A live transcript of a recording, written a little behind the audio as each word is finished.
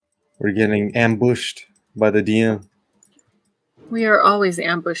We're getting ambushed by the DM. We are always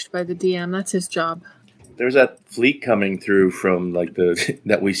ambushed by the DM. That's his job. There's that fleet coming through from like the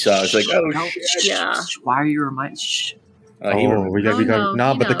that we saw. It's like, oh shit. Yeah. Why are you reminding? We got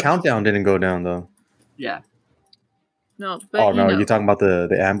No, but the knows. countdown didn't go down though. Yeah. No, but Oh no, you're talking about the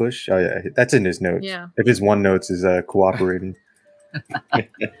ambush? Oh yeah, that's in his notes. Yeah. If his one notes is cooperating. I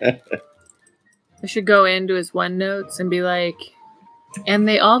should go into his OneNotes and be like, and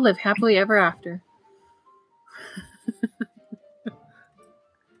they all live happily ever after.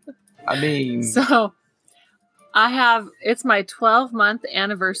 I mean, So it's my 12-month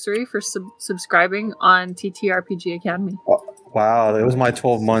anniversary for subscribing on TTRPG Academy. Wow, it was my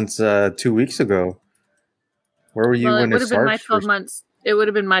 12 months 2 weeks ago. Where were you Well, when it would it have been my started? 12 months. It would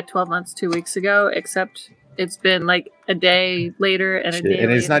have been my 12 months 2 weeks ago, except it's been like a day later and a day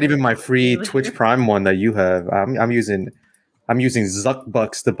And it's later. not even my free Later. Twitch Prime one that you have. I'm using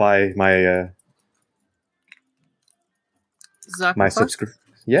Zuckbucks to buy my my Zuckbucks? subscription.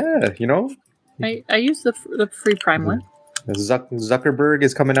 Yeah, you know, I use the free Prime one. Zuckerberg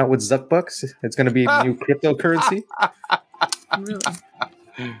is coming out with Zuckbucks. It's going to be new cryptocurrency.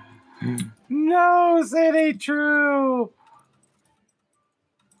 Really. no, say it ain't true.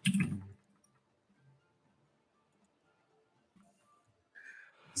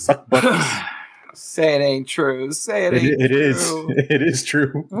 Zuckbucks. Say it ain't true. Say it ain't It true. is. It is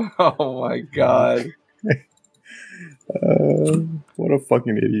true. Oh my god. What a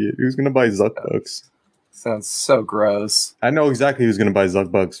fucking idiot. Who's going to buy Zuckbucks? Sounds so gross. I know exactly who's going to buy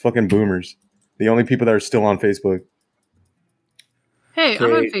Zuckbucks. Fucking boomers. The only people that are still on Facebook. Hey,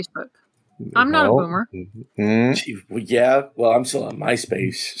 I'm on Facebook. I'm not a boomer. Mm-hmm. Yeah, well, I'm still on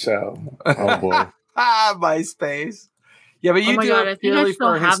MySpace, so. Oh boy. MySpace. Yeah, but you my do God, I it think I purely still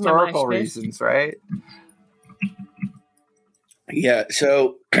for have my historical MySpace. reasons, right? Yeah,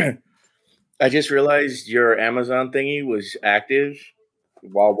 so I just realized your Amazon thingy was active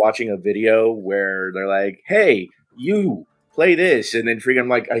while watching a video where they're like, hey, you play this. And then freaking, I'm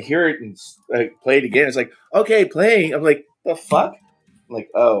like, I hear it and I play it again. It's like, okay, playing. I'm like, the fuck? I'm like,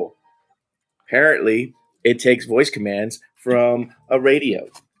 oh, apparently it takes voice commands from a radio.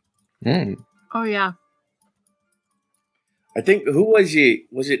 Mm. Oh, yeah. I think, who was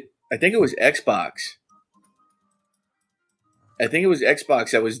it? I think it was Xbox. I think it was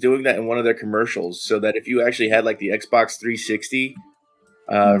Xbox that was doing that in one of their commercials, so that if you actually had like the Xbox 360,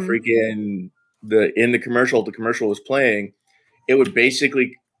 freaking in the commercial was playing, it would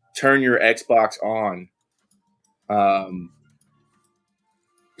basically turn your Xbox on.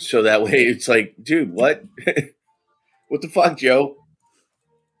 So that way it's like, dude, what? What the fuck, Joe?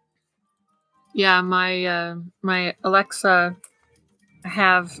 Yeah, my Alexa, I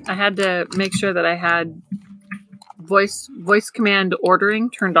had to make sure that I had voice command ordering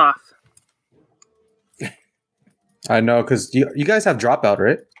turned off. I know, because you guys have Dropout,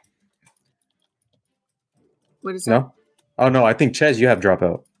 right? What is that? No? Oh, no, I think, Ches, you have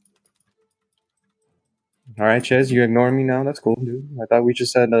Dropout. All right, Ches, you ignoring me now? That's cool, dude. I thought we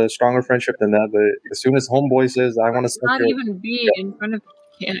just had a stronger friendship than that, but as soon as Homeboy says, I want to suck Not your... even be in front of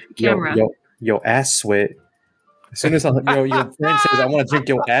camera. Yo, ass sweat. As soon as your friend says, I want to drink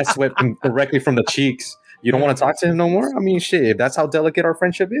your ass sweat directly from the cheeks, you don't want to talk to him no more? I mean, shit, if that's how delicate our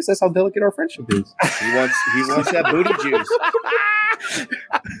friendship is, that's how delicate our friendship is. He wants that booty juice.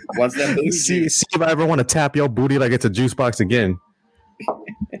 Wants that booty See juice. if I ever want to tap your booty like it's a juice box again.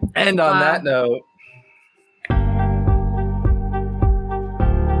 And on that note,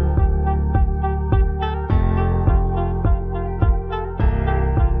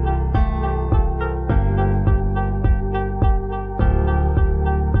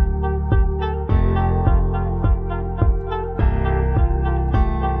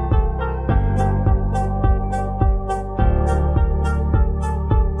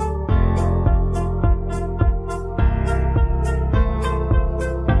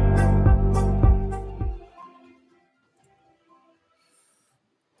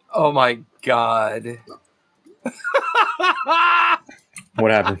 oh my god.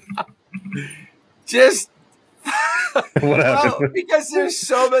 What happened? Just What happened? well, because there's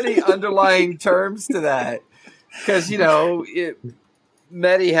so many underlying terms to that. Because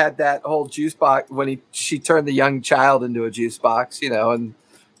Medi had that whole juice box when she turned the young child into a juice box, and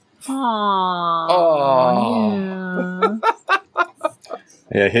Aww. Oh. Yeah.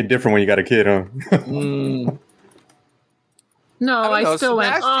 Yeah, it hit different when you got a kid, huh? No, I don't know, I still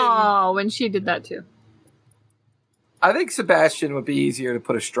went, Sebastian- oh, when she did that too. I think Sebastian would be easier to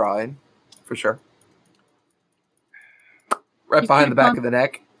put a straw in, for sure. Right He's behind pretty the back plump. of the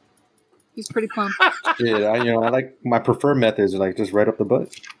neck. He's pretty plump. Yeah, I like my preferred method is like just right up the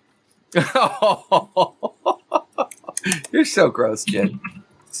butt. You're so gross, Jen.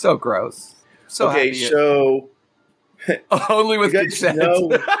 So gross. So Okay, happy so only with you guys consent. know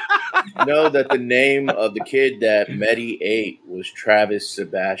that the name of the kid that Medi ate was Travis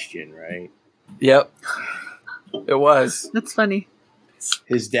Sebastian, right? Yep, it was. That's funny.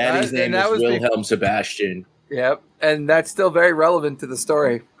 His daddy's name that is was Wilhelm Sebastian. Yep, and that's still very relevant to the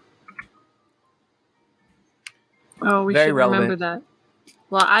story. Oh, we Very should relevant. remember that.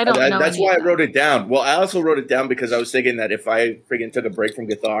 Well, I don't know. That's any why I of that. wrote it down. Well, I also wrote it down because I was thinking that if I freaking took a break from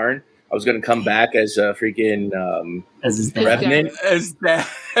Gatharn, I was going to come back as a freaking As his dad. Revenant. As that,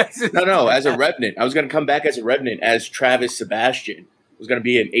 No, as a Revenant. I was going to come back as a Revenant as Travis Sebastian. I was going to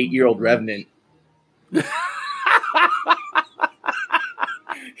be an 8-year-old Revenant.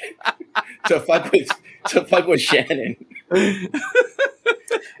 to fuck with Shannon.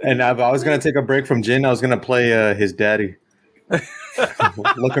 And if I was gonna take a break from Jin, I was gonna play his daddy,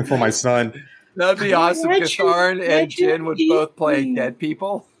 looking for my son. That'd be awesome. Gatharn and Jin would both play me? dead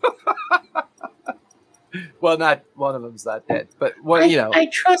people. Well, not one of them's not dead, but what you know. I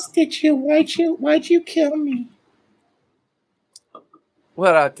trusted you. Why'd you kill me?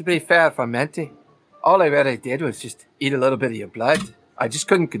 Well, to be fair, if I meant to, all I really did was just eat a little bit of your blood. I just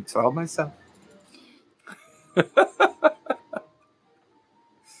couldn't control myself.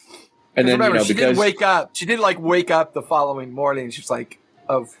 And then remember, she didn't because wake up. She didn't wake up the following morning. She's like,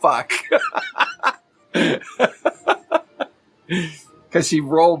 "Oh fuck," because she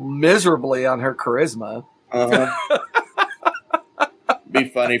rolled miserably on her charisma. be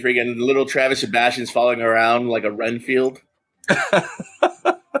funny, freaking little Travis Sebastian's following around like a Renfield.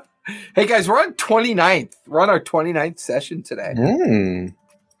 Hey guys, we're on 29th. We're on our 29th session today.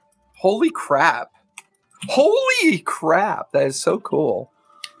 Holy crap. Holy crap. That is so cool.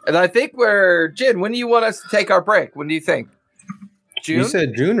 And I think Jin, when do you want us to take our break? When do you think? June? You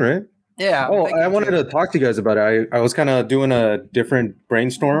said June, right? Yeah. Oh, I wanted to talk to you guys about it. I was kind of doing a different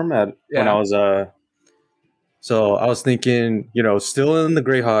brainstorm when I was so I was thinking, still in the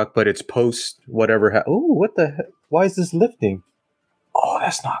Greyhawk, but it's post whatever. Oh, what the heck? Why is this lifting? Oh,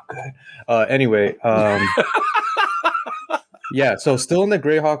 that's not good. Anyway, yeah, so still in the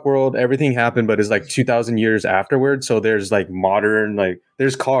Greyhawk world, everything happened, but it's like 2,000 years afterwards. So there's like modern,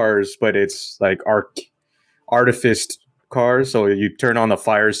 there's cars, but it's like artificed cars. So you turn on the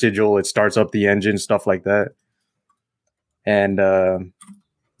fire sigil, it starts up the engine, stuff like that. And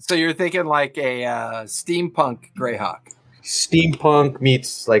so you're thinking like a steampunk Greyhawk. Steampunk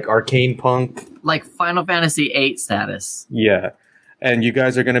meets like arcane punk. Like Final Fantasy VIII status. Yeah. And you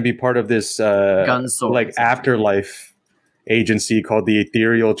guys are going to be part of this Gun swords. like afterlife agency called the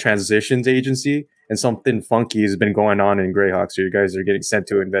Ethereal Transitions Agency, and something funky has been going on in Greyhawk, so you guys are getting sent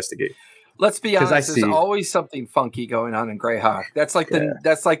to investigate. Let's be honest, there's always something funky going on in Greyhawk. That's like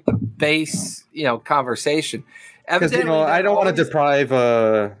the base, conversation. Because I don't want to deprive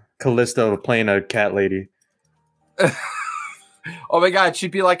Callista of playing a cat lady. Oh my god,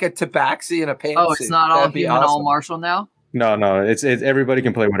 she'd be like a tabaxi in a pantsuit. Oh, it's not all human, awesome. all martial now? No, it's everybody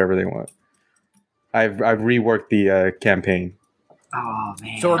can play whatever they want. I've reworked the campaign. Oh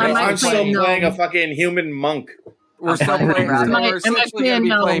man! So I'm still playing a fucking human monk. We're still playing. We're essentially going to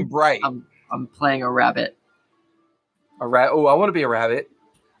be playing Bright. I'm playing a rabbit. A rat. Oh, I want to be a rabbit.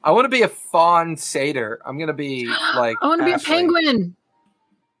 I want to be a fawn satyr. I'm going to be like. I want to be a Ashley. Penguin.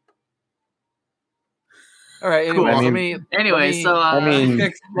 All right. Anyway,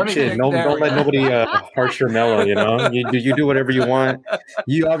 Cool. Don't let nobody harsh your mellow. You do whatever you want.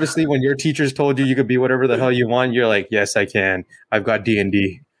 You obviously, when your teachers told you could be whatever the hell you want, you're like, yes, I can. I've got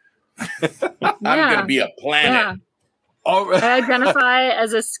D&D. I'm gonna be a planet. Yeah. I identify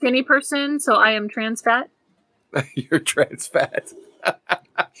as a skinny person, so I am trans fat. You're trans fat.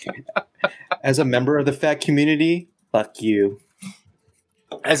 As a member of the fat community, fuck you.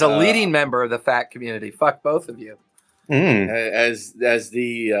 As a leading member of the fat community, fuck both of you. As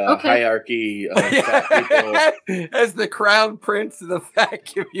the hierarchy of fat people. As the crown prince of the fat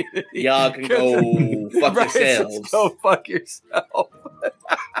community. Y'all can go fuck yourselves. Go fuck yourself.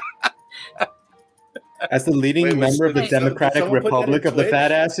 As the leading member of the Democratic Republic of the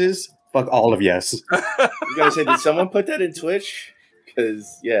Fat Asses, fuck all of yes. You gotta say, did someone put that in Twitch?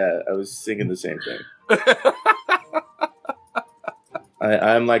 Because, I was thinking the same thing.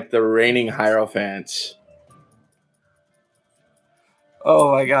 I'm like the reigning Hierophant.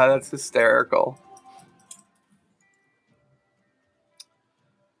 Oh my god, that's hysterical.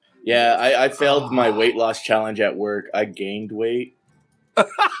 Yeah, I failed my weight loss challenge at work. I gained weight.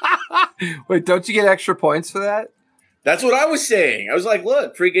 Wait, don't you get extra points for that? That's what I was saying. I was like,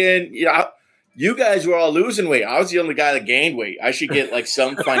 look, freaking, You guys were all losing weight. I was the only guy that gained weight. I should get like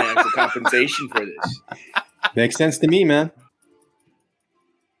some financial compensation for this. Makes sense to me, man.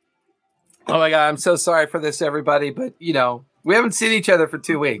 Oh my God, I'm so sorry for this, everybody. But we haven't seen each other for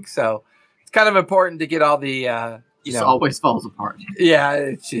 2 weeks, so it's kind of important to get all the It always falls apart.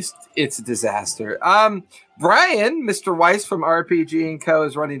 Yeah, it's a disaster. Brian, Mr. Weiss from RPG & Co.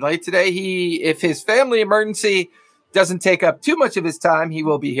 is running late today. If his family emergency doesn't take up too much of his time, he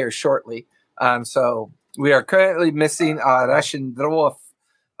will be here shortly. So we are currently missing a Russian dwarf,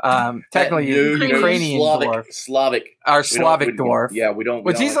 technically Ukrainian dwarf, our Slavic dwarf. Yeah, we don't.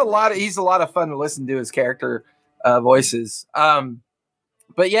 Which he's a lot of fun to listen to his character voices.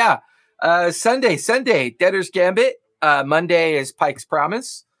 But yeah. Sunday, Debtors Gambit. Monday is Pike's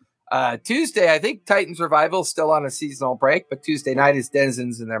Promise. Tuesday, I think Titan's Revival is still on a seasonal break, but Tuesday night is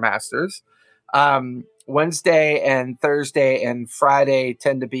Denizens and their Masters. Wednesday and Thursday and Friday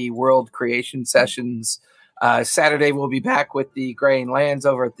tend to be World Creation sessions. Saturday, we'll be back with the Graying Lands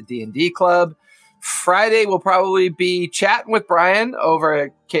over at the D&D Club. Friday, we'll probably be chatting with Brian over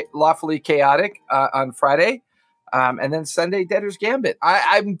at Lawfully Chaotic on Friday. And then Sunday, Debtors Gambit.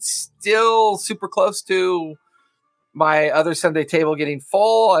 I'm still super close to my other Sunday table getting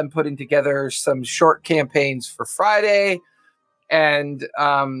full. I'm putting together some short campaigns for Friday. And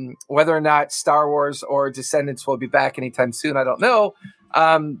whether or not Star Wars or Descendants will be back anytime soon, I don't know.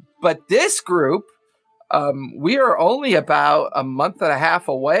 But this group, we are only about a month and a half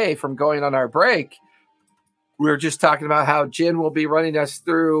away from going on our break. We were just talking about how Jen will be running us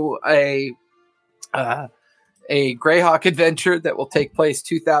through a Greyhawk adventure that will take place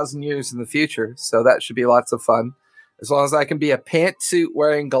 2,000 years in the future. So that should be lots of fun. As long as I can be a pantsuit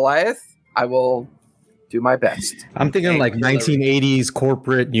wearing Goliath, I will do my best. I'm thinking like 1980s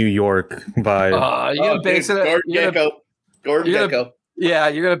corporate New York vibe. You're gonna base it. Gordon Gekko. Yeah,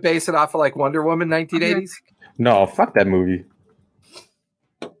 you're gonna base it off of like Wonder Woman 1980s. No, fuck that movie.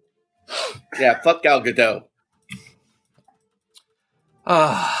 Yeah, fuck Gal Gadot.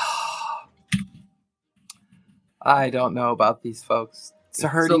 I don't know about these folks. It's a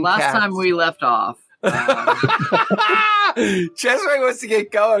herding So last cats. time we left off, Cheswick wants to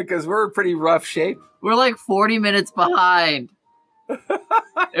get going because we're in pretty rough shape. we're like 40 minutes behind.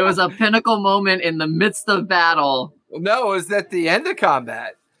 It was a pinnacle moment in the midst of battle. No, it was at the end of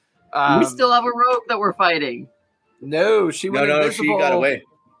combat. We still have a rogue that we're fighting. No, she went invisible. She got away.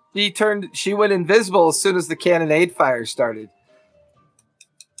 She went invisible as soon as the cannonade fire started.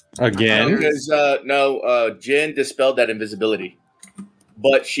 Again? Because Jin dispelled that invisibility,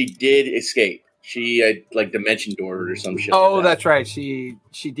 but she did escape. She had like dimension doored or some shit. Oh, like that's right. She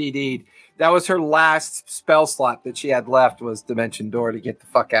DD'd. That was her last spell slot that she had left was dimension door to get the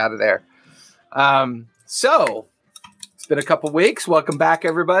fuck out of there. So it's been a couple weeks. Welcome back,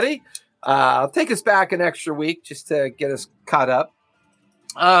 everybody. I'll take us back an extra week just to get us caught up.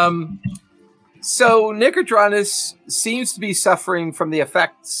 So Nicodranus seems to be suffering from the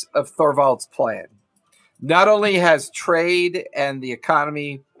effects of Thorvald's plan. Not only has trade and the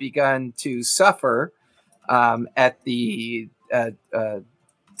economy begun to suffer at the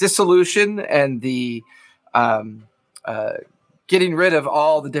dissolution and the getting rid of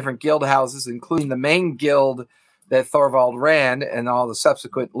all the different guild houses, including the main guild that Thorvald ran, and all the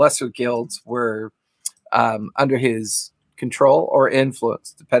subsequent lesser guilds were under his control or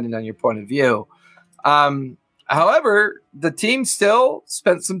influence, depending on your point of view. However, the team still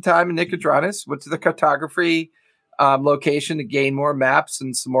spent some time in Nicodranus, went to the cartography location to gain more maps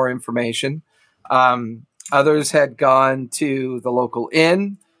and some more information. Others had gone to the local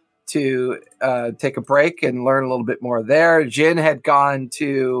inn to take a break and learn a little bit more there. Jin had gone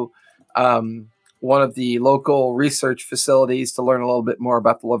to one of the local research facilities to learn a little bit more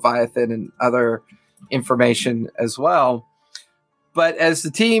about the Leviathan and other information as well. But as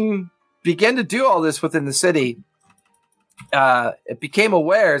the team began to do all this within the city, it became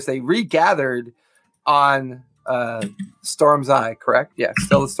aware as they regathered on Storm's Eye, correct? Yeah,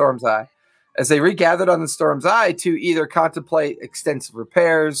 still the Storm's Eye. As they regathered on the Storm's Eye to either contemplate extensive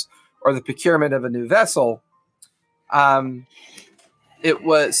repairs or the procurement of a new vessel, it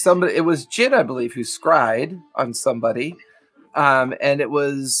was Jin, I believe, who scryed on somebody, and it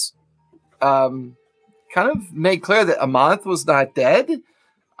was kind of made clear that Amonth was not dead.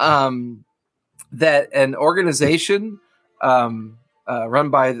 That an organization run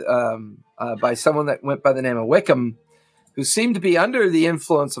by someone that went by the name of Wickham, who seemed to be under the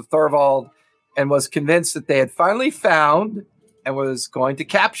influence of Thorvald and was convinced that they had finally found and was going to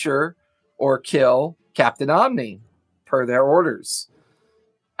capture or kill Captain Omni per their orders.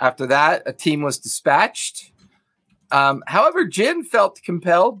 After that, a team was dispatched. However, Jin felt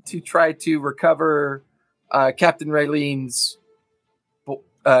compelled to try to recover Captain Raylene's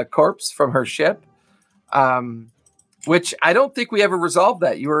corpse from her ship, which I don't think we ever resolved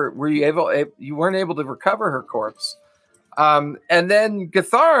that. You weren't able to recover her corpse. And then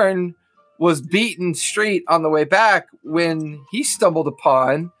Gatharn was beaten straight on the way back when he stumbled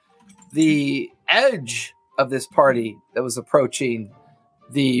upon the edge of this party that was approaching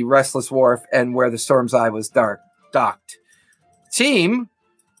the Restless Wharf and where the Storm's Eye was docked. Team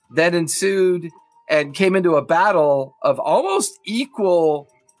then ensued and came into a battle of almost equal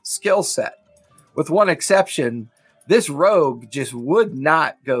skill set. With one exception, this rogue just would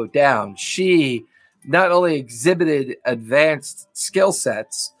not go down. She not only exhibited advanced skill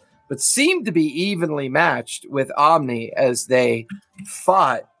sets, but seemed to be evenly matched with Omni as they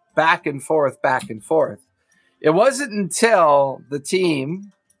fought back and forth. It wasn't until the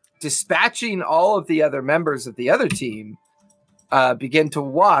team, dispatching all of the other members of the other team, began to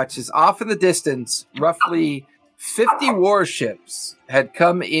watch as off in the distance, roughly 50 warships had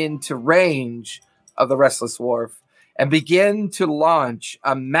come into range of the Restless Wharf and began to launch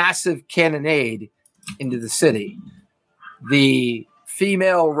a massive cannonade into the city. The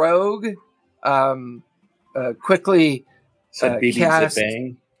female rogue quickly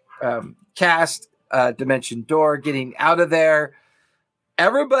cast Dimension Door, getting out of there.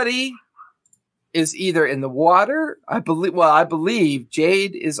 Everybody is either in the water. I believe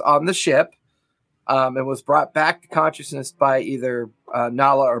Jade is on the ship and was brought back to consciousness by either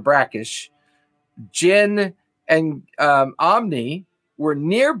Nala or Brackish. Jin and Omni were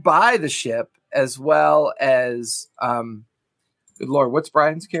nearby the ship, as well as good Lord, what's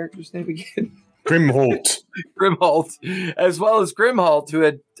Brian's character's name again? Grimholt. Grimholt, as well as Grimholt, who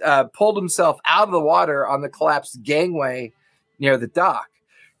had pulled himself out of the water on the collapsed gangway near the dock.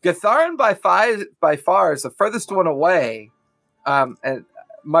 Gatharn by far is the furthest one away. And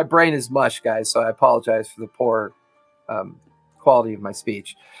my brain is mush, guys, so I apologize for the poor quality of my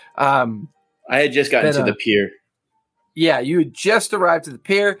speech. I had just gotten to the pier. Yeah, you had just arrived at the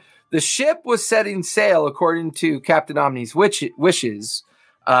pier. The ship was setting sail according to Captain Omni's wishes.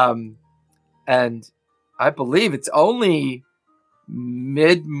 And I believe it's only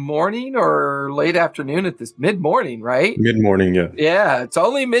mid-morning or late afternoon at this mid-morning, right? Mid-morning, yeah. Yeah, it's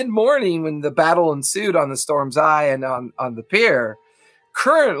only mid-morning when the battle ensued on the Storm's Eye and on the pier.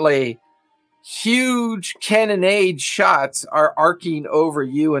 Currently, huge cannonade shots are arcing over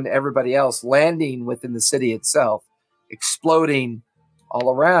you and everybody else, landing within the city itself, exploding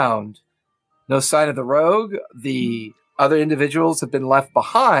all around. No sign of the rogue. The other individuals have been left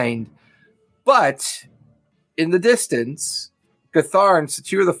behind, but in the distance, Gatharn,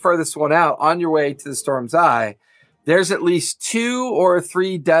 since you were the furthest one out on your way to the Storm's Eye, there's at least 2 or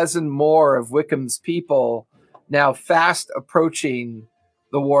 3 dozen more of Wickham's people now fast approaching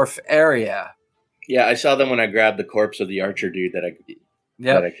the wharf area. Yeah, I saw them when I grabbed the corpse of the archer dude that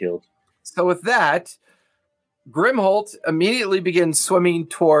I killed. So with that, Grimholt immediately begins swimming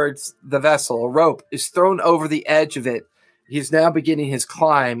towards the vessel. A rope is thrown over the edge of it. He's now beginning his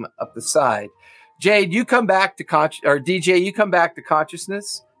climb up the side. Jade, you come back to DJ, you come back to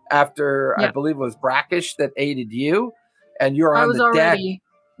consciousness after I believe it was Brackish that aided you, and you're on the deck.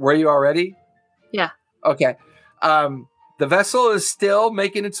 Were you already? Yeah. Okay. The vessel is still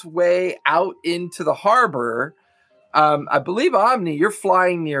making its way out into the harbor. I believe, Omni, you're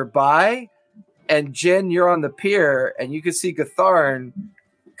flying nearby, and Jen, you're on the pier, and you can see Gatharn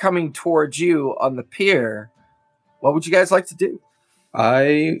coming towards you on the pier. What would you guys like to do?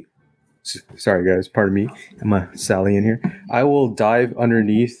 Sorry, guys. Pardon me. I'm a Sally in here. I will dive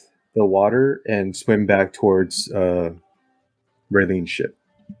underneath the water and swim back towards Raylene's ship.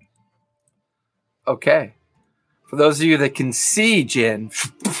 Okay. For those of you that can see Jin,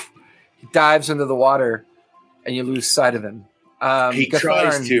 he dives into the water and you lose sight of him. He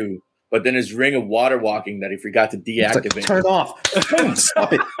tries to, but then his ring of water walking that he forgot to deactivate. Like, turn off.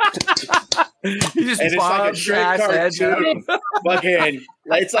 Stop it. He just and it's like a straight cartoon. Fucking,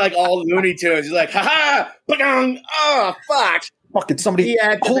 it's like all Looney Tunes. He's like, ha ha, oh, fuck. Fucking somebody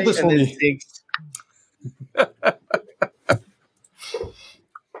hold this for me.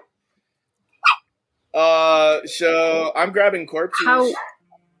 So I'm grabbing corpses. You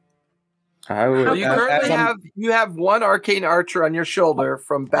currently have one arcane archer on your shoulder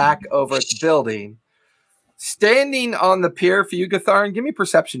from back over at the building. Standing on the pier for you, Gatharn, give me a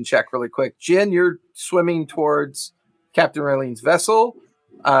perception check really quick. Jin, you're swimming towards Captain Raylene's vessel.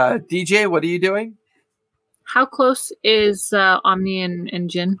 DJ, what are you doing? How close is Omni and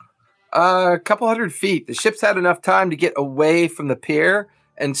Jin? A couple 100 feet. The ship's had enough time to get away from the pier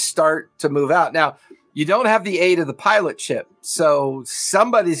and start to move out. Now, you don't have the aid of the pilot ship, so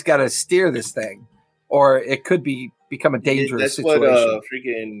somebody's got to steer this thing, or it could become a dangerous situation. That's what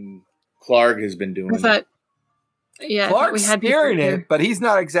freaking Clark has been doing. Clark's steering it, but he's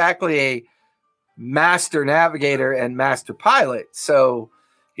not exactly a master navigator and master pilot, so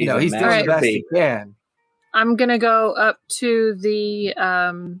he's doing the best he can. I'm gonna go up to the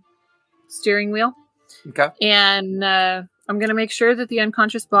steering wheel. Okay. And I'm going to make sure that the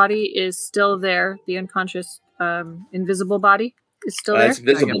unconscious body is still there. The unconscious invisible body is still there. It's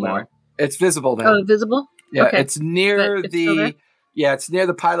visible now. It's visible now. Oh, visible? Yeah, okay. It's near it's near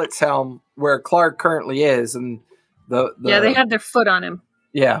the pilot's helm where Clark currently is, and they had their foot on him.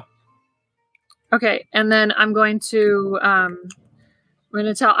 Yeah. Okay, and then I'm going to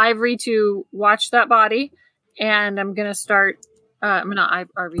tell Ivory to watch that body, and I'm going to start.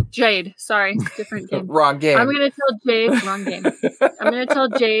 Jade. Sorry, different game. Wrong game. I'm going to tell Jade. Wrong game. I'm going to tell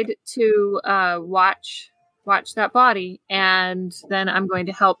Jade to watch that body, and then I'm going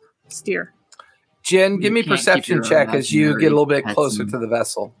to help steer. Jen, give me a perception check as you get a little bit closer to the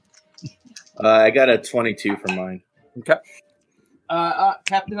vessel. I got a 22 for mine. Okay.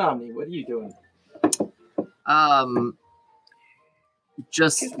 Captain Omni, what are you doing?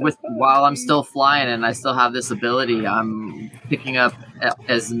 Just while I'm still flying and I still have this ability, I'm picking up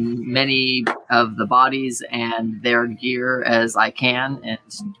as many of the bodies and their gear as I can and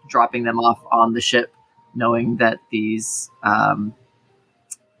dropping them off on the ship, knowing that these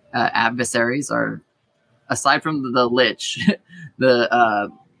adversaries are, aside from the Lich,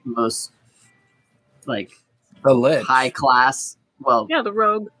 the most the Lich high class. Well, yeah, the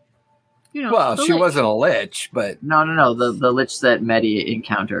rogue. She wasn't a Lich, but no, the Lich that Medi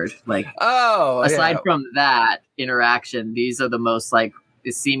encountered. Aside from that interaction, these are the most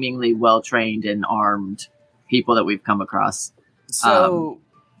seemingly well trained and armed people that we've come across. So,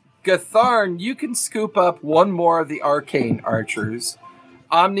 Gatharn, you can scoop up one more of the arcane archers.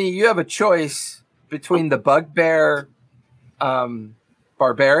 Omni, you have a choice between the bugbear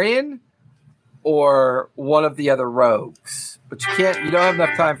barbarian or one of the other rogues, but you don't have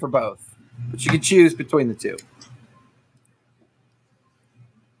enough time for both. But you can choose between the two.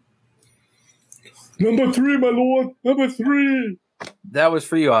 Number 3, my lord. Number 3. That was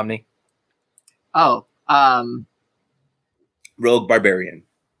for you, Omni. Oh, Rogue barbarian.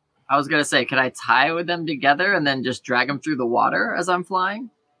 I was gonna say, can I tie with them together and then just drag them through the water as I'm flying?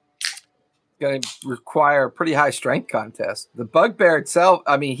 Going to require a pretty high strength contest. The bugbear itself,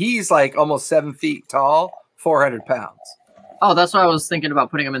 he's almost 7 feet tall, 400 pounds. Oh, that's why I was thinking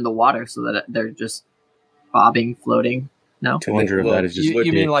about putting them in the water so that they're just bobbing, floating. No? 200 of that is just...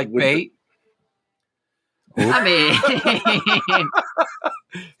 You mean like bait? I mean...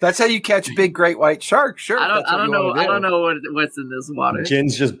 That's how you catch big great white sharks. Sure. I don't know what's in this water.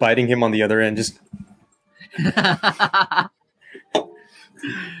 Jin's just biting him on the other end. Just...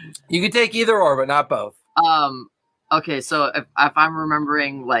 You can take either or, but not both. Okay, so if I'm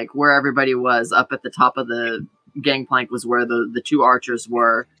remembering where everybody was, up at the top of the gangplank was where the two archers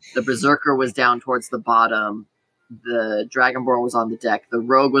were. The berserker was down towards the bottom. The dragonborn was on the deck. The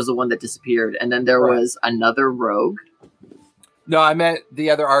rogue was the one that disappeared, and then there was another rogue. No, I meant the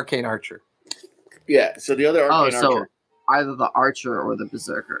other arcane archer. Yeah, so the other arcane archer. So either the archer or the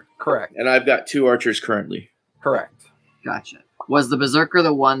berserker. Correct. And I've got 2 archers currently. Correct. Gotcha. Was the berserker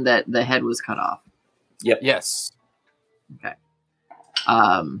the one that the head was cut off? Yep. Yes. Okay.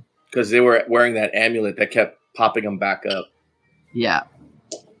 Because they were wearing that amulet that kept popping them back up. Yeah.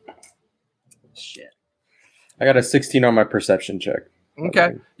 Shit. I got a 16 on my perception check.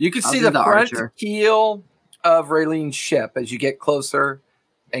 Okay. You can see the front keel of Raylene's ship as you get closer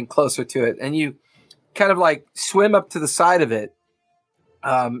and closer to it. And you kind of swim up to the side of it.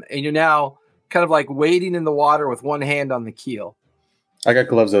 And you're now kind of wading in the water with one hand on the keel. I got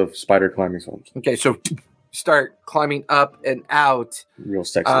gloves of spider climbing. Okay, so start climbing up and out. Real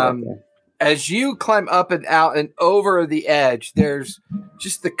sexy. As you climb up and out and over the edge, there's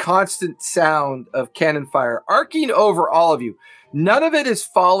just the constant sound of cannon fire arcing over all of you. None of it is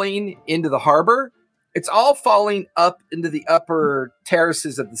falling into the harbor. It's all falling up into the upper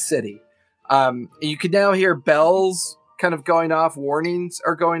terraces of the city. You can now hear bells kind of going off. Warnings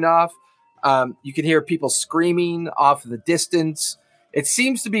are going off. You can hear people screaming off in the distance. It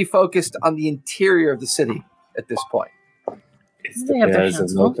seems to be focused on the interior of the city at this point. It's the bells of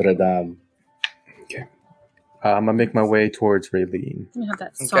Notre Dame. Okay. I'm going to make my way towards Raylene. I have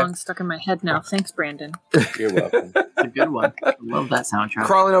that song stuck in my head now. Thanks, Brandon. You're welcome. It's a good one. I love that soundtrack.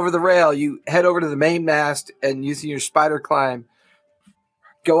 Crawling over the rail, you head over to the main mast and using your spider climb,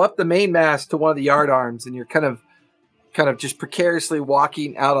 go up the main mast to one of the yard arms, and you're kind of just precariously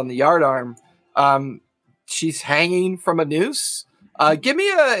walking out on the yard arm She's hanging from a noose. Give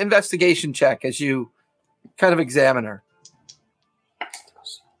me an investigation check as you kind of examine her.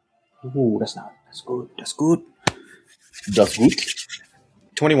 Ooh, that's good. That's good. That's good.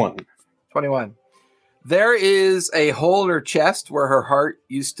 21. 21. There is a hole in her chest where her heart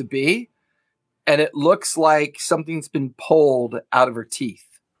used to be, and it looks like something's been pulled out of her teeth.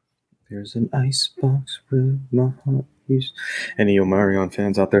 There's an icebox where my heart is. Any Omarion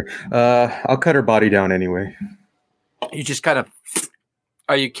fans out there? I'll cut her body down anyway. You just kind of...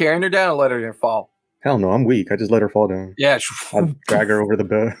 Are you carrying her down or let her fall? Hell no, I'm weak. I just let her fall down. Yeah. I drag her over the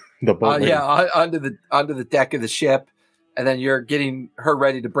boat. Onto the deck of the ship, and then you're getting her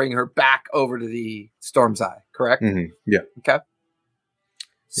ready to bring her back over to the Storm's Eye, correct? Mm-hmm. Yeah. Okay.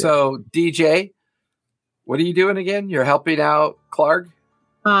 So, DJ, what are you doing again? You're helping out Clark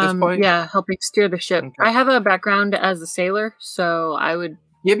at this point? Yeah, helping steer the ship. Okay. I have a background as a sailor, so I would...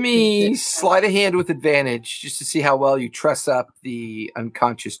 Give me sleight of hand with advantage just to see how well you truss up the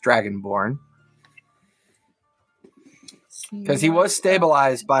unconscious Dragonborn. Because he was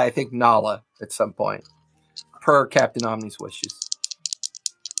stabilized by, I think, Nala at some point, per Captain Omni's wishes.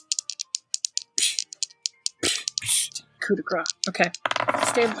 Coup de grace. Okay.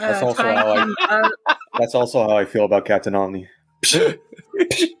 That's also how I feel about Captain Omni. Coup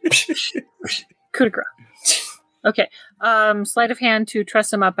de grace. Okay. Sleight of hand to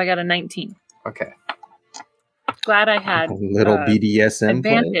truss him up. I got a 19. Okay. Glad I had a little BDSM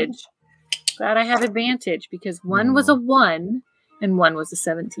advantage. Glad I had advantage because one was a 1 and one was a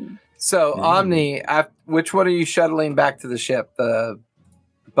 17. So, Omni, which one are you shuttling back to the ship? The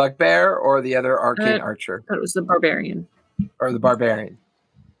Bugbear or the other Arcane Archer? I thought it was the Barbarian. Or the Barbarian.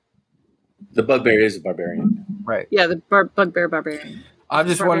 The Bugbear is a Barbarian. Right. Yeah, the Bugbear Barbarian. I'm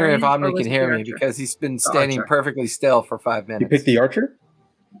just wondering if Omni can hear me because he's been standing perfectly still for 5 minutes. You picked the Archer?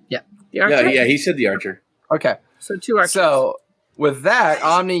 Yeah. The Archer? Yeah, he said the Archer. Okay. So 2 Archers. So, with that,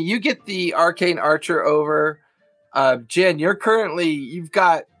 Omni, you get the Arcane Archer over. Jen, you've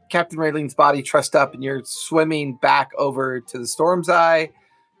got Captain Raylene's body trussed up and you're swimming back over to the Storm's Eye.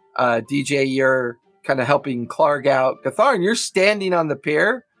 DJ, you're kind of helping Clark out. Gatharn, you're standing on the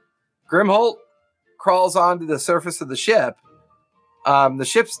pier. Grimholt crawls onto the surface of the ship. The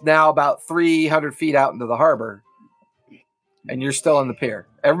ship's now about 300 feet out into the harbor, and you're still on the pier.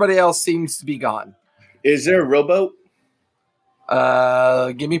 Everybody else seems to be gone. Is there a rowboat?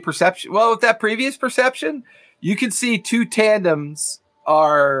 Give me perception. Well, with that previous perception, you can see 2 tandems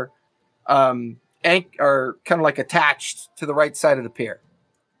are kind of like attached to the right side of the pier.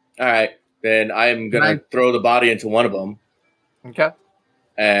 All right, then I'm gonna throw the body into one of them. Okay.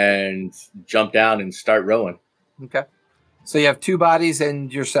 And jump down and start rowing. Okay. So you have 2 bodies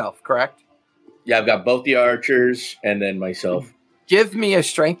and yourself, correct? Yeah, I've got both the archers and then myself. Give me a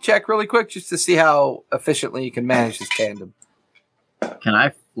strength check really quick just to see how efficiently you can manage this tandem. Can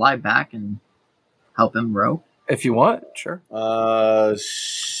I fly back and help him row? If you want, sure.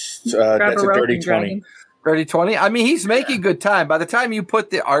 That's a dirty 20. Dirty 20? I mean, he's making good time. By the time you put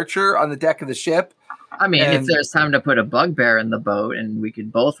the archer on the deck of the ship... I mean, if there's time to put a Bugbear in the boat and we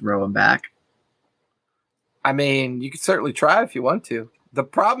could both row him back. I mean, you could certainly try if you want to. The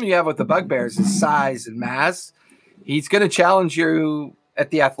problem you have with the Bugbears is size and mass. He's going to challenge you at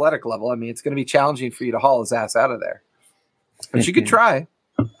the athletic level. I mean, it's going to be challenging for you to haul his ass out of there. But you could try.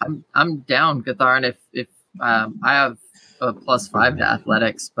 I'm down, Gatharn, if I have a +5 to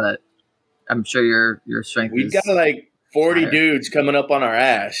athletics, but I'm sure your strength We've got like 40 higher. Dudes coming up on our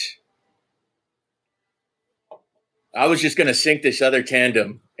ass. I was just going to sink this other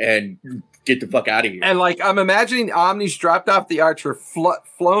tandem and get the fuck out of here. And like, I'm imagining Omni's dropped off the archer,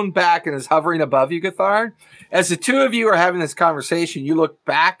 flown back and is hovering above you, Gatharn. As the 2 of you are having this conversation, you look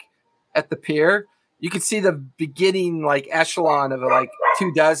back at the pier. You can see the beginning like echelon of like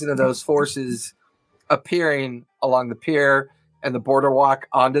 24 of those forces appearing along the pier and the border walk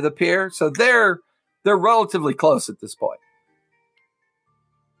onto the pier. So they're relatively close at this point.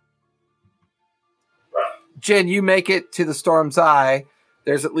 Jen, you make it to the Storm's Eye.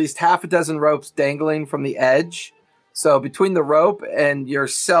 There's at least 6 ropes dangling from the edge. So between the rope and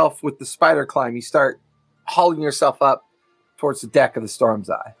yourself with the spider climb, you start hauling yourself up towards the deck of the Storm's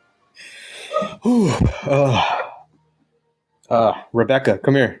Eye. Rebecca,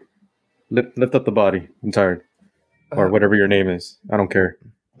 come here. Lift up the body. I'm tired. Or whatever your name is. I don't care.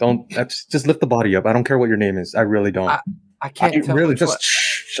 Just lift the body up. I don't care what your name is. I really don't. I can't tell. Really, just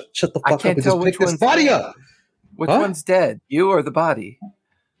shut the fuck up and just pick this body up. Which one's dead? You or the body?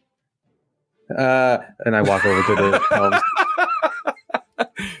 And I walk over to the helms.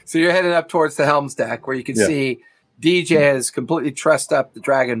 So you're heading up towards the helms deck where you can see DJ has completely trussed up the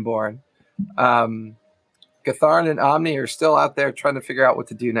Dragonborn. Gatharn and Omni are still out there trying to figure out what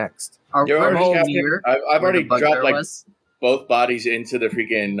to do next. I've already dropped like both bodies into the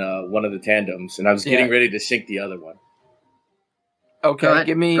freaking one of the tandems, and I was getting ready to sink the other one. Okay,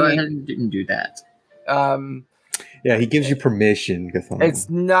 go ahead and do that. Yeah, he gives you permission, Gatharn. It's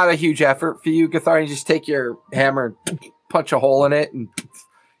not a huge effort for you, Gatharn. You just take your hammer and punch a hole in it, and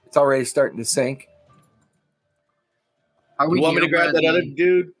it's already starting to sink. You want me to grab that other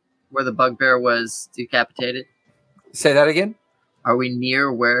dude? Where the bugbear was decapitated? Say that again? Are we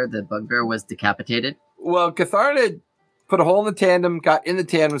near where the bugbear was decapitated? Well, Gatharn had put a hole in the tandem, got in the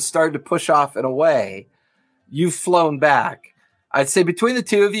tandem, started to push off and away. You've flown back. I'd say between the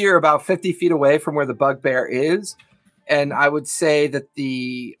two of you are about 50 feet away from where the bugbear is. And I would say that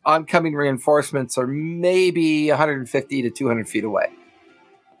the oncoming reinforcements are maybe 150 to 200 feet away.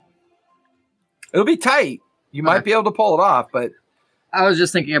 It'll be tight. You might be able to pull it off, but... I was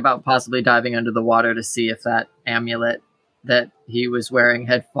just thinking about possibly diving under the water to see if that amulet that he was wearing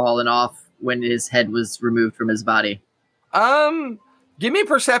had fallen off when his head was removed from his body. Give me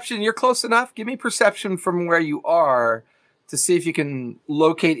perception. You're close enough. Give me perception from where you are to see if you can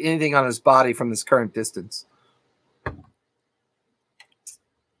locate anything on his body from this current distance.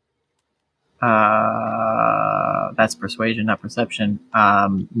 That's persuasion, not perception.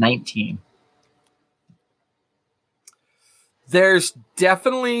 19. There's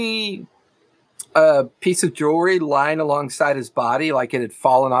definitely a piece of jewelry lying alongside his body, like it had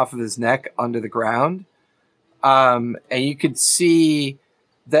fallen off of his neck under the ground. And you could see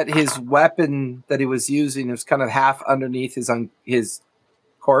that his weapon that he was using was kind of half underneath his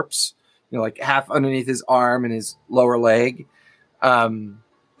corpse, like half underneath his arm and his lower leg.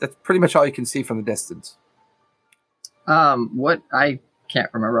 That's pretty much all you can see from the distance. What I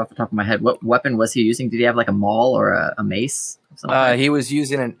can't remember off the top of my head. What weapon was he using? Did he have like a maul or a mace? He was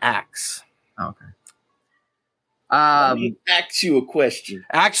using an axe. Oh, okay. Let me ask you a question.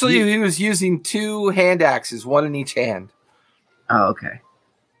 Actually, he was using 2 hand axes, one in each hand. Oh, okay.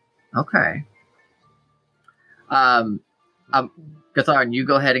 Okay. Gatharn, you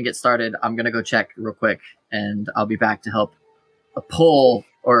go ahead and get started. I'm gonna go check real quick, and I'll be back to help pull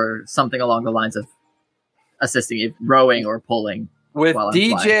or something along the lines of assisting, rowing or pulling. With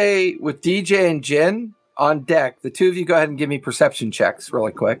DJ and Jen on deck, the two of you go ahead and give me perception checks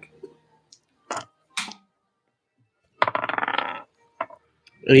really quick.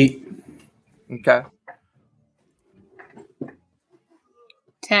 8. Okay.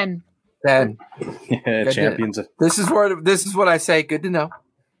 10. Yeah, champions. This is what I say. Good to know.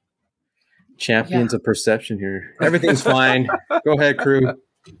 Champions of perception here. Everything's fine. Go ahead, crew.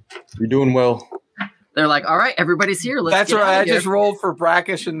 You're doing well. They're like, all right, everybody's here. That's right. I just rolled for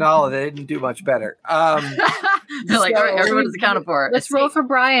Brackish and Nala. They didn't do much better. They're like, all right, everyone's accounted for. Let's roll for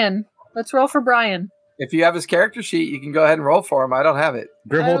Brian. If you have his character sheet, you can go ahead and roll for him. I don't have it.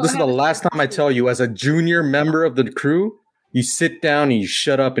 Grimhold, this is the last time I tell you, as a junior member of the crew, you sit down and you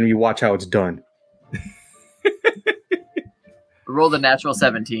shut up and you watch how it's done. Roll the natural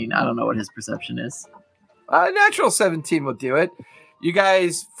 17. I don't know what his perception is. Natural 17 will do it. You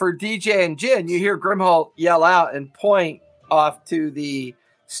guys, for DJ and Jin, you hear Grimhold yell out and point off to the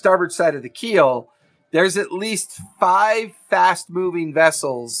starboard side of the keel. There's at least 5 fast-moving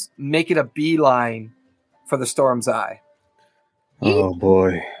vessels making a beeline for the Storm's Eye. Oh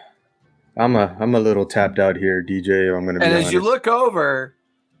boy, I'm a little tapped out here, DJ. I'm gonna be honest. As you look over,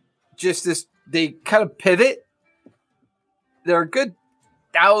 they kind of pivot. They're a good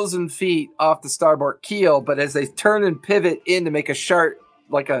 1,000 feet off the starboard keel, but as they turn and pivot in to make a sharp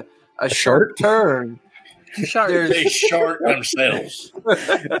turn, they shark themselves.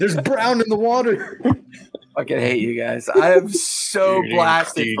 There's brown in the water. Fucking hate you guys. I am so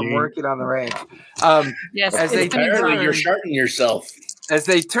blasted from working on the range. Yes, apparently you're sharking yourself. As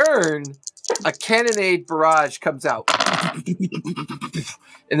they turn, a cannonade barrage comes out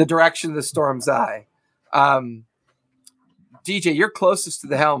in the direction of the Storm's Eye. DJ, you're closest to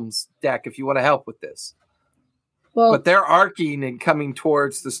the helm's deck if you want to help with this. Well, but they're arcing and coming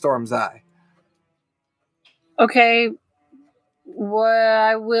towards the Storm's Eye. Okay. Well,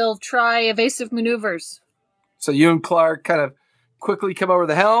 I will try evasive maneuvers. So you and Clark kind of quickly come over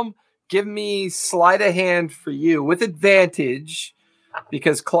the helm. Give me sleight of hand for you with advantage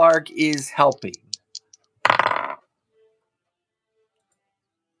because Clark is helping.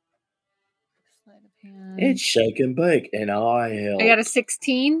 It's shake and bake, and I help. I got a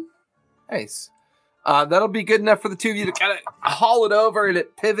 16. Nice. That'll be good enough for the two of you to kind of haul it over, and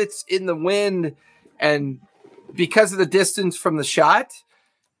it pivots in the wind. And because of the distance from the shot,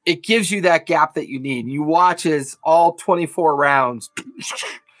 it gives you that gap that you need. You watch as all 24 rounds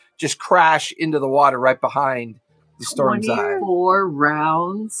just crash into the water right behind the storm's eye. 24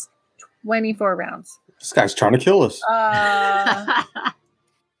 rounds. 24 rounds. This guy's trying to kill us.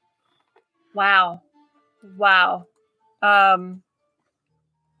 Wow. Wow.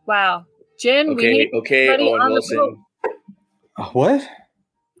 Jen, we need everybody Owen on Wilson. the boat. What?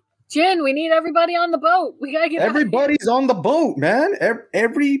 Jen, we need everybody on the boat. We gotta get Everybody's on the boat, man.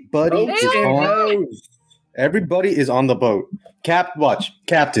 Everybody is on the boat.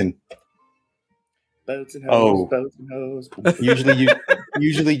 Captain. Boats and hoes, boats and hoes.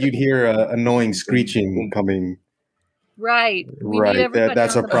 Usually you'd hear annoying screeching coming. Right.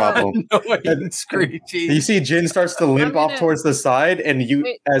 That's a problem. Screeching. You see Jin starts to limp off towards the side, and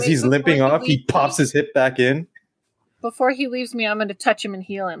as he's limping off, he pops his hip back in. Before he leaves me, I'm going to touch him and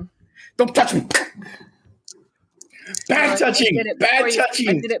heal him. Don't touch me. Bad touching.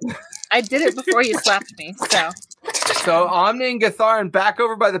 I did it before you slapped me. So Omni and Gatharin back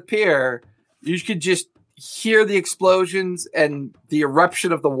over by the pier. You could just hear the explosions and the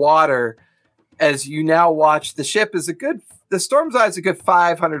eruption of the water as you now watch the ship the Storm's Eye is a good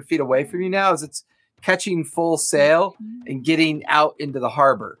 500 feet away from you now as it's catching full sail and getting out into the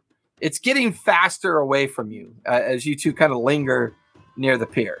harbor. It's getting faster away from you as you two kind of linger near the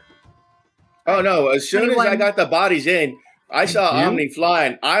pier. Oh, no. As soon as I got the bodies in, I saw Omni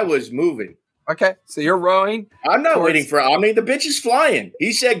flying. I was moving. Okay, so you're rowing. I'm not waiting for Omni. The bitch is flying.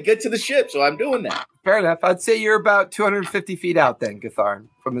 He said get to the ship, so I'm doing that. Fair enough. I'd say you're about 250 feet out then, Gatharin,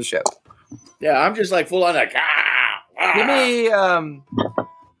 from the ship. Yeah, I'm just like full on like,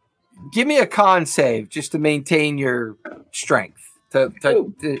 Give me a con save just to maintain your strength,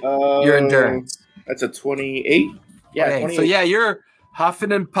 your endurance. That's a 28. Yeah, okay, 28. So yeah, you're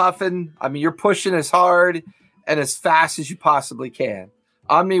huffing and puffing. I mean, you're pushing as hard and as fast as you possibly can.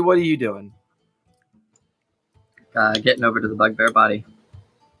 Omni, what are you doing? Getting over to the bugbear body.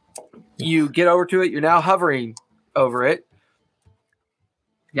 You get over to it. You're now hovering over it.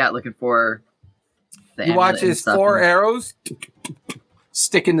 Yeah, looking for the you watch as 4 arrows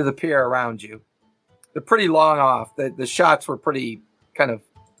stick into the pier around you. They're pretty long off. The shots were pretty kind of...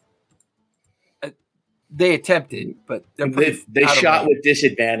 they attempted, but they shot with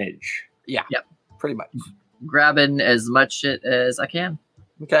disadvantage. Yeah, yep. Pretty much. Grabbing as much shit as I can.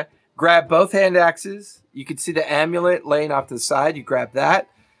 Okay. Grab both hand axes. You can see the amulet laying off to the side. You grab that.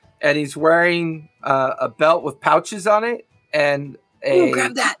 And he's wearing a belt with pouches on it and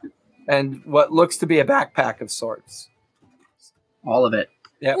grab that. And what looks to be a backpack of sorts. All of it.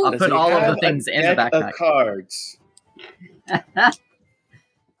 Yeah. I'll put all of the things in the backpack. Of cards.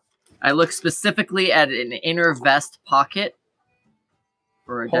 I look specifically at an inner vest pocket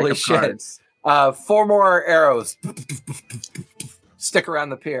for a deck of cards. 4 more arrows stick around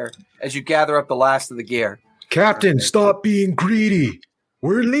the pier as you gather up the last of the gear. Captain, stop being greedy.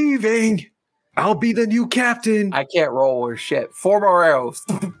 We're leaving. I'll be the new captain. I can't roll or shit. 4 more arrows.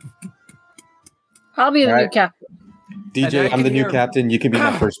 I'll be the new captain. DJ, I'm the new captain. You can be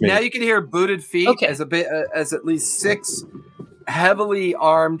my first mate. Now you can hear booted feet as at least 6 heavily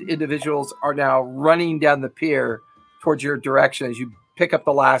armed individuals are now running down the pier towards your direction as you pick up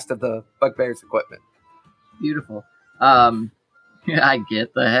the last of the bugbear's equipment. Beautiful. I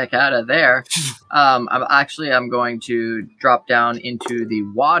get the heck out of there. I'm going to drop down into the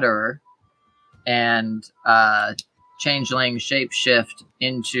water and changeling shapeshift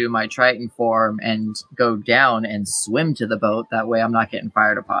into my Triton form and go down and swim to the boat. That way I'm not getting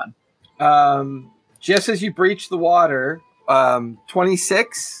fired upon. Just as you breach the water,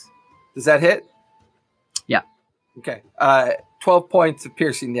 26. Does that hit? Yeah. Okay. 12 points of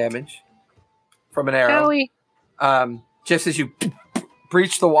piercing damage from an arrow. Howie. Just as you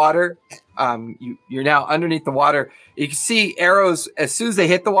breach the water, you're now underneath the water. You can see arrows, as soon as they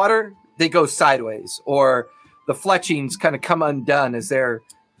hit the water, they go sideways, or the fletchings kind of come undone as they're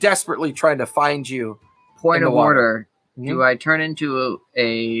desperately trying to find you. Point of order. Do I turn into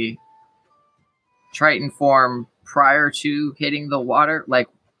a Triton form prior to hitting the water? Like,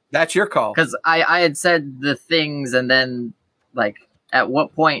 that's your call. Because I had said the things, and then, like, at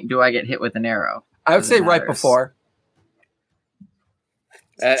what point do I get hit with an arrow? I would say right before.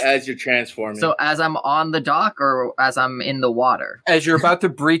 As you're transforming. So as I'm on the dock or as I'm in the water? As you're about to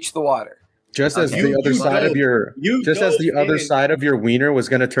breach the water. Just as the other side of your other side of your wiener was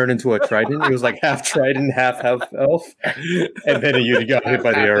going to turn into a trident, it was like half trident, half elf, and then you got hit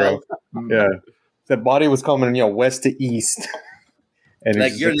by the arrow. Yeah, the body was coming, west to east, and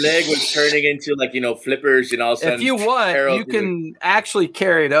like your leg was turning into flippers, and all of a sudden. If you want, you can actually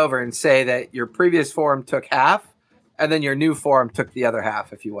carry it over and say that your previous form took half, and then your new form took the other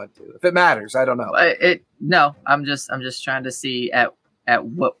half. If you want to, if it matters, I don't know. No, I'm just trying to see at at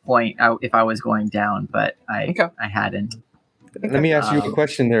what point if I was going down, but I hadn't. Let me ask you a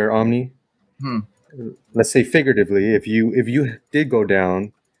question there, Omni. Let's say figuratively, if you did go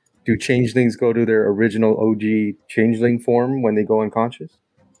down, do changelings go to their original OG changeling form when they go unconscious?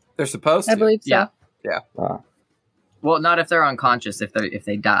 They're supposed to. I believe so. Yeah. Well, not if they're unconscious. If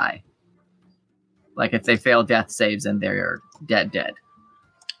they die, like if they fail death saves and they're dead.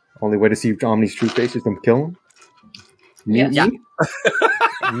 Only way to see Omni's true face is to kill him. Mutiny? Yeah.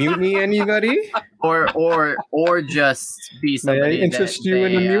 Mutiny, anybody? Or just be somebody May I interest you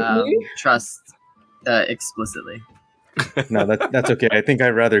in a mutiny? Trust explicitly. No, that's okay. I think I'd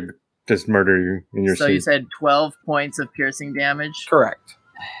rather just murder you in your So sleep. you said 12 points of piercing damage? Correct.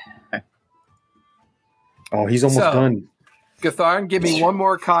 Okay. Oh, he's almost done. Gatharn, give me one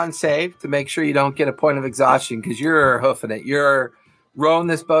more con save to make sure you don't get a point of exhaustion because you're hoofing it. You're rowing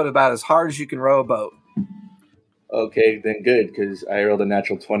this boat about as hard as you can row a boat. Okay, then good, because I rolled a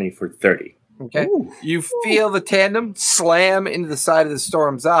natural 20 for 30. Okay. Ooh. You feel the tandem slam into the side of the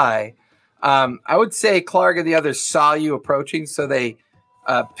Storm's Eye. I would say Clark and the others saw you approaching, so they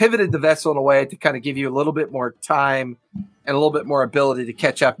pivoted the vessel in a way to kind of give you a little bit more time and a little bit more ability to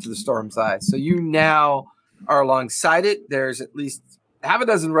catch up to the Storm's Eye. So you now are alongside it. There's at least half a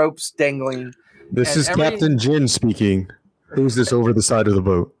dozen ropes dangling. This is Captain Jin speaking. Who's this over the side of the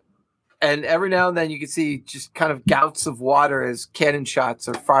boat? And every now and then you can see just kind of gouts of water as cannon shots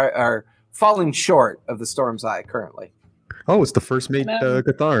are falling short of the Storm's Eye currently. Oh, it's the first mate,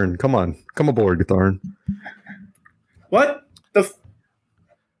 Gatharn. Come aboard, Gatharn. What?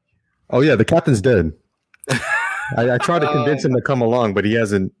 Oh yeah, the captain's dead. I tried to convince him to come along, but he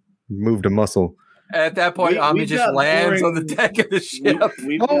hasn't moved a muscle. At that point, Ami just lands on the deck of the ship.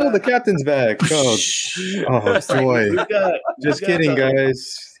 The captain's back. Oh boy. Just kidding,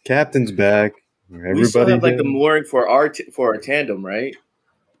 guys. Captain's back. Everybody we still have like the mooring for our tandem, right?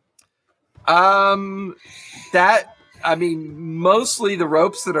 Mostly the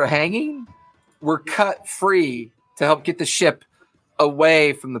ropes that are hanging were cut free to help get the ship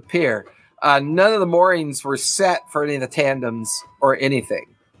away from the pier. None of the moorings were set for any of the tandems or anything.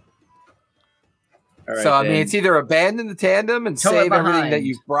 Right, so, it's either abandon the tandem and save everything that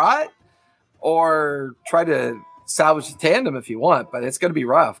you've brought, or try to salvage the tandem if you want, but it's going to be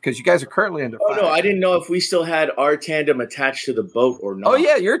rough because you guys are currently under fire. No, I didn't know if we still had our tandem attached to the boat or not. Oh,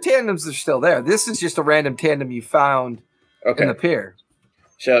 yeah, your tandems are still there. This is just a random tandem you found in the pier.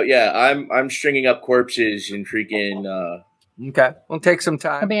 So, yeah, I'm stringing up corpses and freaking... Okay, we'll take some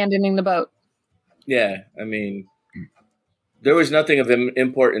time. Abandoning the boat. Yeah, there was nothing of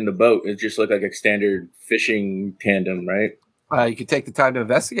import in the boat. It just looked like a standard fishing tandem, right? You could take the time to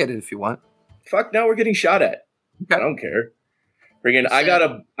investigate it if you want. Fuck, now we're getting shot at. Okay. I don't care. Freaking,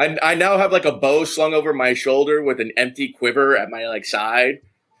 I now have like a bow slung over my shoulder with an empty quiver at my side,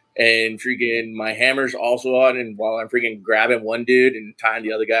 and freaking my hammer's also on. And while I'm freaking grabbing one dude and tying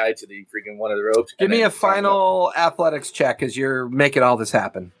the other guy to the freaking one of the ropes. Give me a final athletics check as you're making all this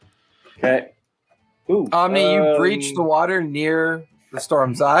happen. Okay. Ooh, Omni, you breach the water near the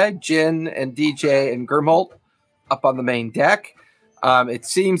Storm's Eye. Jin and DJ and Grimholt up on the main deck. It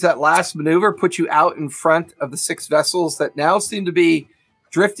seems that last maneuver put you out in front of the 6 vessels that now seem to be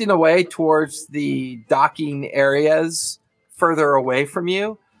drifting away towards the docking areas further away from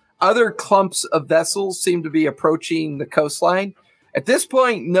you. Other clumps of vessels seem to be approaching the coastline. At this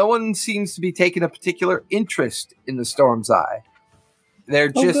point, no one seems to be taking a particular interest in the Storm's Eye. They're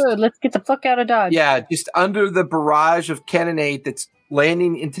just good. Let's get the fuck out of Dodge. Yeah, just under the barrage of cannonade that's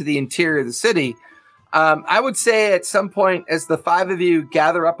landing into the interior of the city. I would say at some point, as the 5 of you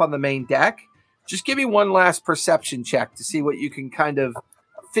gather up on the main deck, just give me one last perception check to see what you can kind of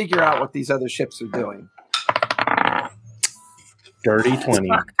figure out what these other ships are doing. Dirty 20.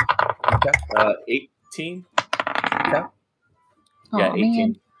 Okay. 18. Okay. Yeah, 18.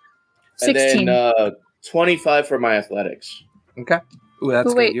 Man. 16. And then 25 for my athletics. Okay. Ooh,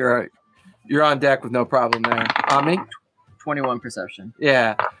 that's good. You're on deck with no problem there. Omni? 21 perception.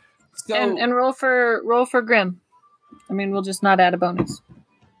 Yeah. So, and roll for Grim. We'll just not add a bonus.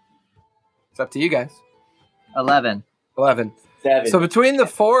 It's up to you guys. 11. 7. So between the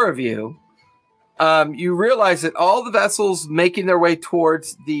 4 of you, you realize that all the vessels making their way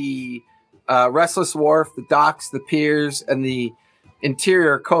towards the Restless Wharf, the docks, the piers, and the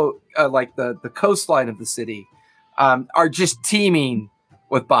interior, the coastline of the city, are just teeming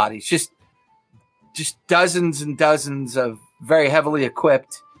with bodies. Just dozens and dozens of very heavily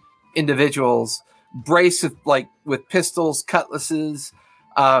equipped individuals, braced with pistols, cutlasses.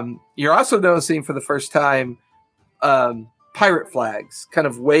 You're also noticing for the first time pirate flags kind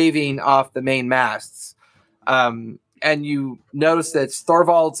of waving off the main masts. and you notice that it's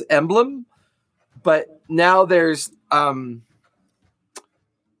Thorvald's emblem, but now there's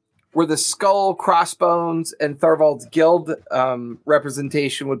where the skull, crossbones, and Thorvald's guild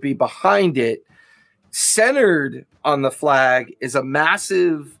representation would be behind it. Centered on the flag is a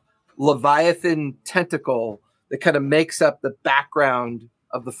massive Leviathan tentacle that kind of makes up the background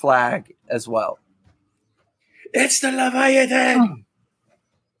of the flag as well. It's the Leviathan!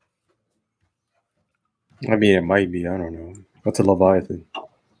 I mean, it might be. I don't know. What's a Leviathan?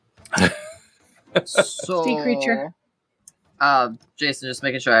 So, Sea creature. Jason, just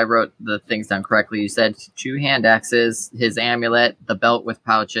making sure I wrote the things down correctly. You said 2 hand axes, his amulet, the belt with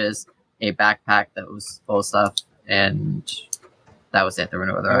pouches, a backpack that was full of stuff, and that was it. There were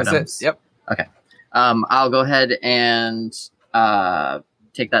no other items. Yep. Okay. I'll go ahead and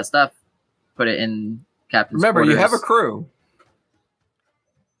take that stuff, put it in Captain's Remember, quarters. you have a crew.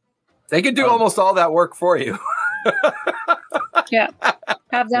 They can do almost all that work for you. Yeah.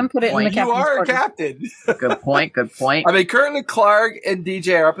 Have them put it in the captain's You are a quarters. captain. Good point. Good point. I mean, currently Clark and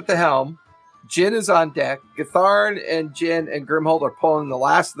DJ are up at the helm. Jin is on deck. Gatharn and Jin and Grimhold are pulling the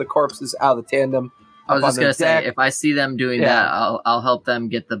last of the corpses out of the tandem. I was up just on gonna the say, deck. if I see them doing Yeah. that, I'll help them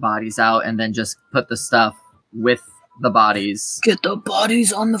get the bodies out, and then just put the stuff with the bodies, Get the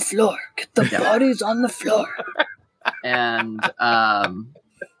bodies on the floor. Get the bodies on the floor. and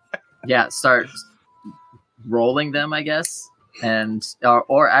start rolling them, I guess, and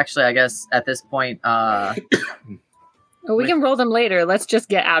or actually, I guess at this point, Well, we can roll them later. Let's just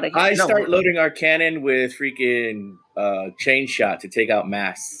get out of here. I start loading our cannon with freaking chain shot to take out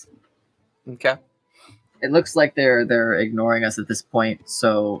mass. Okay. it looks like they're ignoring us at this point.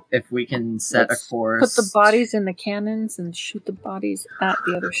 So if we can set a course, Put the bodies in the cannons and shoot the bodies at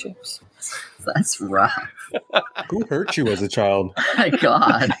the other ships. That's rough. Who hurt you as a child? My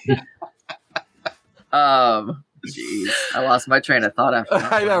God. Jeez, I lost my train of thought after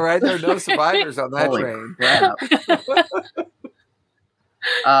that. I know, right? There are no survivors on that Holy train. crap.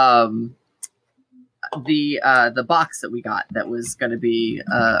 The box that we got that was going to be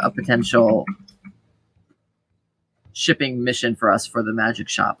a potential shipping mission for us for the magic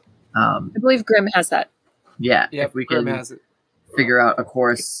shop. I believe Grim has that. Yeah, Yep, if we Grim can has it. figure out a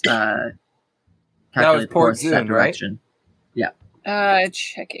course, That was calculate the Port course that Zune, right? direction.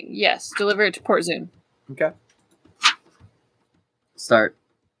 Checking. Yes, deliver it to Port Zune. Okay. Start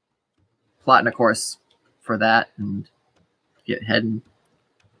plotting a course for that and get heading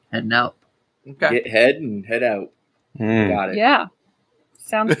out. Okay. Get head and head out. Got it. Yeah,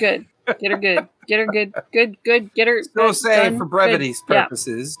 sounds good. Get her good. Get her good. Good. Get her. So say, done, for brevity's good. Yeah.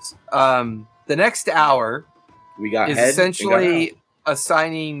 purposes, the next hour We got is head. essentially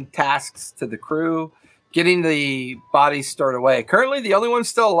assigning tasks to the crew, getting the bodies stored away. Currently, the only one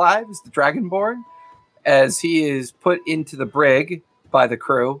still alive is the Dragonborn, as he is put into the brig by the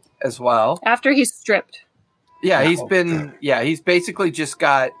crew as well. After he's stripped. Yeah, he's basically just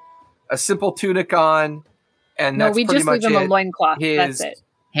got a simple tunic on, and No, that's we pretty just much leave him a it. loincloth. His- That's it.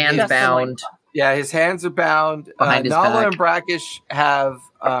 Hands Just the bound. loincloth. Yeah, his hands are bound. Behind his Nala back. and Brackish have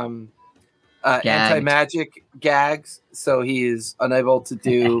anti-magic gags, so he is unable to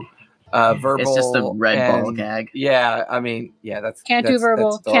do verbal. It's just a red ball and- gag. Yeah, I mean, yeah, that's Can't that's, do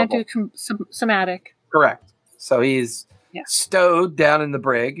verbal. that's Can't adorable. do somatic. Correct. So he's Yeah. stowed down in the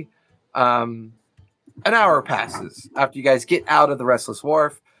brig. An hour passes after you guys get out of the Restless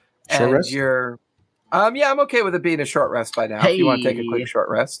Wharf, Short and rest? you're. Yeah, I'm okay with it being a short rest by now. If you want to take a quick Hey. short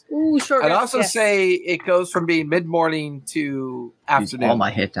rest, Ooh, short I'd rest, also yes. say it goes from being mid-morning to Use afternoon all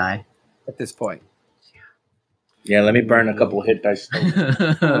my hit die. at this point. Yeah, let me burn a couple of hit dice.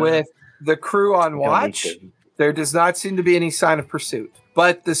 With the crew on Don't need watch, to. there does not seem to be any sign of pursuit,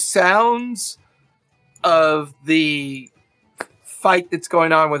 but the sounds of the fight that's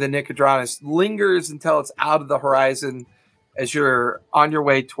going on with the Nicodranus lingers until it's out of the horizon as you're on your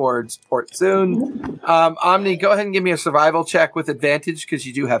way towards Port Zune. Omni, go ahead and give me a survival check with advantage because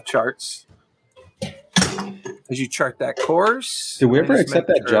you do have charts. As you chart that course. Did we Let me ever just accept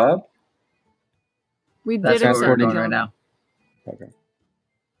make that sure. job? We That's did what accept we're the doing job. right now.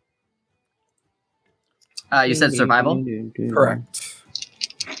 Okay. You said survival? Correct.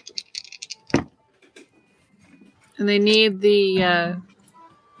 And they need the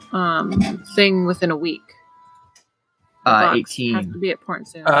thing within a week. The box 18. has to be at Port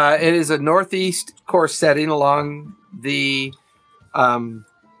Zune. It is a northeast course setting along the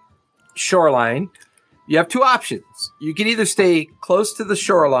shoreline. You have two options. You can either stay close to the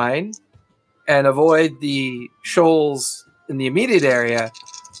shoreline and avoid the shoals in the immediate area,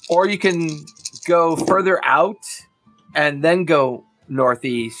 or you can go further out and then go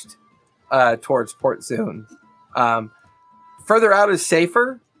northeast towards Port Zune. Further out is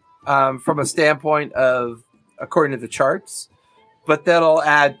safer from a standpoint of according to the charts, but that'll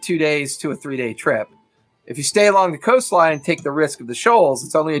add 2 days to a 3-day trip. If you stay along the coastline and take the risk of the shoals,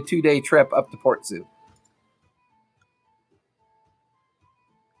 it's only a 2-day trip up to Port Zoo.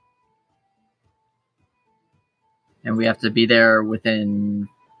 And we have to be there within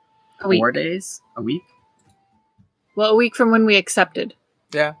A week. 4 days? A week? Well, a week from when we accepted.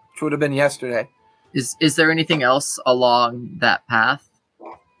 Yeah, which would have been yesterday. Is there anything else along that path,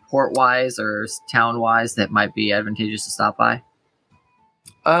 port-wise or town-wise, that might be advantageous to stop by?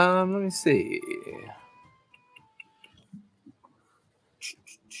 Let me see.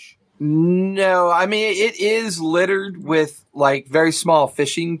 No, I mean, it is littered with like very small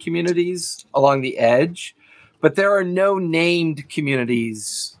fishing communities along the edge, but there are no named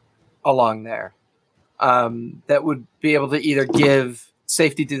communities along there that would be able to either give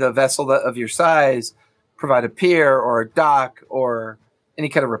safety to the vessel of your size, provide a pier or a dock or any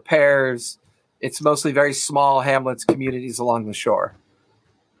kind of repairs. It's mostly very small hamlets, communities along the shore.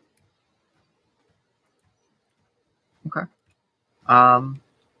 Okay.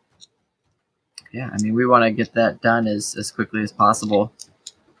 Yeah, I mean, we want to get that done as quickly as possible.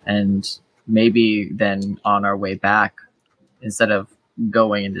 And maybe then on our way back, instead of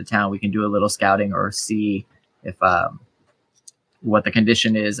going into town, we can do a little scouting or see if what the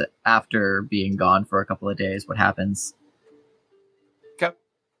condition is after being gone for a couple of days, what happens. Okay.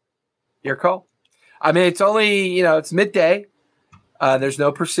 Your call. I mean, it's only, it's midday. There's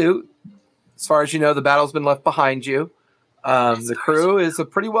no pursuit. As far as you know, the battle's been left behind you. The crew is a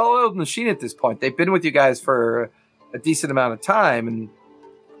pretty well-oiled machine at this point. They've been with you guys for a decent amount of time, and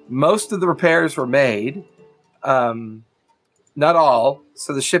most of the repairs were made. Not all.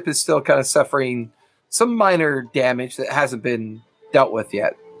 So the ship is still kind of suffering some minor damage that hasn't been dealt with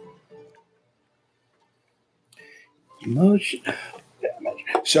yet. Much damage.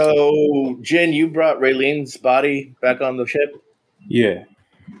 So, Jin, you brought Raylene's body back on the ship? Yeah.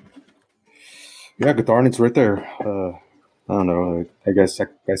 Yeah, Gatharn's right there. I don't know. I guess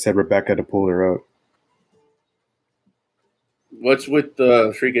I said Rebecca to pull her out. What's with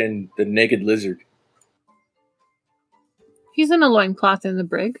the naked lizard? He's in a loincloth in the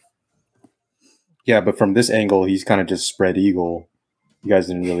brig. Yeah, but from this angle, he's kind of just spread eagle. You guys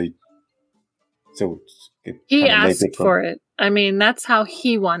didn't really. So he asked for it. I mean, that's how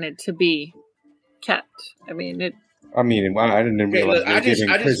he wanted to be kept. I mean, it. I mean, I didn't realize. I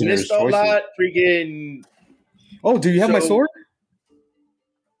just missed a lot. Freaking. Oh, do you have my sword?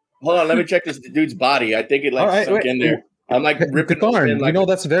 Hold on, let me check this dude's body. I think it sunk in there. I'm like ripping Gatharn,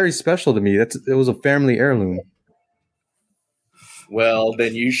 that's very special to me. It was a family heirloom. Well,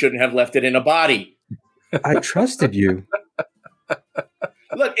 then you shouldn't have left it in a body. I trusted you.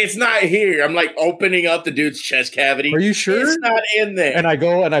 Look, it's not here. I'm like opening up the dude's chest cavity. Are you sure? It's not in there. And I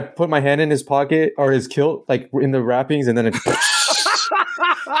go and I put my hand in his pocket or his kilt, like in the wrappings, and then it.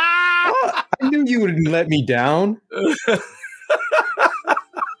 I knew you wouldn't let me down.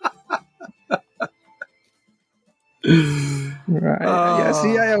 Right. Yeah,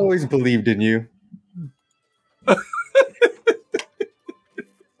 see, I always believed in you.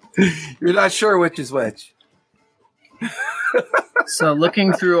 You're not sure which is which. So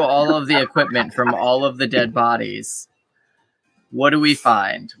looking through all of the equipment from all of the dead bodies, what do we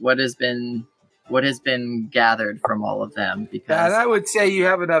find? What has been gathered from all of them? Because and I would say you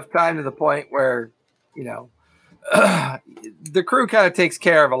have enough time to the point where, the crew kind of takes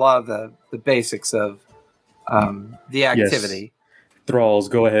care of a lot of the basics of the activity. Yes. Thralls,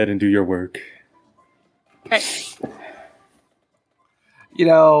 go ahead and do your work. Okay.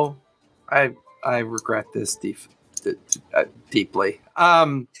 I regret this deeply.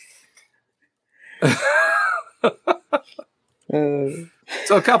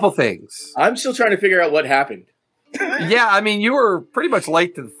 So a couple things. I'm still trying to figure out what happened. Yeah, I mean, you were pretty much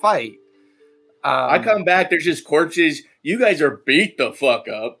late to the fight. I come back, there's just corpses. You guys are beat the fuck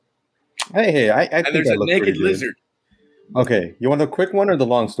up. Hey, I and think there's I a look naked pretty good. lizard. Okay, you want the quick one or the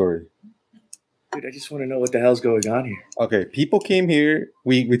long story? Dude, I just want to know what the hell's going on here. Okay, people came here.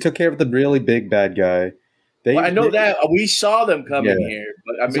 We took care of the really big bad guy. I know that. We saw them coming here.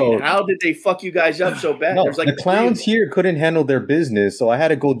 But, I mean, how did they fuck you guys up so bad? No, There's like the clowns here couldn't handle their business, so I had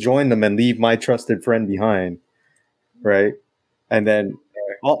to go join them and leave my trusted friend behind. Right? And then...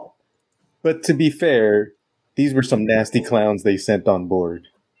 but to be fair, these were some nasty clowns they sent on board.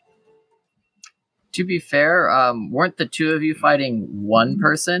 To be fair, weren't the two of you fighting one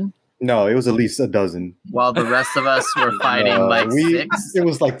person? No, it was at least a dozen. While the rest of us were fighting 6? It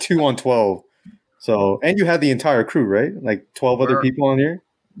was like 2 on 12. So, and you had the entire crew, right? Like 12 other people on here?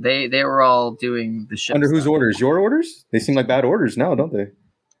 They were all doing the ship Under whose stuff. orders? Your orders? They seem like bad orders now, don't they?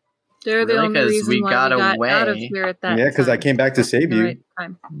 They're the Really? only 'Cause reason we why got we got away. out of here at that Yeah, because I time. came back to save The you. right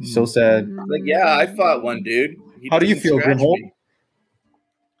time. So sad. Like, yeah, I fought one dude. He How do you didn't feel, scratch Grimhold? me.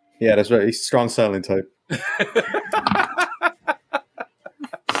 Yeah, that's right. He's strong silent type.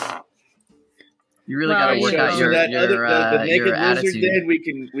 You really Well, got to work you out know. your the naked your lizard attitude. did. We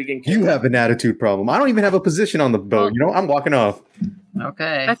can. Kill You him. have an attitude problem. I don't even have a position on the boat. I'm walking off.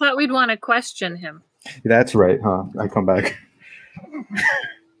 Okay. I thought we'd want to question him. That's right, huh? I come back.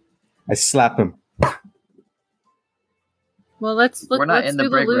 I slap him. Well, let's We're not let's in the do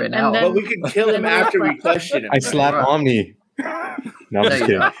brig loot right now. and then But we can kill him then after we we'll- question him. I slap Right. Omni. No, I'm just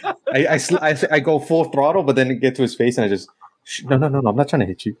There you kidding. I go full throttle, but then get to his face and I just no. I'm not trying to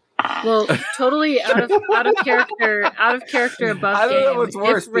hit you. Well, totally out of character above I don't know game. what's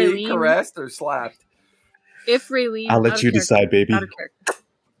worse, If being Raylene, caressed or slapped. if Raylene, I'll out let of you character- decide, baby. Out of character.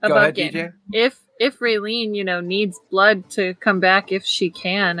 Go Above ahead, game. DJ. If Raylene, needs blood to come back if she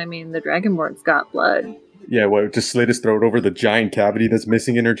can. I mean, the Dragonborn's got blood. Yeah, what? Just slit his throat over the giant cavity that's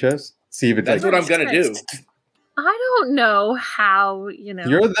missing in her chest. See if it's That's like what I'm gonna do. I don't know how, you're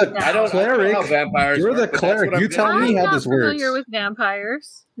the I don't cleric. know how vampires You're work, the but that's cleric. what I'm You gonna tell do. me how I'm this not familiar works. with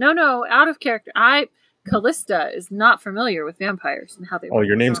vampires. No, out of character. Callista is not familiar with vampires and how they Oh, work.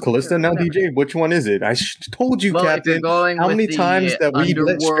 your name's So, Callista now, whatever. DJ? Which one is it? I told you, Well, if you're Captain. going How with many the times that we let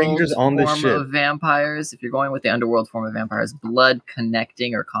underworld strangers on this form ship? of vampires, if you're going with the underworld form of vampires, blood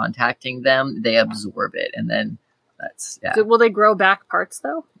connecting or contacting them, they absorb it, and then that's Will they grow back parts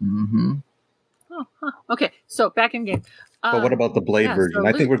though? Mm-hmm. Oh, huh. Okay. So back in game. But what about the blade yeah, version? so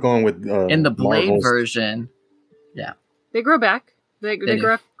I think we're going with In the blade Marvel's. version, they grow back. They do.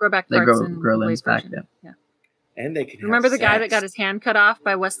 grow back. they parts grow in grow the limbs blade back. version. Yeah. Yeah. And they can. Remember have the guy that sex. got his hand cut off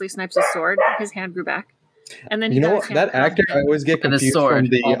by Wesley Snipes' sword? His hand grew back, and then he You know got what? his hand That cut off actor, I again. always get And the confused sword from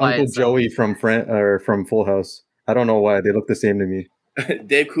the all by Uncle itself. Joey from Full House. I don't know why they look the same to me.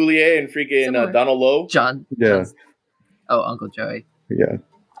 Dave Coulier and freaking Similar. Donald Lowe. John. Yeah, John's- oh, Uncle Joey. yeah.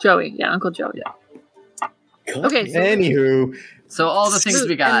 Joey, yeah, Uncle Joey. Okay, so Anywho, So all the things loot,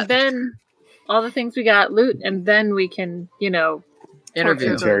 we got. and then all the things we got, loot, and then we can,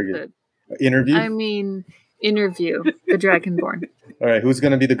 Interview. Interrogate. interview. interview the Dragonborn. All right, who's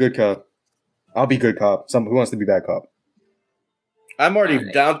gonna be the good cop? I'll be good cop. Who wants to be bad cop? I'm already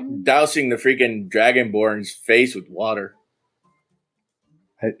Alright. dousing the freaking Dragonborn's face with water.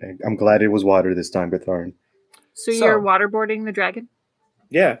 I'm glad it was water this time, Gatharin. So So- you're waterboarding the dragon?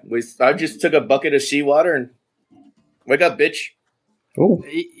 Yeah, I just took a bucket of seawater and wake up, bitch. Oh,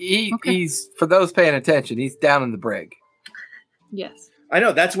 Okay. He's, for those paying attention, he's down in the brig. Yes. I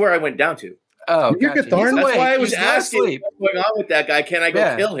know that's where I went down to. Oh, You're gotcha. good, Thorne. He's That's awake. why I was He's not asking asleep. what's going on with that guy. Can I go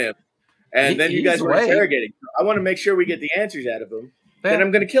Yeah. kill him? And then you He's guys were awake. interrogating. I want to make sure we get the answers out of him. Yeah. Then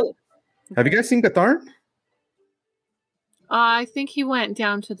I'm going to kill him. have you guys seen Gatharin? I think he went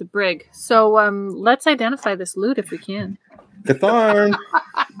down to the brig. So let's identify this loot if we can. Gatharin.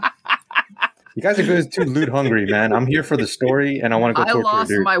 You guys are good, too loot hungry, man. I'm here for the story, and I want to go I torture a lost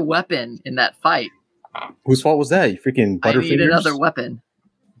dude. my weapon in that fight. Whose fault was that? You freaking I need Butterfingers. another weapon.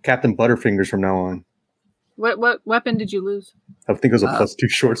 Captain Butterfingers from now on. What weapon did you lose? I think it was a +2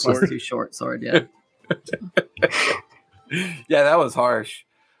 short Plus sword. 2 short sword, yeah. Yeah, that was harsh.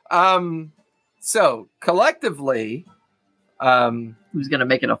 So collectively, Who's going to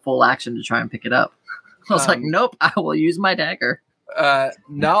make it a full action to try and pick it up? I was like, nope, I will use my dagger.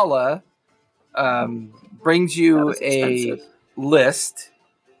 Nala brings That you was a expensive. list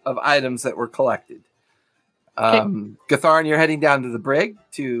of items that were collected. Gatharin, you're heading down to the brig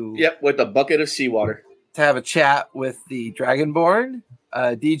to Yep, with a bucket of seawater. have a chat with the Dragonborn.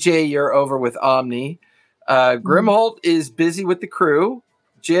 DJ, you're over with Omni. Grimholt is busy with the crew.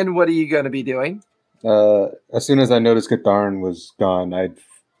 Jin, what are you going to be doing? As soon as I noticed Gatharin was gone, I'd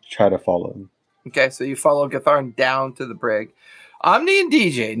try to follow him. Okay, so you follow Gatharin down to the brig. Omni and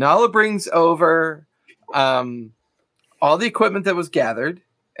DJ, Nala brings over all the equipment that was gathered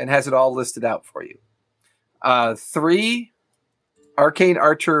and has it all listed out for you. 3 arcane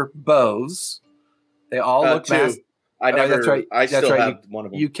archer bows. They all look Two. massive. I Oh, never. that's right. I That's still right. have one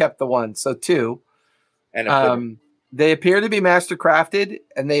of them. You kept the one, so 2. and a quiver. They appear to be master crafted,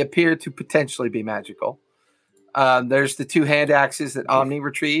 and they appear to potentially be magical. There's the 2 hand axes that Omni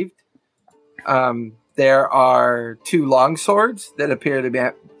retrieved. There are 2 long swords that appear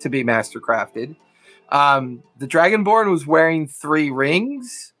to be master crafted. The Dragonborn was wearing 3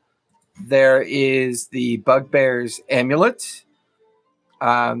 rings. There is the Bugbear's amulet.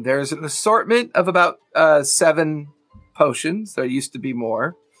 There's an assortment of about 7 potions. There used to be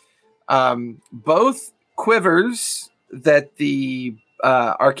more. Both quivers that the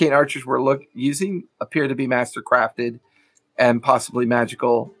arcane archers were using appear to be master crafted and possibly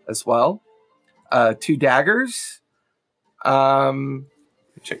magical as well. 2 daggers.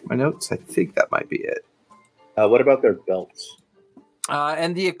 Check my notes. I think that might be it. What about their belts?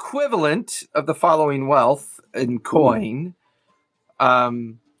 And the equivalent of the following wealth in coin.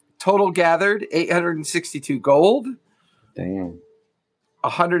 Total gathered 862 gold. Damn.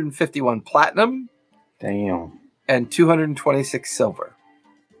 151 platinum. Damn. And 226 silver.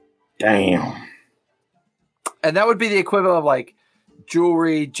 Damn. And that would be the equivalent of like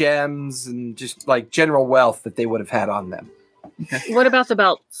jewelry, gems, and just like general wealth that they would have had on them. Okay. What about the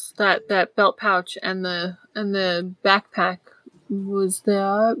belts? That belt pouch and the backpack, was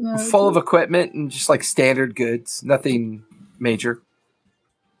that full of equipment and just like standard goods, nothing major.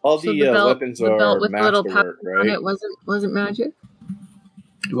 All the weapons the are belt with the little masterwork, pouch on right? it wasn't magic.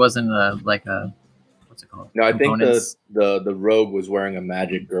 It wasn't like a what's it called? No, I think Components? the rogue was wearing a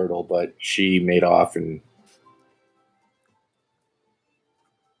magic girdle, but she made off and.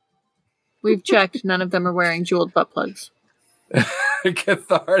 We've checked. None of them are wearing jeweled butt plugs.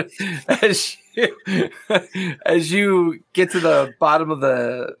 Cathard, as you get to the bottom of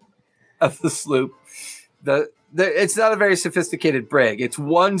the sloop, it's not a very sophisticated brig. It's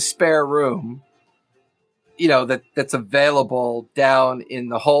one spare room, that's available down in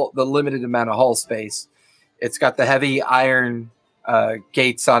the limited amount of hull space. It's got the heavy iron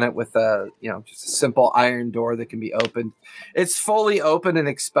gates on it with just a simple iron door that can be opened. It's fully open and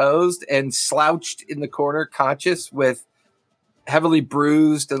exposed and slouched in the corner, conscious with heavily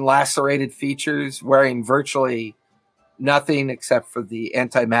bruised and lacerated features, wearing virtually nothing except for the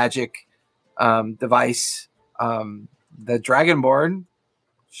anti-magic device. The Dragonborn.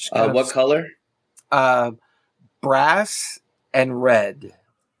 What color? Brass and red.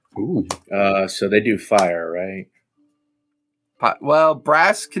 Ooh. So they do fire, right? Well,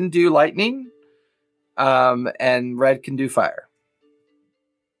 brass can do lightning, and red can do fire.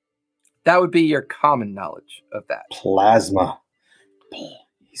 That would be your common knowledge of that. Plasma.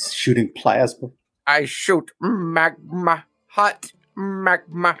 He's shooting plasma. I shoot magma. Hot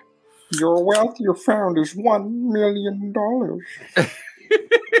magma. Your wealth you found is $1 million.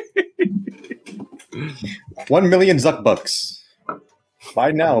 1 million Zuckbucks.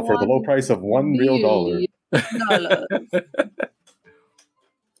 Buy now for the low price of $1 real.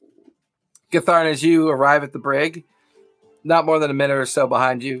 Gatharn, as you arrive at the brig, not more than a minute or so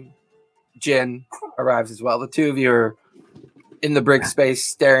behind you, Jin arrives as well. The two of you are in the brig space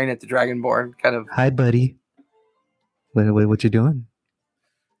staring at the Dragonborn, kind of. Hi, buddy. What you doing?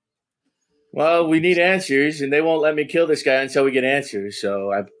 Well, we need answers, and they won't let me kill this guy until we get answers.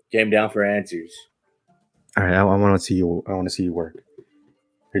 So I came down for answers. All right, I want to see you. I want to see you work.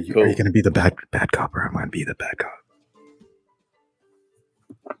 Are you going to be the bad cop, or am I going to be the bad cop?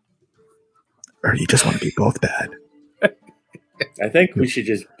 Or you just want to be both bad? I think we should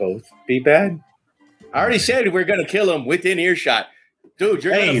just both be bad. I already said we're going to kill him within earshot. Dude,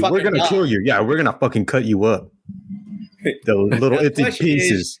 we're going to kill you. Yeah, we're going to fucking cut you up. The little itty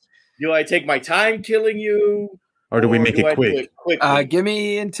pieces. Do I take my time killing you? Or do we make it quick? Give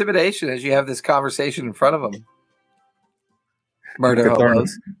me intimidation as you have this conversation in front of them. Murder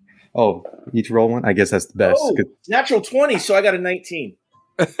hobos. Oh, each roll one? I guess that's the best. Oh, natural 20, so I got a 19.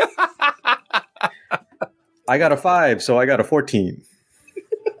 I got a 5, so I got a 14.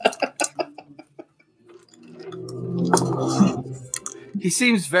 He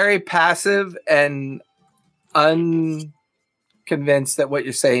seems very passive and unconvinced that what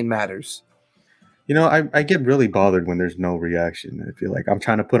you're saying matters. I get really bothered when there's no reaction. I feel like I'm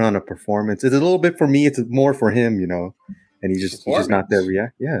trying to put on a performance. It's a little bit for me. It's more for him, and he's just not there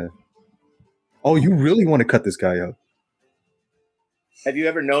react. Yeah. Oh, you really want to cut this guy up? Have you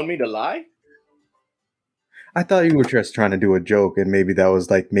ever known me to lie? I thought you were just trying to do a joke, and maybe that was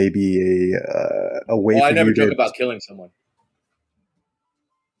like maybe a way. Well, for I never you joke to... about killing someone.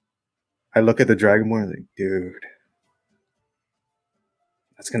 I look at the Dragonborn and think, dude,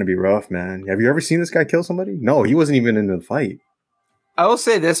 that's gonna be rough, man. Have you ever seen this guy kill somebody? No, he wasn't even in the fight. I will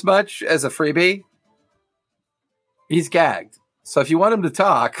say this much as a freebie: he's gagged. So if you want him to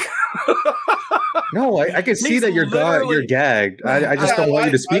talk. No, I can see that you're gagged. I just don't want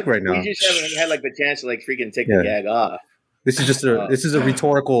you to speak right now. You just haven't had like the chance to like freaking take the gag off. This is just a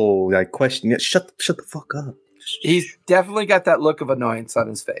rhetorical like question. Yeah, shut the fuck up. He's definitely got that look of annoyance on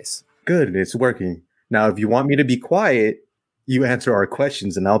his face. Good, it's working. Now, if you want me to be quiet, you answer our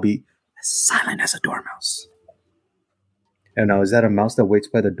questions, and I'll be as silent as a dormouse. And now, is that a mouse that waits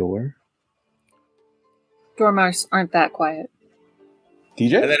by the door? Dormice aren't that quiet.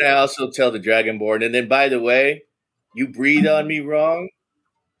 DJ? And then I also tell the Dragonborn, and then by the way, you breathe on me wrong,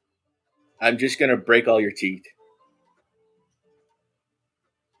 I'm just going to break all your teeth.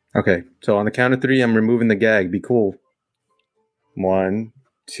 Okay, so on the count of 3, I'm removing the gag. Be cool. 1,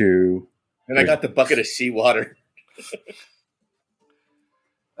 2. And I got the bucket of seawater.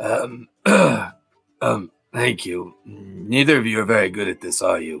 Thank you. Neither of you are very good at this,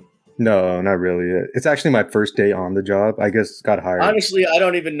 are you? No, not really. It's actually my first day on the job. I just got hired. Honestly, I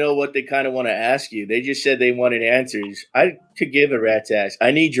don't even know what they kind of want to ask you. They just said they wanted answers. I could give a rat's ass.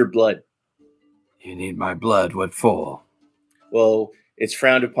 I need your blood. You need my blood? What for? Well, it's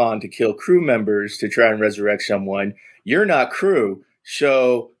frowned upon to kill crew members to try and resurrect someone. You're not crew,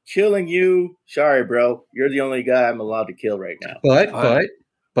 so killing you, sorry, bro. You're the only guy I'm allowed to kill right now.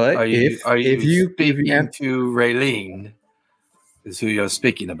 But are you speaking if to Raylene? Is who you're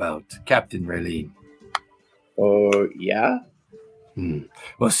speaking about, Captain Raylene? Oh, yeah?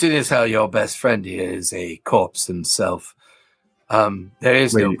 Well, seeing as how your best friend here is a corpse himself, there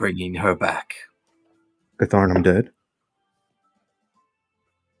is no bringing her back. Gatharn, I'm dead.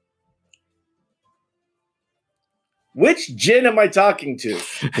 Which Jin am I talking to?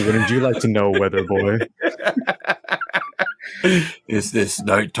 Wouldn't you like to know, Weather Boy? Is this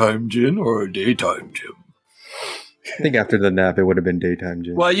nighttime Jin or a daytime Jin? I think after the nap, it would have been daytime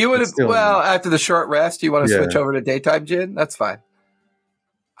Jin. Well, you would have. Well, after the short rest, you want to switch over to daytime Jin? That's fine.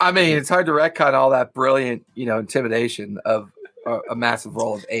 I mean, it's hard to retcon all that brilliant, intimidation of a massive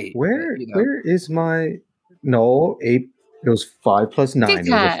roll of 8. Where is my 8? It was 5 plus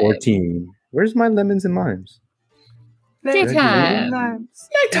 9 over 14. Where's my lemons and limes? Daytime.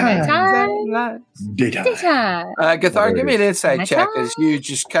 Gatharn, give me an insight check as you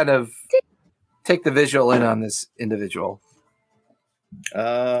just kind of take the visual in on this individual.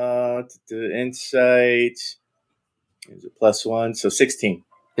 The insight is a +1, so 16.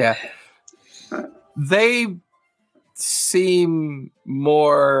 Yeah. They seem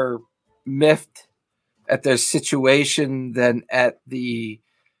more miffed at their situation than at the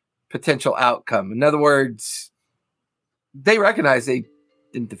potential outcome. In other words, they recognize they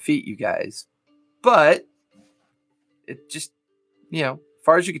didn't defeat you guys, but it just, as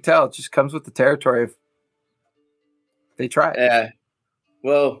far as you can tell, it just comes with the territory of they tried. Yeah.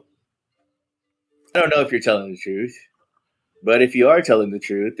 Well, I don't know if you're telling the truth, but if you are telling the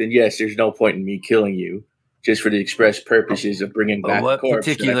truth, then yes, there's no point in me killing you just for the express purposes of bringing back the corpse. What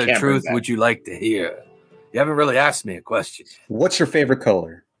particular truth would you like to hear? You haven't really asked me a question. What's your favorite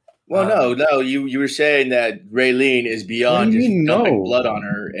color? Well, no. You were saying that Raylene is beyond just dumping blood on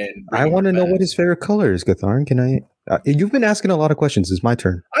her, and I want to know what his favorite color is, Gatharn. Can I? You've been asking a lot of questions. It's my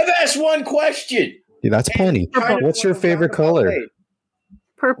turn. I've asked one question. Yeah, that's plenty. What's your favorite color?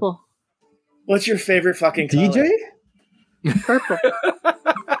 Purple. What's your favorite fucking color? DJ? Purple.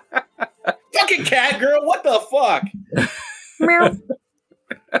 Fucking cat girl. What the fuck? Meow.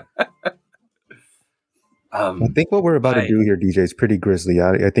 I think what we're about to do here, DJ, is pretty grisly.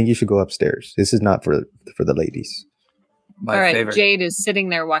 I think you should go upstairs. This is not for the ladies. All right, favorite. Jade is sitting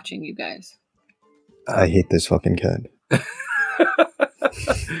there watching you guys. I hate this fucking cat.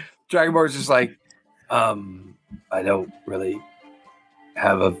 Dragonborn's just like, I don't really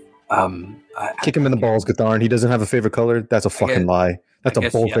have a. Kick him in the balls, Gatharn. He doesn't have a favorite color. That's a fucking lie. That's a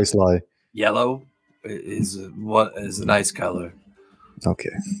bold-faced lie. Yellow is a nice color.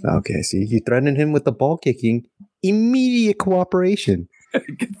 Okay. See, you threatened him with the ball kicking. Immediate cooperation.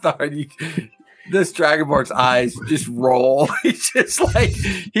 This Dragonborn's eyes just roll. He's just like,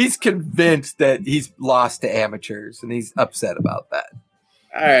 he's convinced that he's lost to amateurs, and he's upset about that.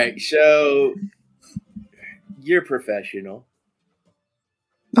 All right, so you're professional.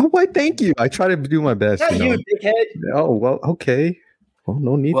 Oh, why? Thank you. I try to do my best. Not you, dickhead. Oh, well, okay. Well,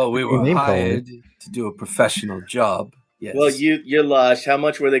 no need. Well, we were hired to do a professional job. Yes. Well, you lost. How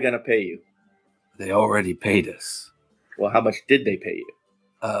much were they going to pay you? They already paid us. Well, how much did they pay you?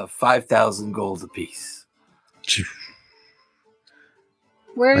 5,000 gold apiece.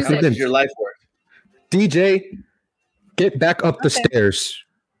 Where is it? Your life worth? DJ, get back up the stairs.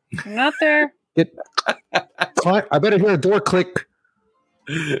 I'm not there. I better hear a door click.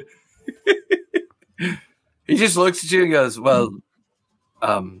 He just looks at you and goes, well,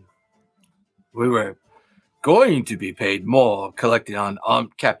 we were going to be paid more collecting on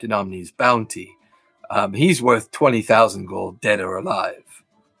Captain Omni's bounty. He's worth 20,000 gold, dead or alive.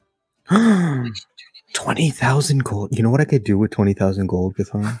 20,000 gold. You know what I could do with 20,000 gold,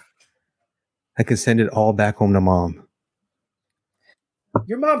 Gatharn? I could send it all back home to Mom.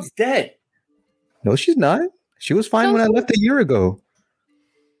 Your mom's dead. No, she's not. She was fine when I left a year ago.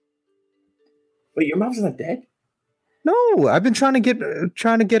 Wait, your mom's not dead? No, I've been trying to get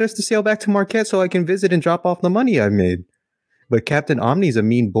us to sail back to Marquette so I can visit and drop off the money I made. But Captain Omni's a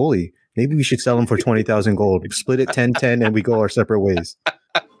mean bully. Maybe we should sell him for 20,000 gold. Split it 10-10 and we go our separate ways.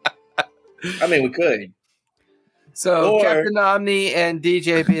 I mean, we could. So Captain Omni and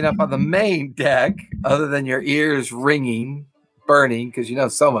DJ being up on the main deck, other than your ears ringing, burning, because you know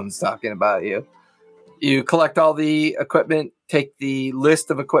someone's talking about you. You collect all the equipment, take the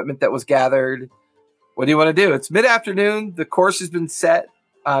list of equipment that was gathered. What do you want to do? It's mid-afternoon. The course has been set.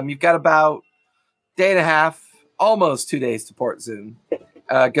 You've got about a day and a half, almost 2 days to Port Zoom.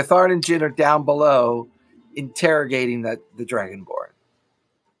 Gatharn and Jin are down below interrogating the Dragonborn.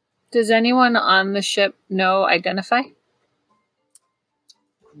 Does anyone on the ship identify?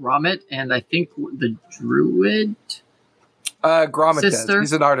 Gromit and I think the druid. Gromit Sister.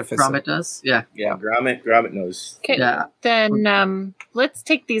 does. He's an artificer. Gromit does. Yeah. Gromit knows. Okay. Yeah. Then let's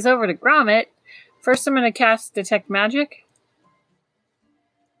take these over to Gromit. First, I'm going to cast Detect Magic.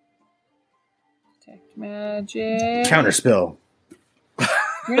 Detect Magic. Counterspell.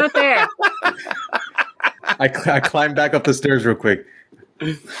 You're not there. I climbed back up the stairs real quick.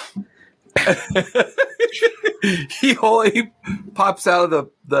 He pops out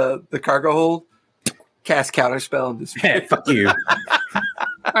of the cargo hold, casts counterspell, and disappears. Fuck you.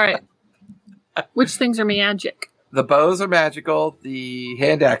 All right. Which things are magic? The bows are magical. The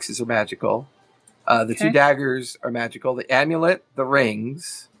hand axes are magical. The two daggers are magical. The amulet, the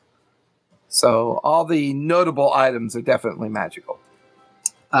rings. So all the notable items are definitely magical.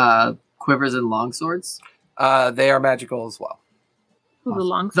 Quivers and longswords. They are magical as well. Ooh, the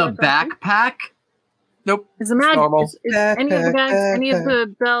long The backpack. Nope. Is the magic? normal. Is any of the bags, any of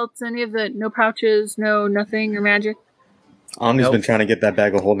the belts, any of the no pouches, no nothing or magic? Omni's been trying to get that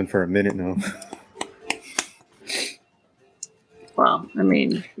bag of holding for a minute now. Well, I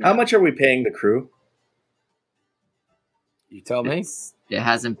mean, How much are we paying the crew? You tell me. It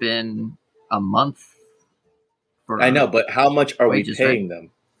hasn't been a month. I know, but how much are wages, we paying them?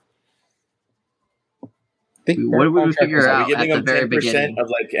 What did we figure Are out we giving at the them very 10% beginning? of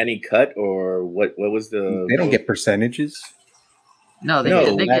like any cut, or what was the? They don't get percentages. No, they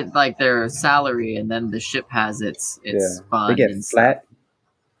get like their salary, and then the ship has its fund. They get and flat.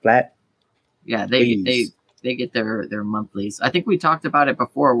 Yeah, fees. they get their monthlies. I think we talked about it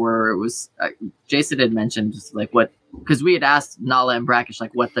before, where it was Jason had mentioned just like what, because we had asked Nala and Brackish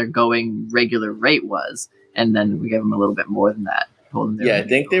like what their going regular rate was, and then we gave them a little bit more than that. Told them I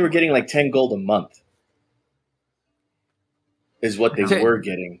think they were getting like 10 gold a month. Is what they were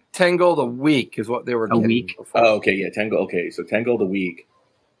getting. 10 gold a week is what they were getting. A week? Before. Oh, okay, yeah, 10 gold. Okay, so 10 gold a week.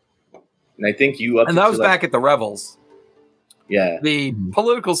 And I think you up. And that was back at the Revels. Yeah. The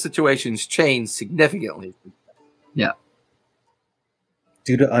political situations changed significantly. Yeah.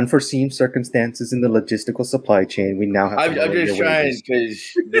 Due to unforeseen circumstances in the logistical supply chain, we now have. I'm just trying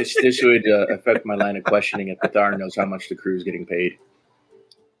because this would affect my line of questioning if Gatharn knows how much the crew is getting paid.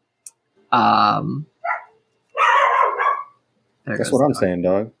 That's what I'm saying,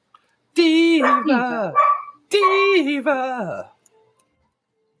 dog. Diva.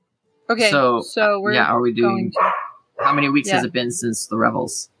 okay. So we're are we doing? going to, How many weeks has it been since the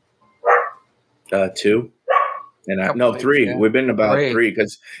Revels? 2. And Couple 3. weeks, We've been about 3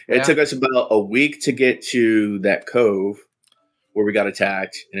 because it took us about a week to get to that cove where we got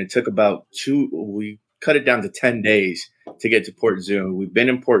attacked, and it took about 2. We cut it down to 10 days to get to Port Zoom. We've been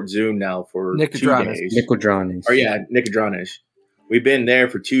in Port Zoom now for 2 days. Nicodranis. Nicodranis. We've been there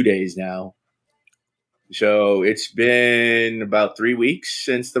for 2 days now. So it's been about 3 weeks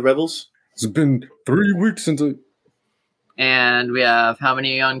since the Revels. It's been 3 weeks since I... And we have how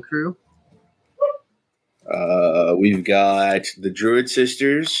many on crew? We've got the Druid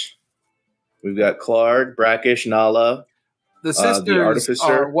sisters. We've got Clark, Brackish, Nala. The sisters the artificer.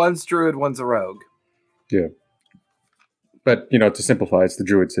 are one's druid, one's a rogue. Yeah. But, to simplify, it's the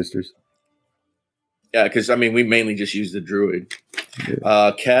Druid sisters. Yeah, because, we mainly just use the Druid.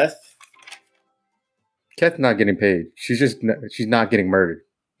 Yeah. Keth. Keth's not getting paid. She's not getting murdered.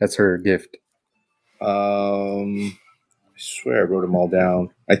 That's her gift. I swear I wrote them all down.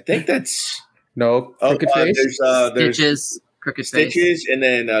 I think that's... No, Crooked Face? There's Stitches, Crooked Face. Stitches, and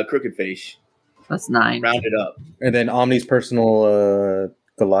then Crooked Face. That's 9. Rounded up. And then Omni's personal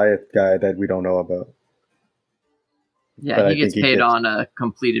Goliath guy that we don't know about. Yeah, But he gets paid on a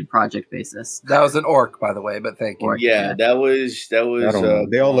completed project basis. That was an orc, by the way, but thank you. Orc. Yeah, that was. I don't know.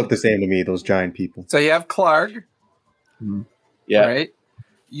 They all look the same to me, those giant people. So you have Clark. Yeah. Right?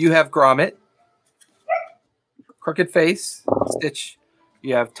 You have Gromit. Crooked Face. Stitch.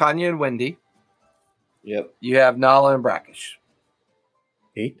 You have Tanya and Wendy. Yep. You have Nala and Brackish.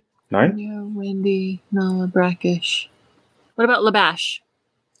 8? 9? Yeah, Wendy, Nala, Brackish. What about Labash?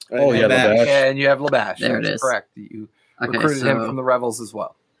 Oh, yeah, Labash. And you have Labash. There it That's is. correct. You Okay, recruited him from the Rebels as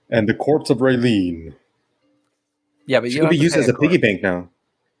well. And the corpse of Raylene. Yeah, but She you could don't be have to used pay as a piggy corpse. bank now.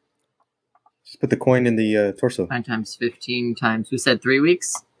 Just put the coin in the torso. 9 times 15 times. We said 3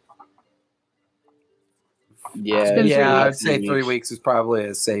 weeks. Yeah, been 3 Yeah, I'd weeks. say 3 weeks is probably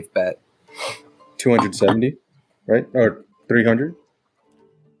a safe bet. 270, right? Or 300?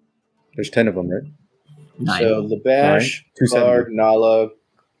 There's 10 of them, right? 9. So Labash, 270. Clark, Nala,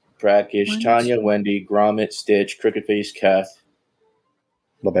 Brackish, One, Tanya, two. Wendy, Gromit, Stitch, Crooked Face, Kath.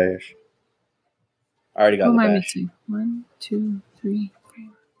 Labash. I already got Who am I Labash. missing? 1, 2, 3, 4.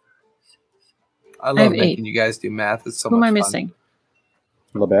 I have love 8. making you guys do math. It's so Who am much I fun. missing?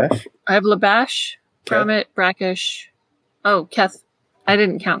 Labash? I have Labash, Keth? Gromit, Brackish. Oh, Keth. I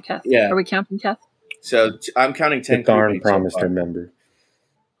didn't count Keth. Yeah. Are we counting Keth? So I'm counting 10 Gatharn crewmates promised so her far. member.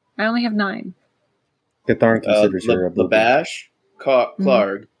 I only have 9. Gatharn considers her a booby. Labash, Clark,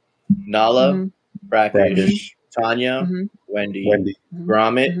 Nala, Mhm. Brackish, Tanya, Mhm. Wendy, Wendy. Mhm.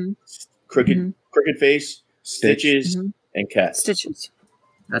 Gromit, Mhm. Crooked Mhm. Crooked Face, Stitches, Mhm. and Kath. Stitches.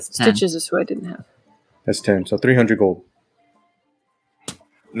 That's 10. Stitches is who I didn't have. That's 10. So 300 gold.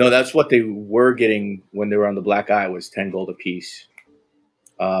 No, that's what they were getting when they were on the Black Eye was 10 gold apiece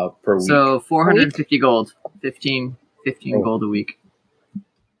per week. So 450 gold. 15 Oh. gold a week.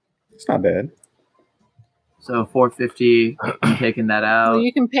 It's not bad. So 450, taking that out. Well,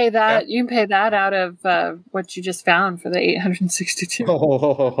 you can pay that. You can pay that out of what you just found for the 862.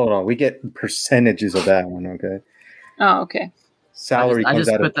 Hold on. We get percentages of that one, okay? Oh, okay. Salary I comes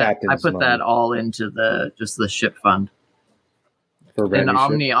just out of put that. I captain's put money that all into the ship fund. for And brand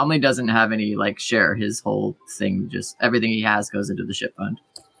new ship. Omni doesn't have any like share. His whole thing, just everything he has goes into the ship fund.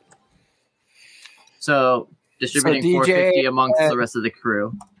 So distributing DJ 450 amongst the rest of the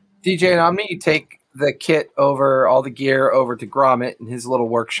crew. DJ and Omni, you take the kit over, all the gear over to Gromit in his little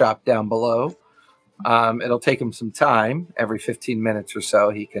workshop down below. It'll take him some time. Every 15 minutes or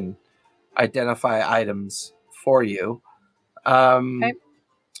so, he can identify items for you. Okay.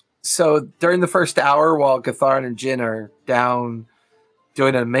 So during the first hour, while Gatharn and Jin are down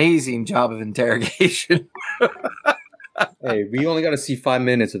doing an amazing job of interrogation. Hey, we only got to see 5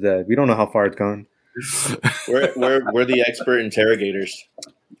 minutes of that. We don't know how far it's gone. We're the expert interrogators.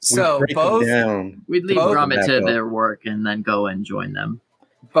 So break them both down. We'd leave Both Gromit to back up. their work and then go and join them.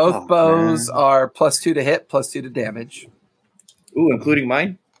 both Oh, bows man. are +2 to hit, +2 to damage. Ooh, including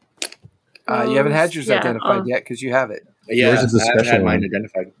mine? You haven't had yours Yeah, identified yet because you have it. Yeah, Yours is the I haven't special had mine one.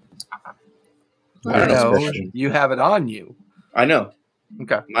 identified. I don't know. No, Special. you have it on you. I know.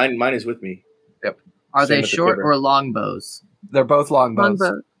 Okay. Mine is with me. Are Same they with the short quiver. or long bows? They're both longbows.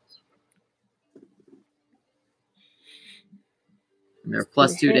 Longbow. And they're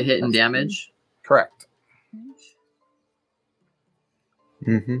 +2 to hit and damage. Correct.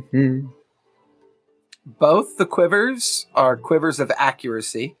 Mm-hmm. Both the quivers are quivers of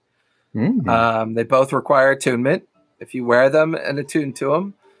accuracy. Mm. They both require attunement. If you wear them and attune to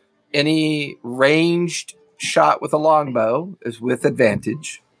them, any ranged shot with a longbow is with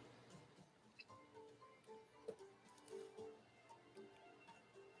advantage.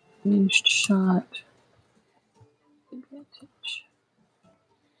 Ranged shot. Advantage.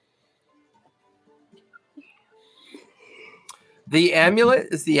 The amulet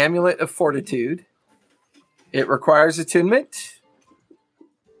is the amulet of fortitude. It requires attunement.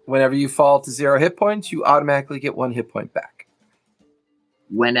 Whenever you fall to 0 hit points, you automatically get 1 hit point back.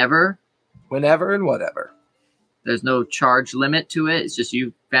 Whenever. Whenever and whatever. There's no charge limit to it. It's just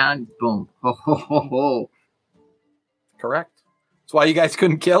you found, boom. Ho, ho, ho, ho. Correct. That's why you guys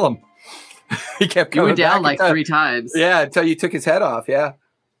couldn't kill him. He kept You coming went down back like 3 times. Yeah, until you took his head off. Yeah.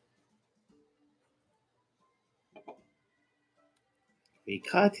 He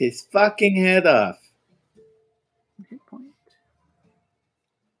cut his fucking head off. Hit point.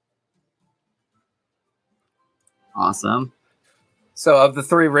 Awesome. So of the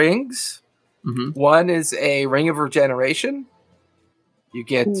 3 rings, hmm one is a ring of regeneration. You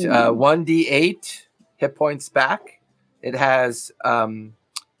get Ooh. 1d8 hit points back. It has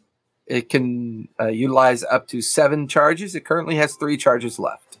it can utilize up to 7 charges. It currently has 3 charges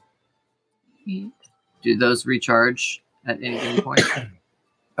left. 8. Do those recharge at any given point?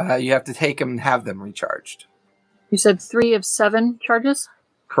 You have to take them and have them recharged. You said 3 of 7 charges?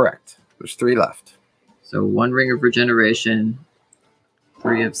 Correct. There's 3 left. So 1 ring of regeneration,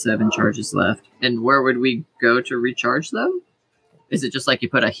 3 of 7 charges left. And where would we go to recharge them? Is it just like you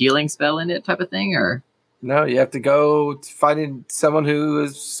put a healing spell in it type of thing, or? No, you have to go to finding someone who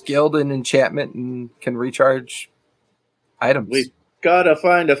is skilled in enchantment and can recharge items. We gotta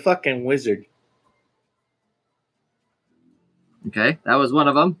find a fucking wizard. Okay, that was one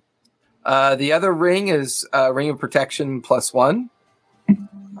of them. The other ring is Ring of Protection +1.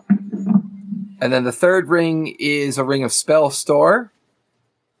 And then the third ring is a Ring of Spell Store.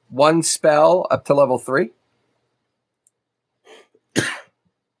 1 spell up to level 3.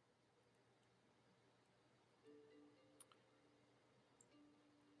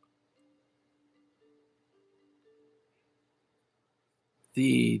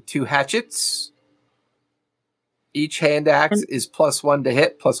 The 2 hatchets. Each hand axe is +1 to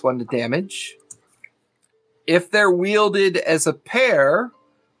hit, +1 to damage. If they're wielded as a pair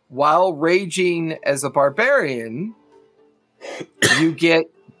while raging as a barbarian, you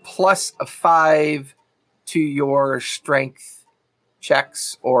get +5 to your strength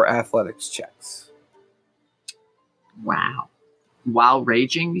checks or athletics checks. Wow. While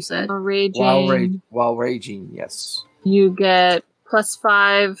raging, you said? While raging, yes. You get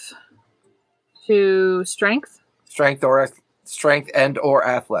 +5 to strength. Strength and or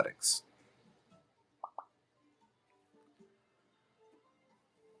athletics.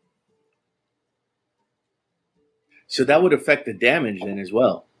 So that would affect the damage then as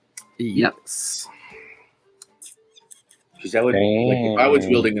well. Yes. Because that would, like, if I was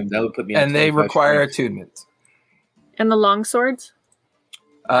wielding them, that would put me. And they require attunement. And the long swords.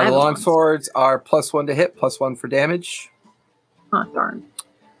 The long swords are +1 to hit, +1 for damage. Oh darn!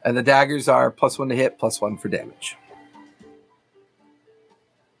 And the daggers are +1 to hit, +1 for damage.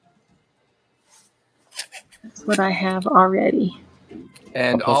 That's what I have already.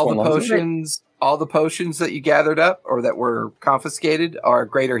 And all the potions that you gathered up or that were confiscated are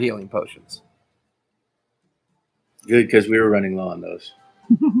greater healing potions. Good, because we were running low on those.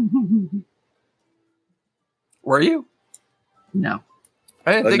 Were you? No.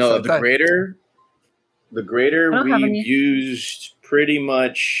 I didn't think no, so. The greater we've used pretty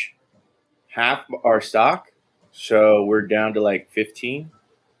much half our stock. So we're down to like 15.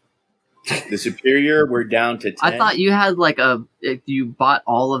 The superior, we're down to 10. I thought you had like you bought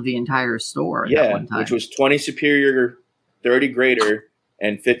all of the entire store at one time. Which was 20 superior, 30 greater,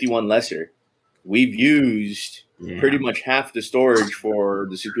 and 51 lesser. We've used pretty much half the storage for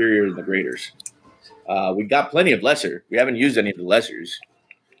the superior and the graders. We got plenty of lesser. We haven't used any of the lessers.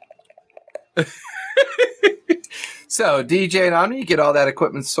 So, DJ and Omni, you get all that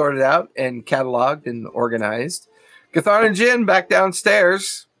equipment sorted out and cataloged and organized. Gatharn and Jin back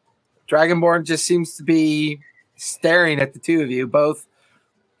downstairs. Dragonborn just seems to be staring at the two of you, both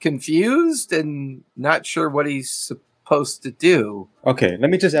confused and not sure what he's supposed to do. Okay, let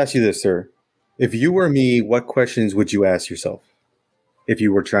me just ask you this, sir. If you were me, what questions would you ask yourself if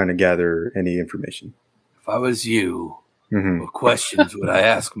you were trying to gather any information? If I was you, what questions would I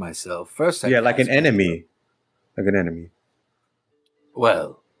ask myself? First, like an enemy. Like an enemy.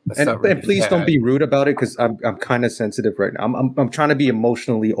 Well, and please don't be rude about it, because I'm kind of sensitive right now. I'm trying to be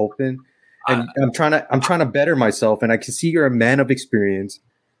emotionally open, and I'm trying to better myself. And I can see you're a man of experience,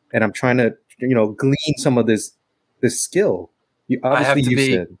 and I'm trying to glean some of this skill. I have to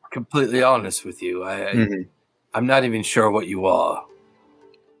be completely honest with you. I'm not even sure what you are.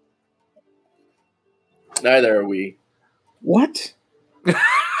 Neither are we. What?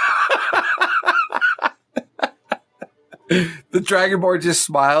 The Dragonborn just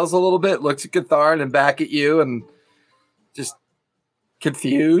smiles a little bit, looks at Gatharn and back at you, and just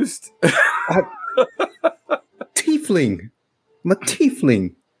confused. Tiefling. I'm a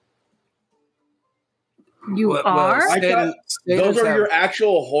tiefling. You are? Those are your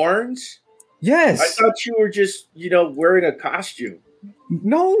actual horns? Yes. I thought you were just, wearing a costume.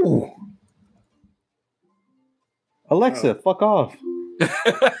 No. Alexa, fuck off.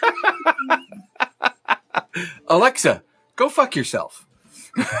 Alexa, go fuck yourself.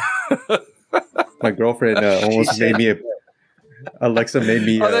 My girlfriend almost made me Alexa made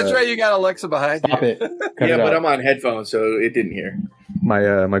me. Oh, that's right. You got Alexa behind you. It. But I'm on headphones, so it didn't hear.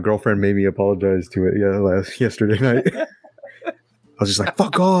 My girlfriend made me apologize to it. Yesterday night. I was just like,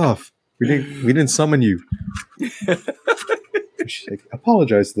 "Fuck off! We didn't summon you." She's like,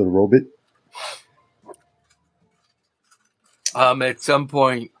 "Apologize to the robot." At some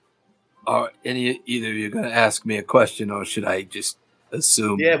point, are either of you going to ask me a question, or should I just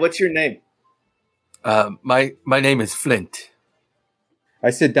assume? Yeah, what's your name? My name is Flint. I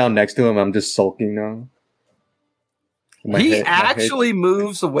sit down next to him. I'm just sulking now. He actually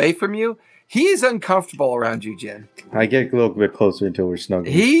moves away from you. He's uncomfortable around you, Jen. I get a little bit closer until we're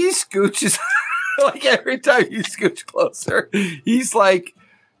snuggling. He scooches like every time you scooch closer. He's like,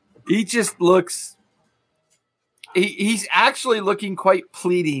 he just looks. He's actually looking quite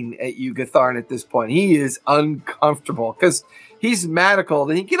pleading at you, Gatharn, at this point. He is uncomfortable because he's manacled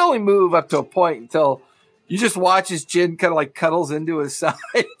and he can only move up to a point until You just watch as Jin kind of like cuddles into his side.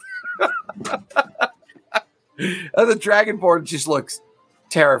 And the Dragonborn just looks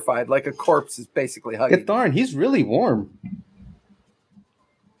terrified, like a corpse is basically hugging. Darn, he's really warm.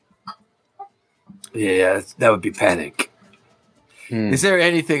 Yeah, that would be panic. Is there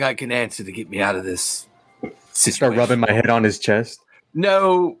anything I can answer to get me out of this situation? Start rubbing my head on his chest.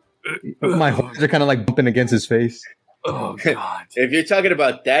 No. My horns are kind of like bumping against his face. Oh, God. If you're talking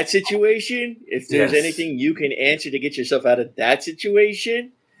about that situation, if there's anything you can answer to get yourself out of that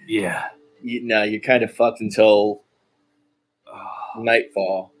situation, you're kind of fucked until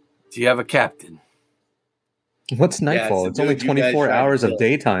nightfall. Do you have a captain? What's nightfall? It's only 24 hours of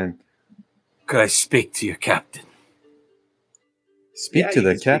daytime. Could I speak to your captain? Speak to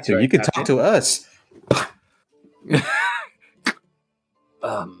the captain. You can talk to us.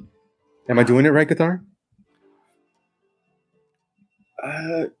 Am I doing it right, Cathar?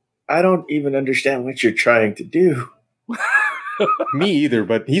 I don't even understand what you're trying to do. Me either,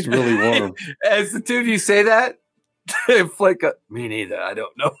 but he's really warm. As the two of you say that, Flake, me neither. I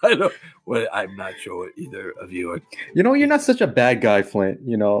don't know. I'm not sure what either of you are. You know, you're not such a bad guy, Flint.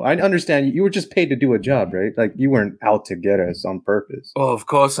 You know, I understand you were just paid to do a job, right? Like you weren't out to get us on purpose. Oh, of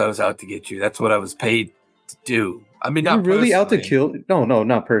course I was out to get you. That's what I was paid to do. I mean, not you're really out to personally. kill? No,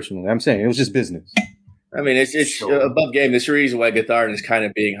 not personally. I'm saying it was just business. I mean, it's above game. This reason why Gatharin is kind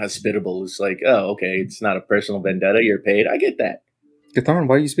of being hospitable. It's like, oh, okay, it's not a personal vendetta. You're paid. I get that. Gatharin,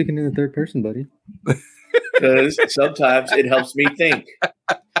 why are you speaking in the third person, buddy? Because sometimes it helps me think.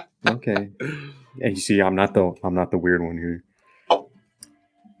 Okay. And you see, I'm not the weird one here.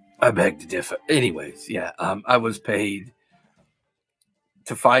 I beg to differ. Anyways, I was paid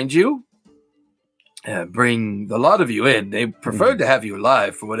to find you, bring the lot of you in. They preferred to have you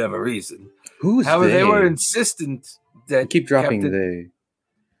alive for whatever reason. Who's However, they? they were insistent that keep dropping Captain,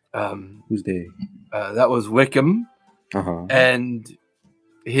 they. Who's they? That was Wickham, and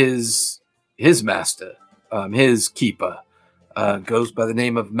his master, his keeper, goes by the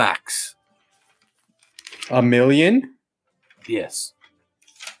name of Max. $1 million? Yes.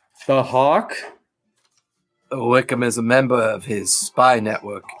 The Hawk? Wickham is a member of his spy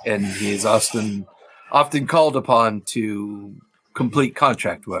network, and he is often called upon to complete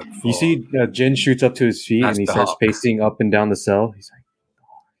contract work. You see, Jin shoots up to his feet and he starts pacing up and down the cell. He's like,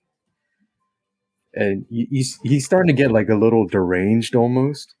 and he's starting to get like a little deranged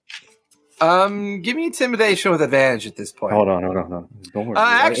almost. Give me intimidation with advantage at this point. Hold on. Don't worry.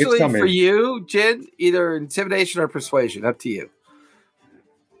 Actually, for you, Jin, either intimidation or persuasion, up to you.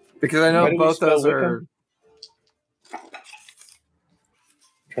 Because I know both those are. I'm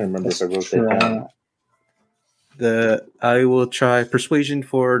trying to remember if I wrote that down. I will try persuasion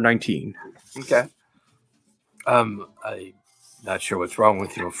for 19. Okay. I'm not sure what's wrong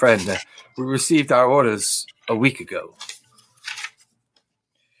with your friend. We received our orders a week ago.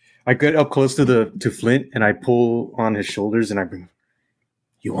 I get up close to Flint and I pull on his shoulders and I bring.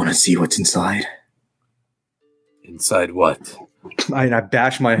 You want to see what's inside? Inside what? I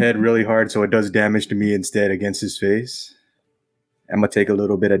bash my head really hard so it does damage to me instead against his face. I'm gonna take a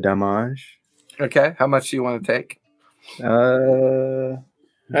little bit of damage. Okay, how much do you want to take? How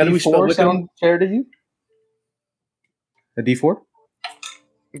do we spell sound fair to you? A D4?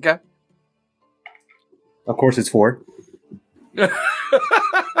 Okay. Of course, it's 4. It's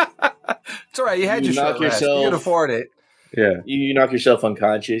all right. You had your short rest. You can afford it. Yeah. You knock yourself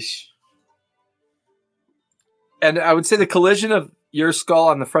unconscious. And I would say the collision of your skull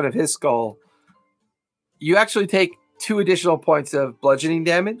on the front of his skull, you actually take 2 additional points of bludgeoning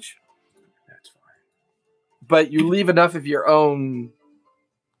damage. That's fine. But you leave enough of your own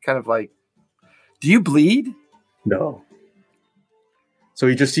kind of like... Do you bleed? No. So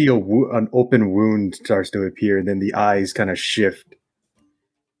you just see an open wound starts to appear, and then the eyes kind of shift.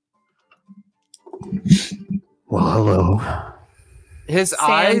 Well, hello. His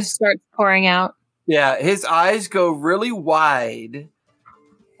Sand eyes starts pouring out. Yeah, his eyes go really wide,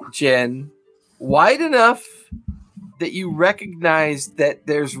 Jen. Wide enough that you recognize that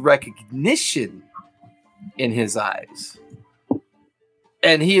there's recognition in his eyes.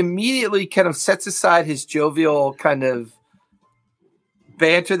 And he immediately kind of sets aside his jovial kind of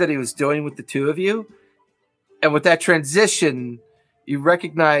banter that he was doing with the two of you. And with that transition, you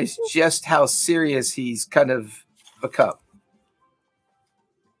recognize just how serious he's kind of become.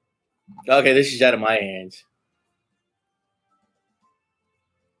 Okay, this is out of my hands.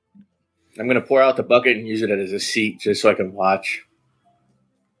 I'm going to pour out the bucket and use it as a seat just so I can watch.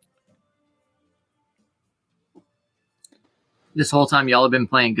 This whole time, y'all have been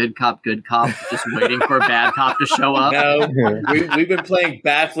playing good cop, just waiting for a bad cop to show up. No, we've been playing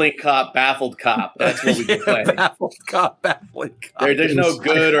baffling cop, baffled cop. That's what we've been playing. Baffled cop, baffling cop. There's no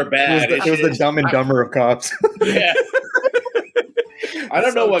good or bad. It was the Dumb and Dumber of cops. Yeah. I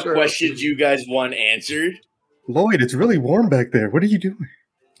don't know what true. questions you guys want answered. Lloyd, it's really warm back there. What are you doing?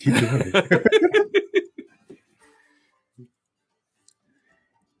 Keep doing it.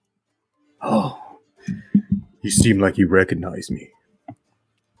 Oh, you seem like you recognize me.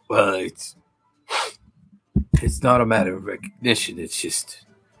 Well, it's not a matter of recognition. It's just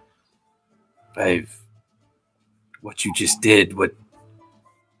what you just did. What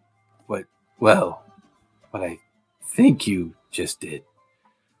I think you just did.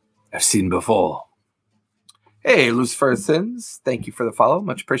 I've seen before. Hey, Lucifer Sins, thank you for the follow.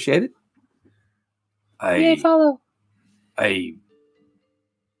 Much appreciated. Follow.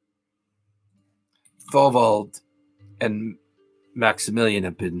 Thorvald and Maximilian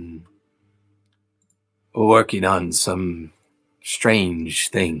have been working on some strange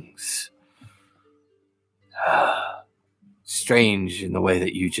things. Strange in the way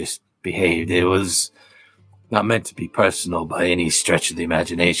that you just behaved. It was not meant to be personal by any stretch of the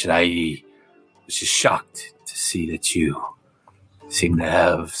imagination. I was just shocked to see that you seem to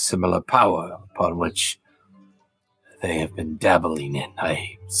have similar power upon which they have been dabbling in.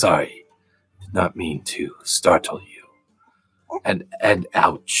 Sorry, did not mean to startle you. And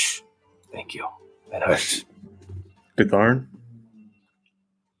ouch. Thank you. That hurts. Gatharn,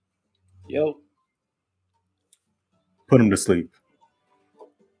 Yo. put him to sleep.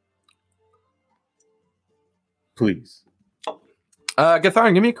 Please.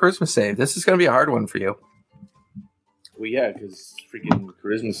 Gatharn, give me a charisma save. This is going to be a hard one for you. Well, yeah, because freaking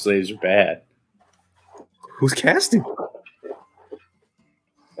charisma slaves are bad. Who's casting?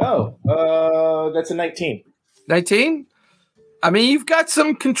 Oh, that's a 19. 19? I mean, you've got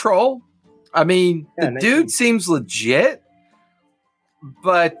some control. I mean, Yeah, the 19. dude seems legit,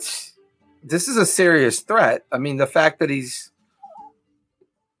 but this is a serious threat. I mean, the fact that he's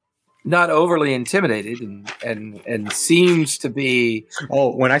not overly intimidated and seems to be...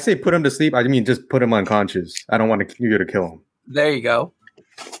 Oh, when I say put him to sleep, I mean just put him unconscious. I don't want you to kill him. There you go.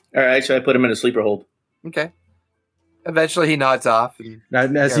 All right, so I put him in a sleeper hold. Okay. Eventually he nods off. And,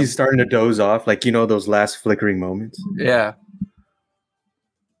 As he's starting to doze off, like, those last flickering moments. yeah.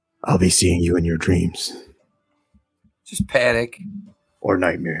 I'll be seeing you in your dreams Just panic. Or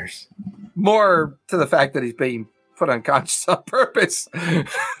nightmares. More to the fact that he's being put unconscious on purpose. All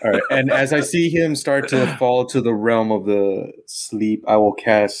right. And as I see him start to fall to the realm of the sleep, I will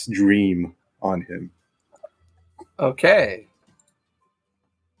cast Dream on him. Okay.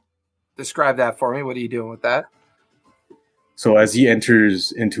 Describe that for me. What are you doing with that? So as he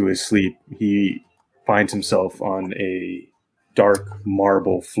enters into his sleep, he finds himself on a dark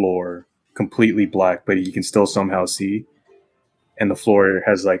marble floor, completely black, but he can still somehow see. And the floor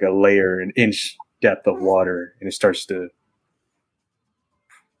has like a layer, an inch depth of water, and it starts to...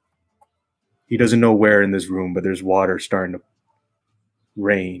 He doesn't know where in this room, but there's water starting to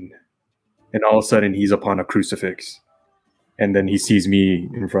rain. And all of a sudden, he's upon a crucifix. And then he sees me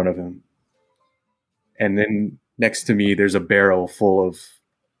in front of him. And then next to me, there's a barrel full of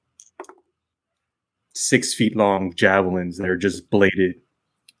 6 feet long javelins that are just bladed.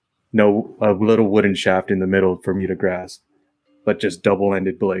 No, a little wooden shaft in the middle for me to grasp, but just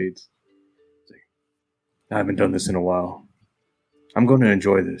double-ended blades. I haven't done this in a while. I'm going to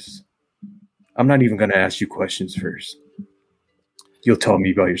enjoy this. I'm not even going to ask you questions first. You'll tell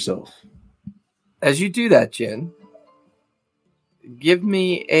me about yourself. As you do that, Jen, give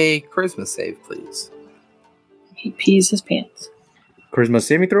me a charisma save, please. He pees his pants. Charisma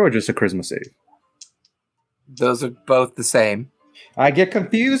saving throw or just a charisma save? Those are both the same. I get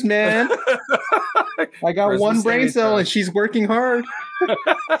confused, man. I got Charisma one brain saving cell throw. and she's working hard.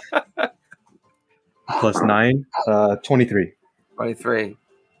 Plus 9, 23. 23.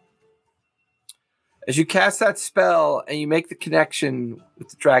 As you cast that spell and you make the connection with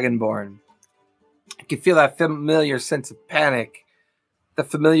the Dragonborn, you can feel that familiar sense of panic, the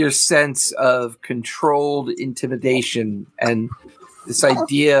familiar sense of controlled intimidation, and this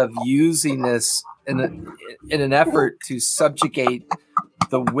idea of using this in an effort to subjugate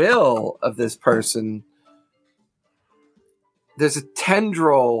the will of this person. There's a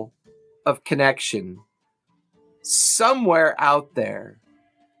tendril of connection somewhere out there.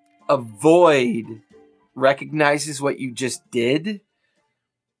 A void recognizes what you just did.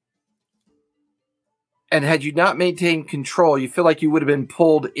 And had you not maintained control, you feel like you would have been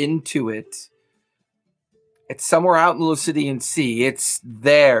pulled into it. It's somewhere out in Lucidian Sea. It's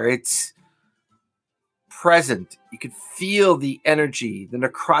there. It's present. You could feel the energy, the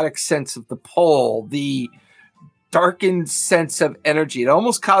necrotic sense of the pole, the darkened sense of energy. It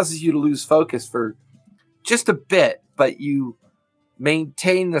almost causes you to lose focus for just a bit, but you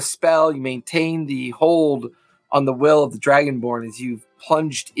maintain the spell, you maintain the hold on the will of the Dragonborn as you've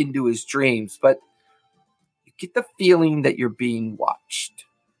plunged into his dreams, but you get the feeling that you're being watched.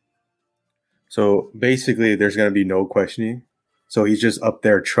 So basically, there's going to be no questioning. So he's just up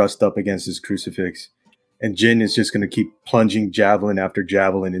there, trussed up against his crucifix. And Jin is just going to keep plunging javelin after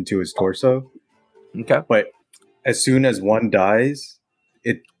javelin into his torso. Okay. But as soon as one dies,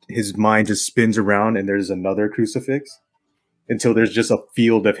 his mind just spins around and there's another crucifix until there's just a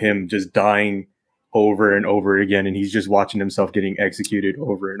field of him just dying over and over again. And he's just watching himself getting executed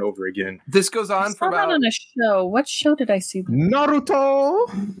over and over again. This goes on for about... on a show. What show did I see? Naruto!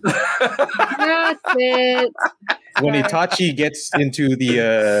 That's it. When Itachi gets into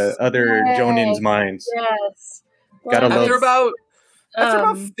the other Jonin's minds. Yes. Gotta love. After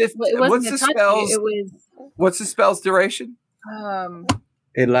about 50, what's the spell's? It was. What's the spell's duration?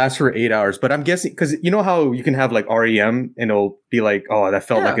 It lasts for 8 hours, but I'm guessing because you know how you can have like REM and it'll be like, oh, that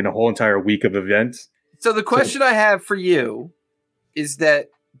felt like in a whole entire week of events. So the question I have for you is that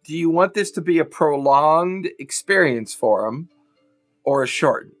do you want this to be a prolonged experience for him or a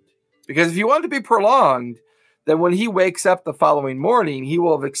shortened? Because if you want it to be prolonged, then when he wakes up the following morning, he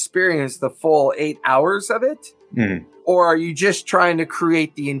will have experienced the full 8 hours of it. Mm. Or are you just trying to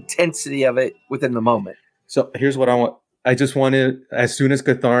create the intensity of it within the moment? So here's what I want. I just wanted, as soon as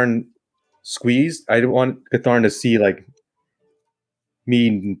Catharn squeezed, I didn't want Catharn to see like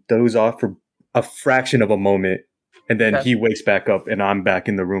me doze off for a fraction of a moment. And then he wakes back up and I'm back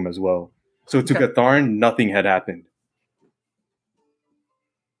in the room as well. So to Catharn, nothing had happened.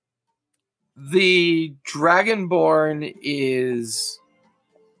 The Dragonborn is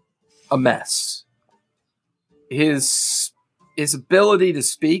a mess. His ability to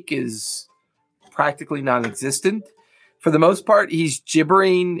speak is practically non-existent. For the most part, he's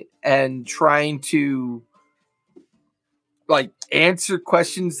gibbering and trying to like answer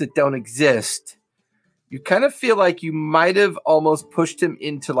questions that don't exist. You kind of feel like you might have almost pushed him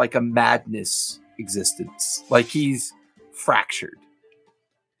into like a madness existence. Like he's fractured.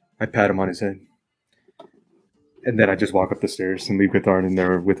 I pat him on his head. And then I just walk up the stairs and leave Catharn in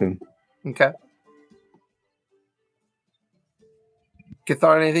there with him. Okay.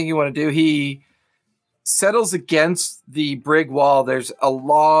 Catharn, anything you want to do? He settles against the brig wall. There's a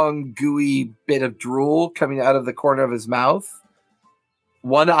long, gooey bit of drool coming out of the corner of his mouth.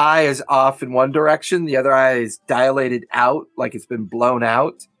 One eye is off in one direction. The other eye is dilated out like it's been blown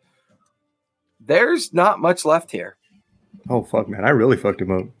out. There's not much left here. Oh, fuck, man. I really fucked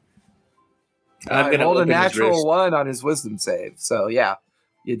him up. I'm going to roll a natural 1 on his wisdom save. So, yeah,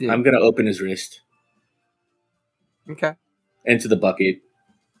 you did. I'm going to open his wrist. Okay. Into the bucket.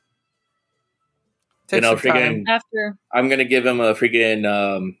 Take some time. After. I'm going to give him a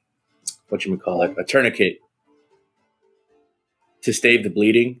freaking, whatchamacallit, a tourniquet to stave the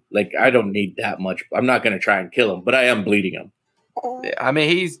bleeding. Like, I don't need that much. I'm not going to try and kill him, but I am bleeding him. Yeah, I mean,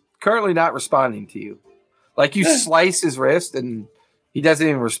 he's currently not responding to you. Like, you slice his wrist, and he doesn't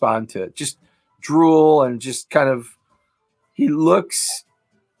even respond to it. Just drool and just kind of... He looks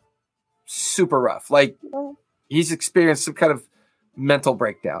super rough. Like, he's experienced some kind of mental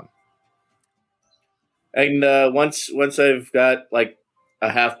breakdown. And once I've got like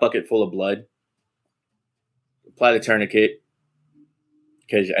a half bucket full of blood, apply the tourniquet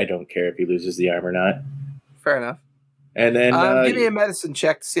because I don't care if he loses the arm or not. Fair enough. And then give me a medicine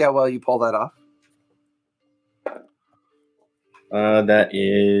check to see how well you pull that off. That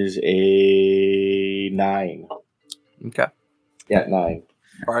is a 9. Okay. Yeah, 9.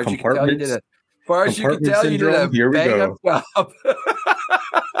 As far as you can tell, you did a bang up job.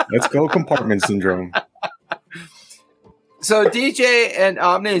 Let's go, compartment syndrome. So DJ and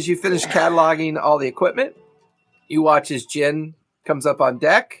Omni, as you finish cataloging all the equipment, you watch as Jin comes up on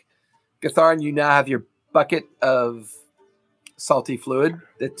deck. Catharn, you now have your bucket of salty fluid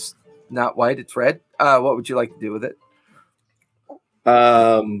that's not white, it's red. What would you like to do with it?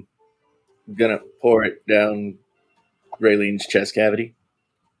 I'm gonna pour it down Raylene's chest cavity.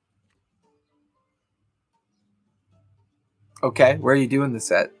 Okay, where are you doing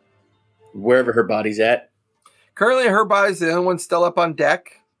this at? Wherever her body's at. Currently, her body's the only one still up on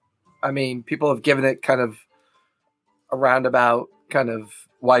deck. I mean, people have given it kind of a roundabout, kind of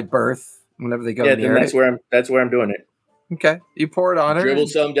wide berth whenever they go near it. That's where I'm doing it. Okay, you pour it on her. Dribble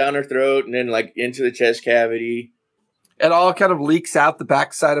some down her throat and then like into the chest cavity. It all kind of leaks out the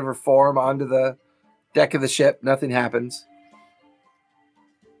backside of her form onto the deck of the ship. Nothing happens.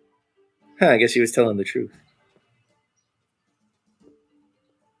 I guess he was telling the truth.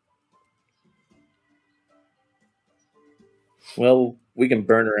 Well, we can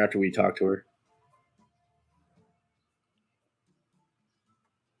burn her after we talk to her.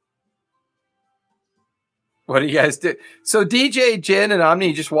 What do you guys do? So DJ, Jin, and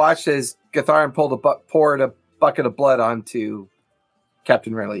Omni just watched as Gatharan poured a bucket of blood onto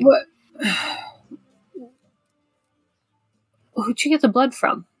Captain Raylene. What? Who'd you get the blood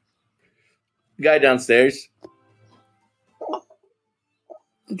from? Guy downstairs.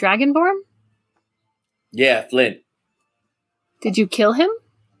 The Dragonborn? Yeah, Flint. Did you kill him?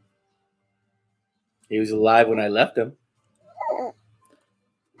 He was alive when I left him.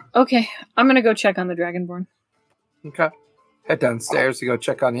 Okay, I'm gonna go check on the Dragonborn. Okay. Head downstairs to go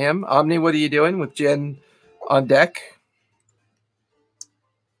check on him. Omni, what are you doing with Jin on deck?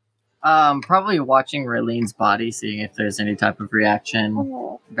 Probably watching Raylene's body, seeing if there's any type of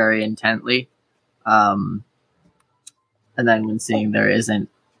reaction very intently. And then when seeing there isn't,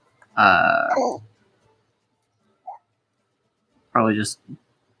 probably just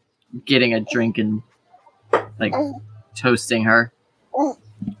getting a drink and like toasting her.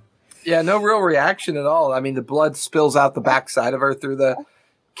 Yeah, no real reaction at all. I mean, the blood spills out the backside of her through the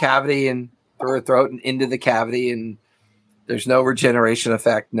cavity and through her throat and into the cavity, and there's no regeneration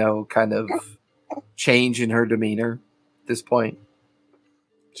effect, no kind of change in her demeanor at this point.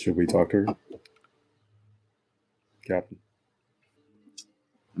 Should we talk to her? Captain.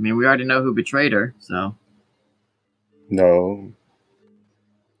 I mean, we already know who betrayed her, so. No.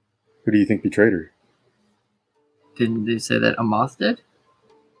 Who do you think betrayed her? Didn't they say that Amoth did?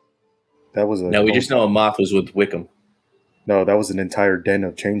 That was No, we just know Amoth was with Wickham. No, that was an entire den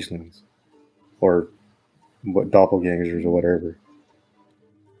of changelings. Or what, doppelgangers or whatever.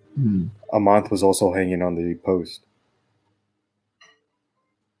 Amoth was also hanging on the post.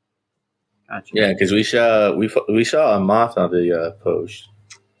 Gotcha. Yeah, because we saw Amoth on the post.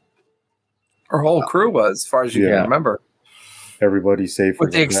 Her whole crew was, as far as you can remember. Everybody safe.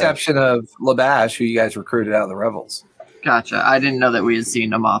 With the exception of Labash, who you guys recruited out of the Rebels. Gotcha. I didn't know that we had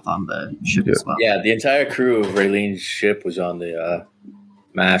seen Amoth on the ship as well. Yeah, the entire crew of Raylene's ship was on the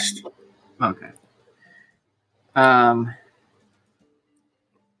mast. Okay. Yeah,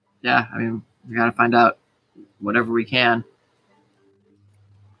 I mean, we gotta find out whatever we can.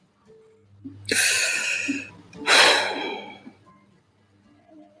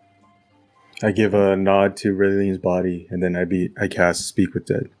 I give a nod to Raylene's body, and then I cast Speak with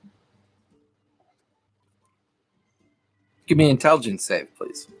Dead. Give me an intelligence save,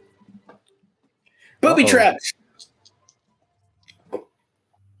 please. Booby traps!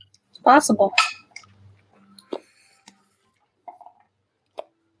 It's possible.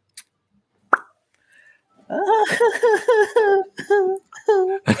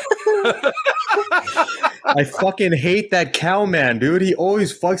 I fucking hate that cow man, dude. He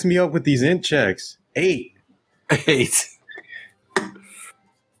always fucks me up with these int checks. 8.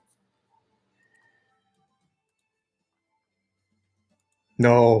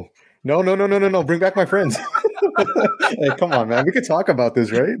 No. Bring back my friends. Hey, come on, man. We could talk about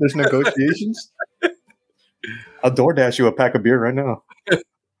this, right? There's negotiations. I'll DoorDash you a pack of beer right now.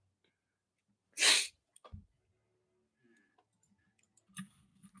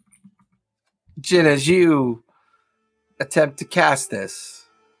 Jin, as you attempt to cast this,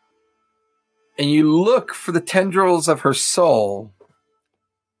 and you look for the tendrils of her soul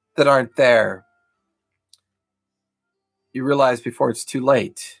that aren't there, you realize before it's too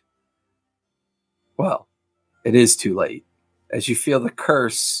late. Well, it is too late, as you feel the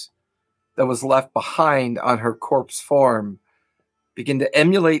curse that was left behind on her corpse form begin to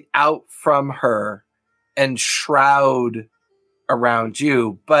emulate out from her and shroud around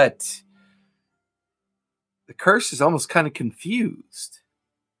you, but the curse is almost kind of confused.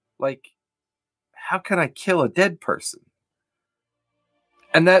 Like, how can I kill a dead person?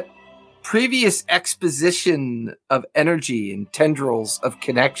 And that previous exposition of energy and tendrils of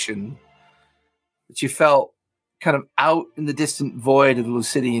connection that you felt kind of out in the distant void of the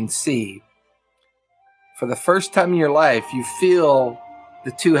Lucidian Sea, for the first time in your life, you feel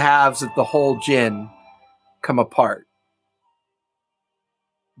the two halves of the whole Jin come apart.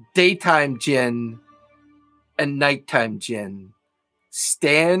 Daytime Jin and nighttime Jin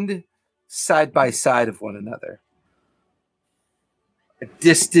stand side by side of one another. A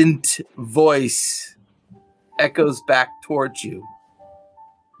distant voice echoes back towards you.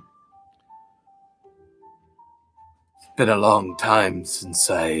 It's been a long time since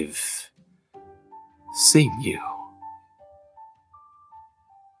I've seen you.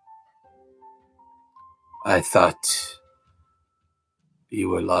 I thought You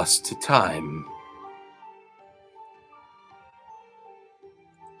were lost to time.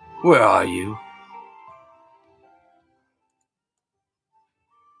 Where are you?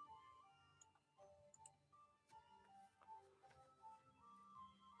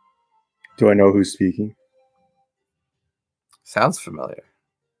 Do I know who's speaking? Sounds familiar.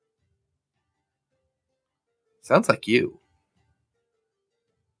 Sounds like you.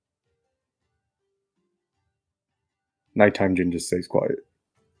 Nighttime Jin just stays quiet.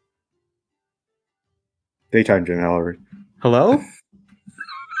 Daytime Jin, however. Hello?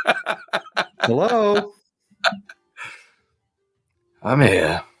 Hello? I'm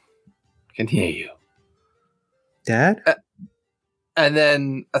here. Can hear you. Dad? And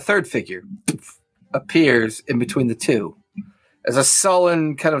then a third figure appears in between the two. As a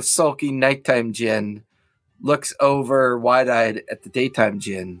sullen, kind of sulky nighttime Jin looks over wide-eyed at the daytime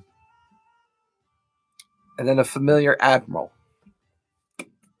Jin. And then a familiar admiral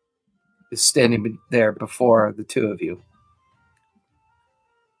is standing there before the two of you.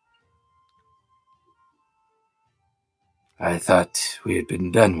 I thought we had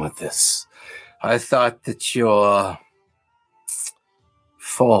been done with this. I thought that your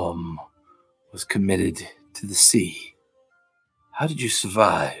form was committed to the sea. How did you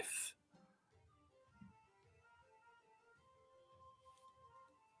survive?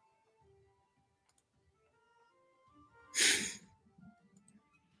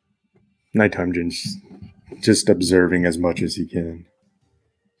 Nighttime Jin's just observing as much as he can.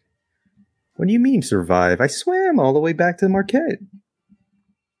 What do you mean survive? I swam all the way back to the Marquette.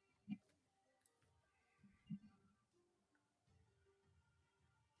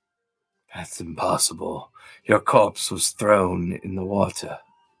 That's impossible. Your corpse was thrown in the water.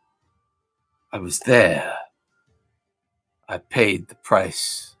 I was there. I paid the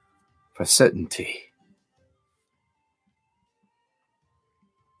price for certainty.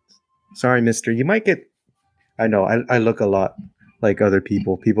 Sorry, mister. You might get... I know, I look a lot like other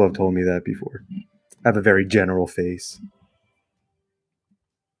people. People have told me that before. I have a very general face.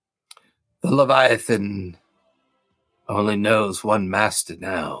 The Leviathan only knows one master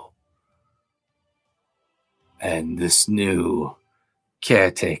now. And this new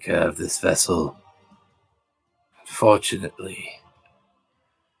caretaker of this vessel, unfortunately,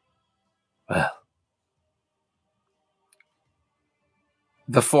 well,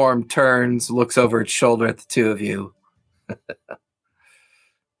 the form turns, looks over its shoulder at the two of you.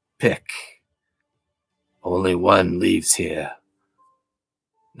 Pick. Only one leaves here,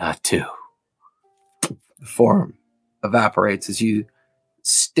 not two. The form evaporates as you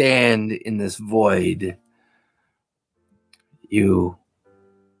stand in this void. You,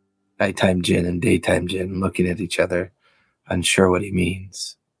 nighttime Jin and daytime Jin, looking at each other, unsure what he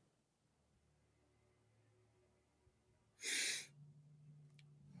means.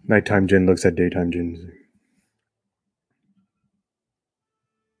 Nighttime Jin looks at daytime Jin.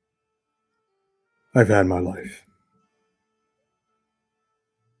 I've had my life.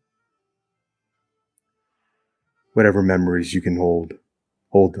 Whatever memories you can hold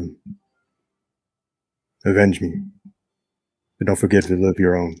them. Avenge me. But don't forget to live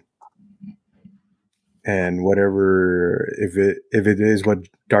your own. And whatever, if it is what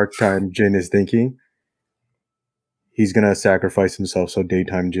Dark Time Jin is thinking, he's gonna sacrifice himself so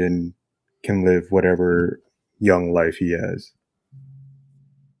Daytime Jin can live whatever young life he has.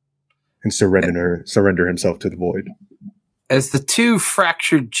 And surrender himself to the void. As the two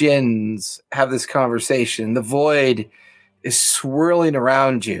fractured Jins have this conversation, the void is swirling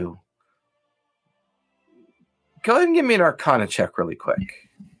around you. Go ahead and give me an Arcana check really quick.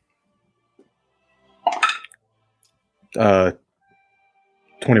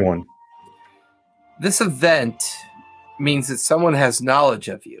 21. This event means that someone has knowledge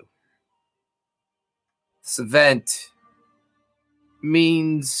of you. This event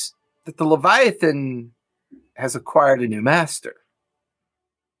means that the Leviathan has acquired a new master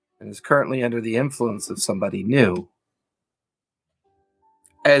and is currently under the influence of somebody new.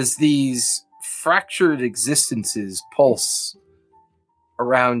 As these fractured existences pulse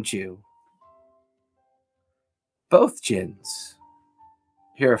around you, both Jins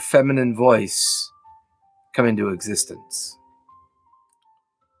hear a feminine voice come into existence.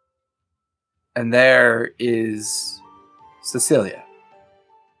 And there is Cecilia,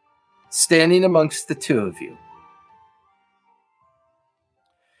 standing amongst the two of you.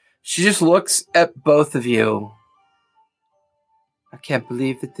 She just looks at both of you. I can't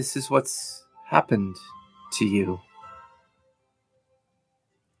believe that this is what's happened to you.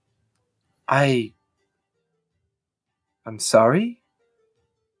 I'm sorry?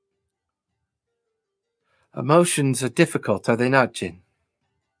 Emotions are difficult, are they not, Jin?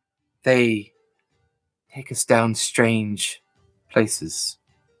 They take us down strange places.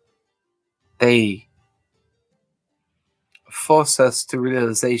 They force us to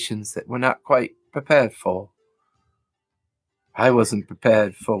realizations that we're not quite prepared for. I wasn't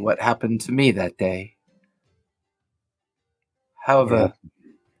prepared for what happened to me that day. However,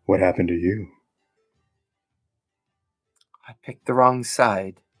 what happened to you? I picked the wrong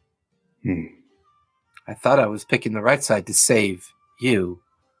side. I thought I was picking the right side to save you.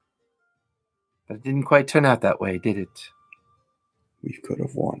 But it didn't quite turn out that way, did it? We could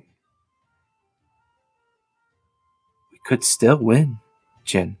have won. We could still win,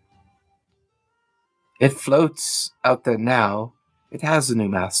 Jin. It floats out there now. It has a new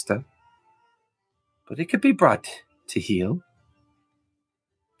master. But it could be brought to heel.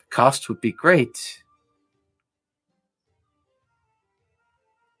 The cost would be great.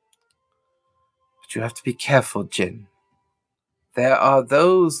 But you have to be careful, Jin. There are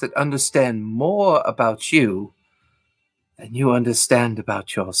those that understand more about you than you understand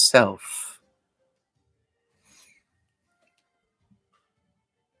about yourself.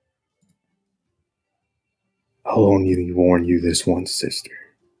 I'll only warn you this once, sister.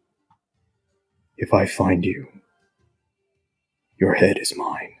 If I find you, your head is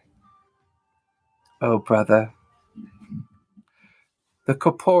mine. Oh, brother. The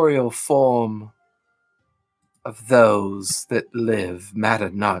corporeal form of those that live matter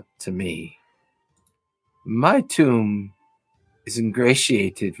not to me. My tomb is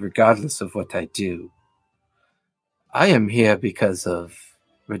ingratiated regardless of what I do. I am here because of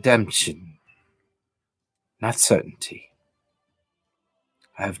redemption, not certainty.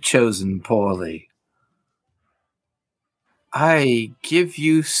 I have chosen poorly. I give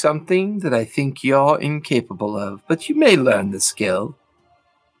you something that I think you're incapable of, but you may learn the skill.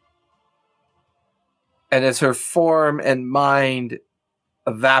 And as her form and mind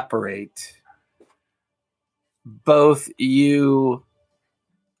evaporate, both you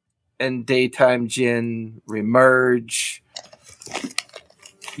and Daytime Jin remerge.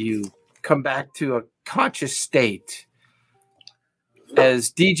 You come back to a conscious state. As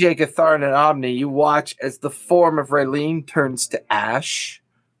DJ Gatharn and Omni, you watch as the form of Raylene turns to ash.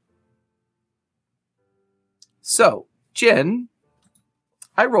 So, Jin,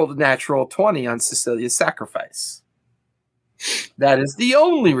 I rolled a natural 20 on Cecilia's sacrifice. That is the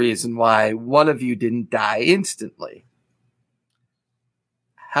only reason why one of you didn't die instantly.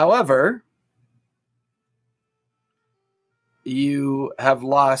 However, you have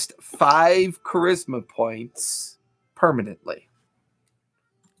lost 5 charisma points permanently.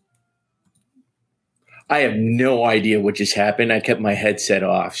 I have no idea what just happened. I kept my headset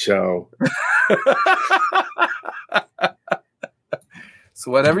off, so... So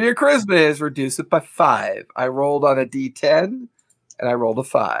whatever your charisma is, reduce it by 5. I rolled on a D10, and I rolled a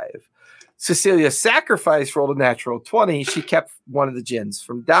 5. Cecilia's sacrifice rolled a natural 20. She kept one of the Jins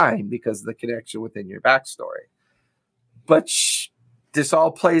from dying because of the connection within your backstory. But this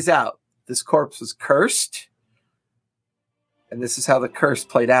all plays out. This corpse was cursed, and this is how the curse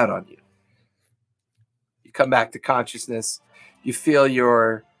played out on you. You come back to consciousness. You feel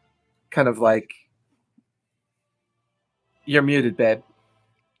your kind of like, you're muted, babe.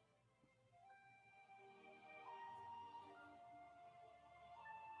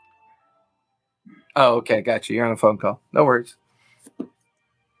 Oh, okay, got you. You're on a phone call. No worries.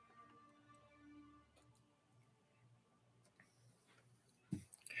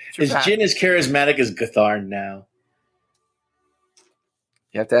 Is Jin as charismatic as Gatharn now?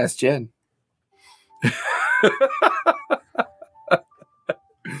 You have to ask Jen.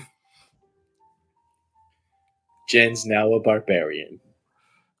 Jen's now a barbarian.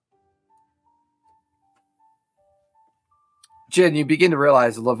 Jen, you begin to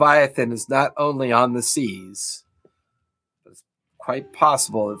realize Leviathan is not only on the seas, but it's quite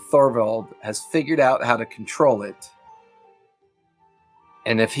possible that Thorvald has figured out how to control it.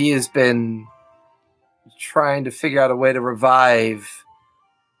 And if he has been trying to figure out a way to revive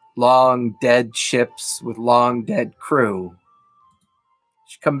long dead ships with long dead crew,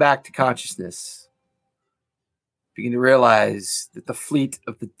 you come back to consciousness. Begin to realize that the fleet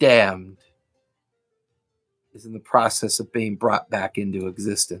of the damned is in the process of being brought back into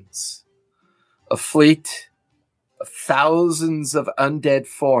existence. A fleet of thousands of undead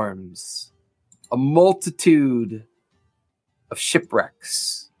forms, a multitude of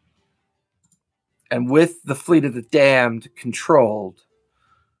shipwrecks. And with the fleet of the damned controlled,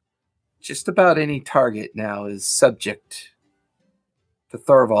 just about any target now is subject to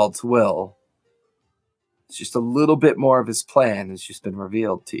Thorvald's will. It's just a little bit more of his plan has just been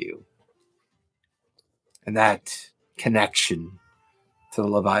revealed to you. And that connection to the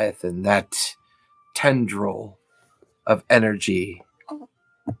Leviathan, that tendril of energy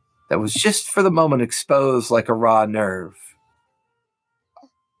that was just for the moment exposed like a raw nerve.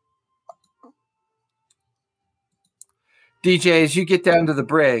 DJ, as you get down to the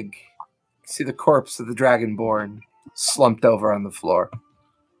brig, you see the corpse of the Dragonborn slumped over on the floor.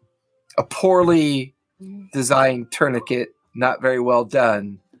 A poorly designed tourniquet, not very well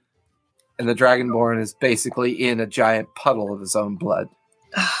done, and the Dragonborn is basically in a giant puddle of his own blood.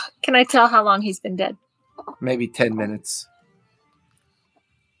 Can I tell how long he's been dead? Maybe 10 minutes.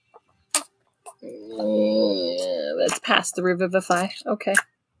 That's past the Revivify. Okay.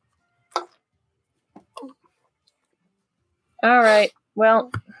 All right.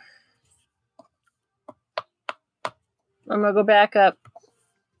 Well, I'm going to go back up.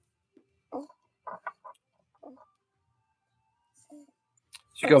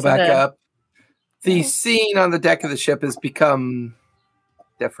 As you go back up, the scene on the deck of the ship has become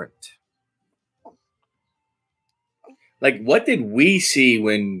different. Like, what did we see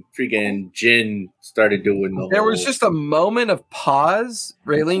when freaking Jin started doing the There was just a moment of pause.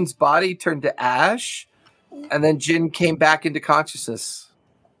 Raylene's body turned to ash, and then Jin came back into consciousness.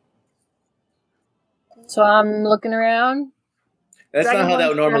 So I'm looking around. That's not how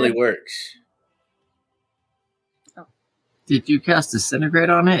that normally works. Oh. Did you cast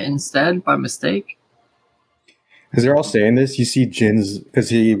Disintegrate on it instead by mistake? Because they're all saying this, you see Jin's, because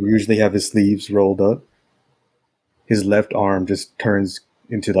he usually have his sleeves rolled up. His left arm just turns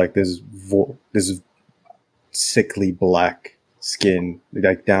into like this sickly black skin,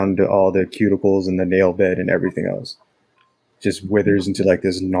 like down to all the cuticles and the nail bed and everything else. Just withers into like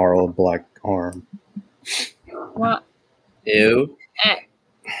this gnarled black arm. What? Ew.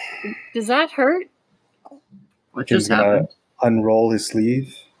 Does that hurt? What Jin's just happened? Unroll his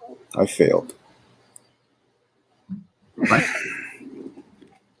sleeve. I failed. What?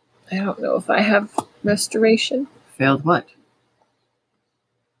 I don't know if I have restoration. Failed what?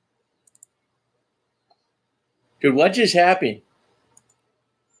 Dude, what just happened?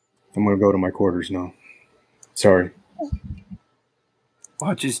 I'm going to go to my quarters now. Sorry.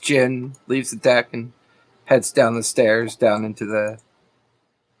 Watches Jin, leaves the deck, and heads down the stairs, down into the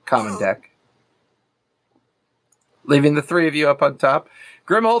common deck. Leaving the three of you up on top.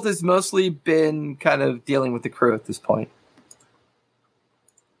 Grimholt has mostly been kind of dealing with the crew at this point.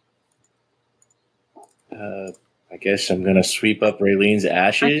 I guess I'm going to sweep up Raylene's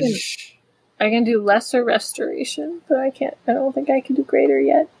ashes. I can do lesser restoration, but I don't think I can do greater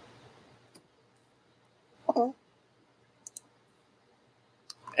yet.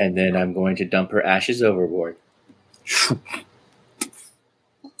 And then I'm going to dump her ashes overboard.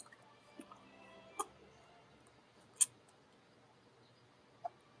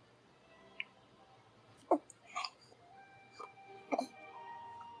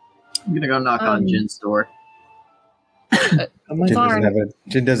 I'm gonna go knock on Jin's door.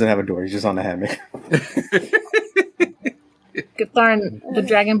 Jin doesn't have a door. He's just on a hammock. Gatharn, the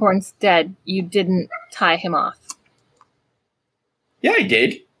Dragonborn's dead. You didn't tie him off. Yeah, I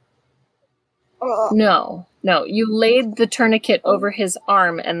did. No. You laid the tourniquet over his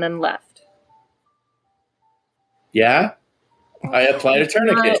arm and then left. Yeah? I applied a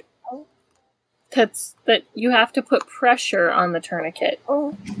tourniquet. That you have to put pressure on the tourniquet.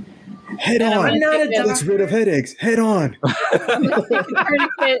 Head on! Gets rid of headaches. Head on! I'm going to take the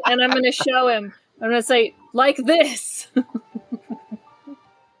tourniquet and I'm going to show him. I'm going to say, like this.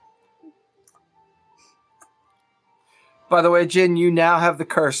 By the way, Jin, you now have the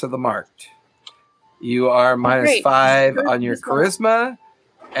Curse of the Marked. You are minus 5 on your charisma,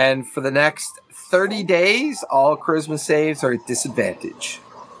 and for the next 30 days, all charisma saves are at disadvantage.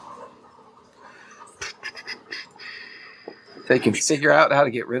 They can figure out how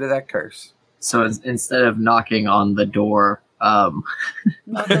to get rid of that curse. So instead of knocking on the door, I'll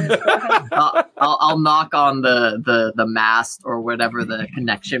knock on the mast or whatever the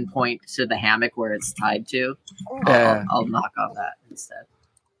connection point to the hammock where it's tied to. I'll knock on that instead.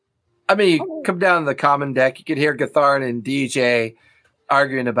 I mean, you come down to the common deck, you could hear Gatharn and DJ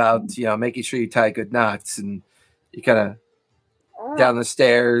arguing about, making sure you tie good knots, and you kind of down the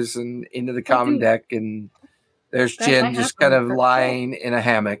stairs and into the common deck, and there's Jin just kind of lying in a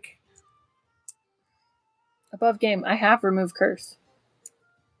hammock. Above game, I have remove curse.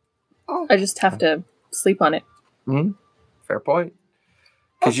 I just have to sleep on it. Mm-hmm. Fair point.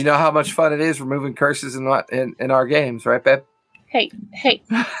 Because you know how much fun it is removing curses in our games, right, babe? Hey.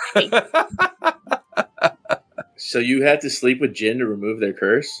 So you had to sleep with Jin to remove their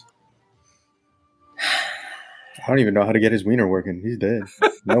curse? I don't even know how to get his wiener working. He's dead.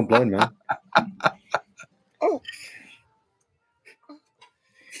 No blood, man.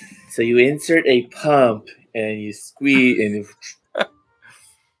 So you insert a pump and you squeeze and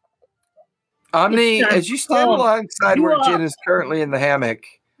Omni, as you stand alongside where up. Jin is currently in the hammock,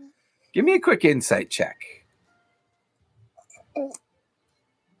 give me a quick insight check.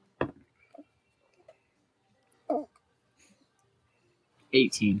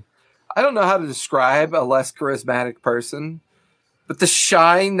 $18. I don't know how to describe a less charismatic person, but the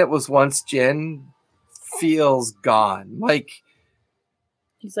shine that was once Jin feels gone. Like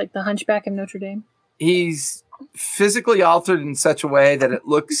He's like the Hunchback of Notre Dame. he's physically altered in such a way that it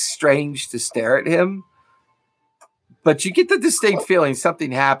looks strange to stare at him. But you get the distinct feeling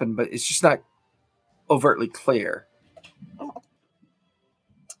something happened, but it's just not overtly clear.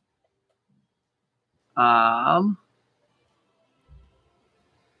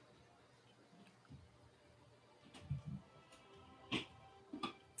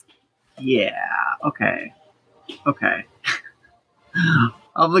 Yeah. Okay.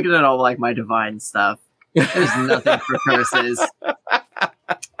 I'm looking at all like my divine stuff. There's nothing for curses.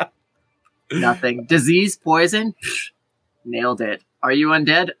 Nothing. Disease, poison. Nailed it. Are you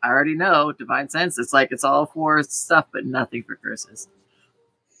undead? I already know. Divine sense. It's like it's all for stuff, but nothing for curses.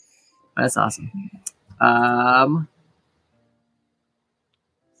 That's awesome. Nada.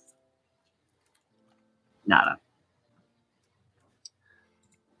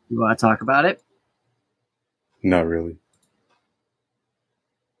 You want to talk about it? Not really.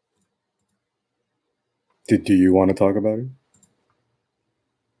 Do you want to talk about it?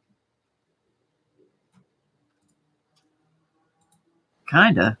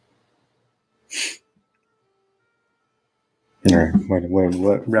 Kinda. All right.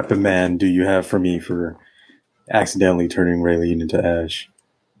 What reprimand do you have for me for accidentally turning Raylene into ash?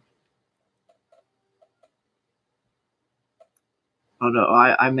 Oh no,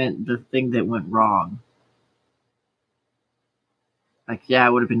 I meant the thing that went wrong. Like, yeah,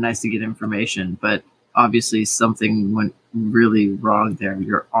 it would have been nice to get information, but obviously something went really wrong there.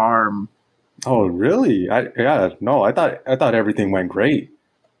 Your arm. Oh, really? I thought everything went great.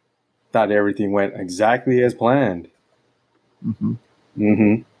 Thought everything went exactly as planned. Mm-hmm.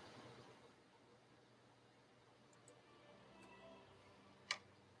 Mm-hmm.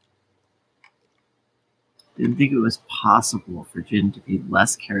 Didn't think it was possible for Jin to be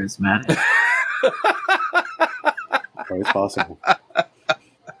less charismatic. Oh, it's possible.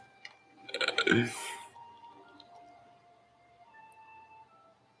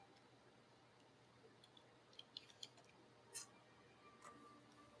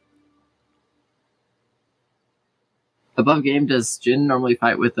 Above game, does Jin normally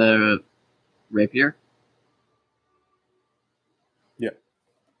fight with a rapier? Yeah.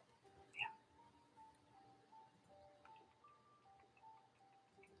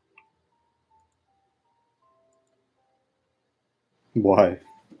 Why?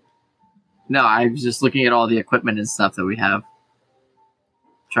 No, I was just looking at all the equipment and stuff that we have.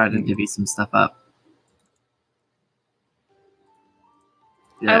 Trying to divvy some stuff up.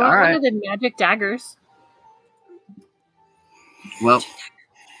 Yeah, I want all right. one of the magic daggers. Well,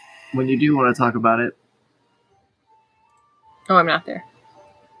 when you do want to talk about it. Oh, I'm not there.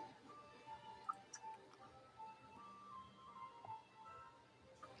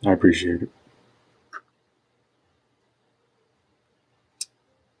 I appreciate it.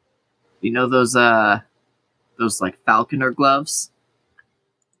 You know those like falconer gloves?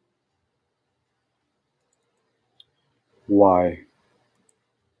 Why?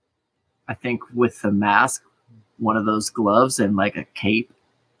 I think with the mask, one of those gloves and like a cape,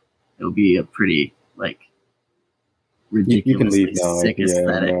 it'll be a pretty like ridiculously you can leave now. sick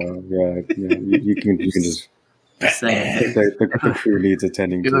aesthetic. You can just. Saying. The crew needs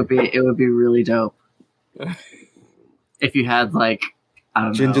attending to. It would be really dope if you had like I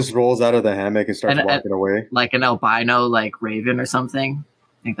don't know. Jin just rolls out of the hammock and starts walking away, like an albino like raven or something.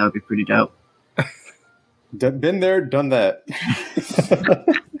 I think that would be pretty dope. Been there, done that.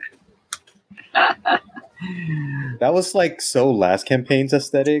 That was like so last campaign's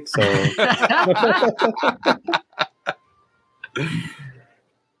aesthetic. So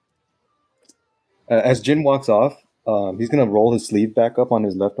as Jin walks off, he's gonna roll his sleeve back up on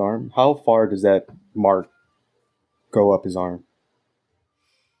his left arm. How far does that mark go up his arm?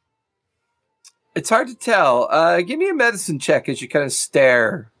 It's hard to tell. Give me a medicine check as you kind of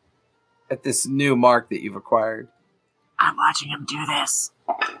stare at this new mark that you've acquired. I'm watching him do this.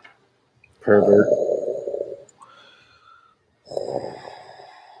 Pervert.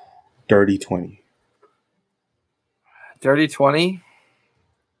 Dirty 20. Dirty 20?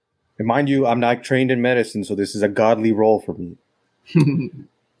 And mind you, I'm not trained in medicine, so this is a godly roll for me.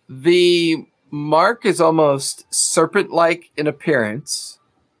 The mark is almost serpent-like in appearance,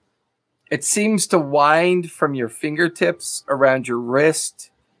 It seems to wind from your fingertips around your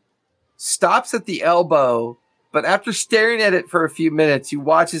wrist, stops at the elbow, but after staring at it for a few minutes, you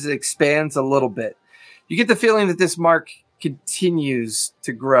watch as it expands a little bit. You get the feeling that this mark continues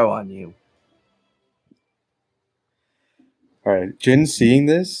to grow on you. All right, Jin, seeing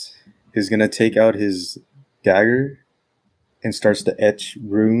this, is going to take out his dagger and starts to etch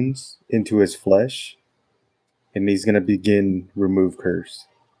runes into his flesh. And he's going to begin remove curse.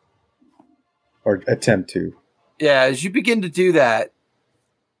 Or attempt to. Yeah, as you begin to do that,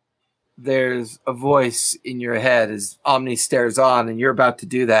 there's a voice in your head as Omni stares on, and you're about to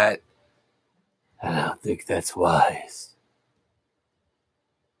do that. I don't think that's wise.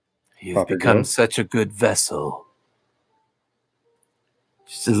 You've become such a good vessel.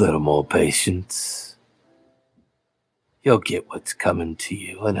 Just a little more patience. You'll get what's coming to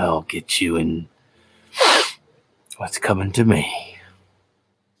you, and I'll get you in what's coming to me.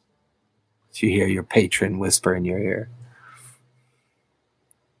 You hear your patron whisper in your ear.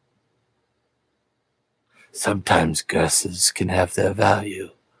 Sometimes curses can have their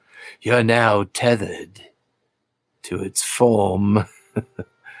value. You're now tethered to its form.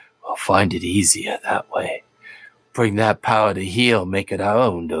 We'll find it easier that way. Bring that power to heal, make it our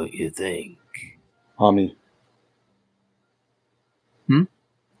own, don't you think? Omni.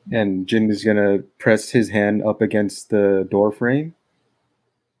 And Jin is going to press his hand up against the door frame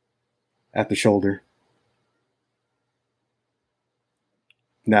at the shoulder.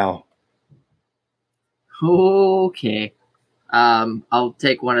 Now. Okay. I'll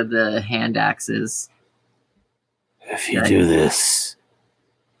take one of the hand axes. If you do this,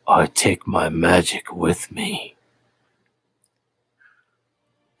 I take my magic with me.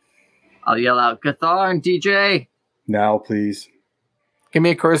 I'll yell out, Cathar and DJ. Now, please. Give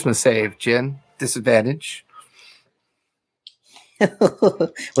me a charisma save, Jin. Disadvantage.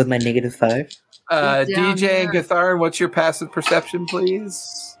 With my -5. DJ and Cathar, what's your passive perception,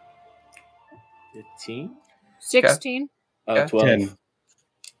 please? 15? 16. 12. 10.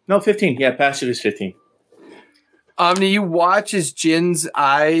 No, 15. Yeah, passive is 15. Omni, you watch as Jin's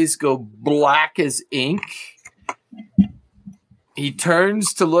eyes go black as ink. He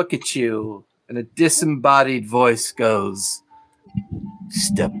turns to look at you, and a disembodied voice goes,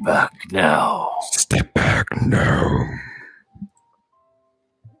 "Step back now. Step back now."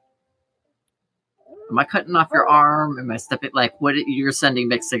 Am I cutting off your arm? Am I stepping? Like, what? You're sending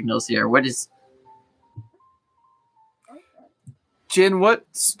mixed signals here. What is? Jin, what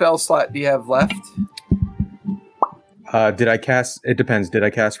spell slot do you have left? Did I cast? It depends. Did I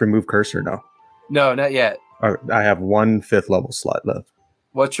cast remove curse or no? No, not yet. I have one 5th level slot left.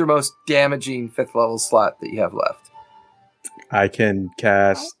 What's your most damaging 5th level slot that you have left? I can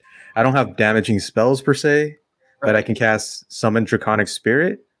cast. I don't have damaging spells per se, but I can cast Summon Draconic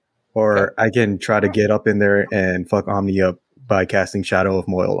Spirit, or I can try to get up in there and fuck Omni up by casting Shadow of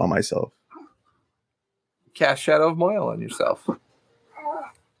Moil on myself. Cast Shadow of Moil on yourself.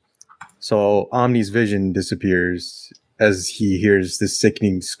 So Omni's vision disappears as he hears the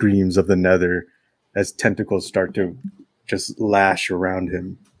sickening screams of the Nether as tentacles start to just lash around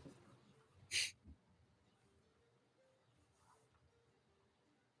him.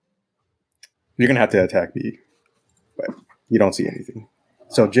 You're going to have to attack me, but you don't see anything.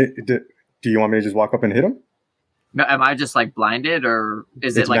 So do you want me to just walk up and hit him? No, am I just like blinded, or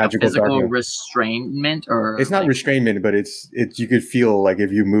is it like a physical restrainment? Or it's not restrainment, but it's you could feel like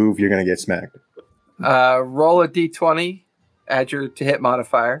if you move, you're going to get smacked. Roll a d20, add your to hit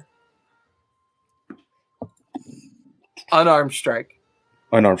modifier. Unarmed strike.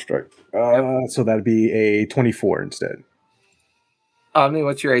 Unarmed strike. So that'd be a 24 instead. Omni,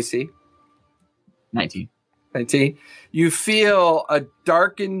 what's your AC? 19. 19. You feel a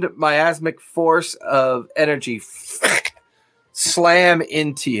darkened miasmic force of energy slam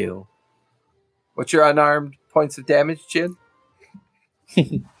into you. What's your unarmed points of damage, Jin?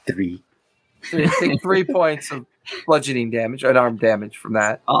 3. Take 3 points of bludgeoning damage, unarmed damage from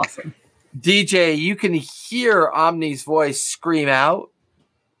that. Awesome. DJ, you can hear Omni's voice scream out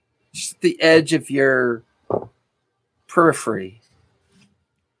just at the edge of your periphery.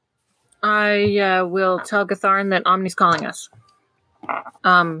 I will tell Gatharn that Omni's calling us.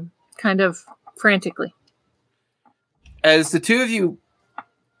 Kind of frantically. As the two of you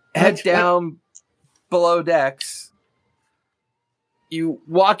head down below decks, you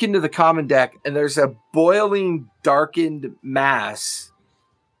walk into the common deck, and there's a boiling, darkened mass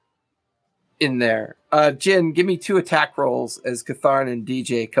in there. Jin, give me 2 attack rolls as Gatharn and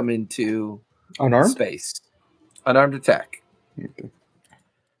DJ come into unarmed space. Unarmed attack. Okay.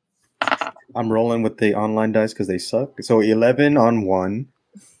 I'm rolling with the online dice because they suck. So 11 on 1,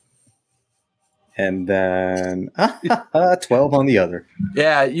 And then 12 on the other.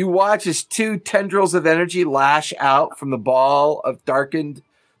 Yeah, you watch as two tendrils of energy lash out from the ball of darkened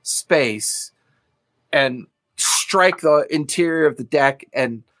space and strike the interior of the deck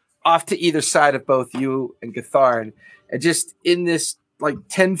and off to either side of both you and Gatharn. And just in this like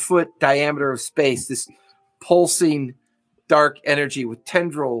 10-foot diameter of space, this pulsing dark energy with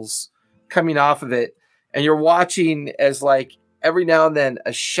tendrils coming off of it. And you're watching as like every now and then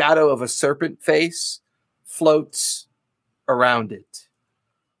a shadow of a serpent face floats around it.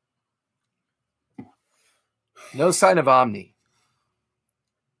 No sign of Omni.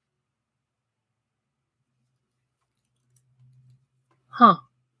 Huh.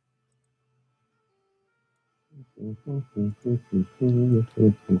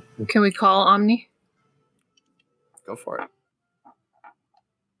 Can we call Omni? Go for it.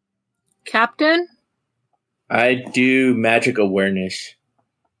 Captain? I do magic awareness.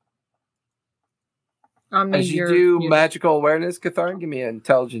 Omni, As you do magical awareness, Gatharn, give me an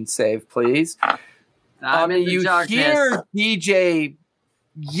intelligence save, please. You hear DJ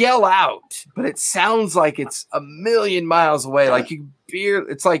yell out, but it sounds like it's a million miles away. Like you hear,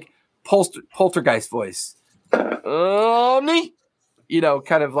 it's like poltergeist voice. Omni,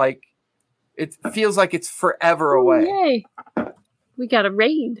 kind of like it feels like it's forever away. Yay! We got a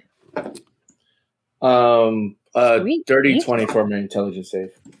raid. Dirty 20 for my intelligence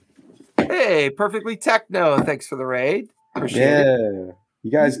save. Hey, perfectly techno. Thanks for the raid. Appreciate it.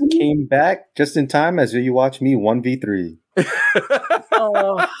 You guys came back just in time as you watch me 1v3.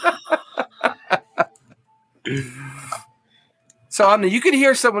 Oh. So, Omni, you could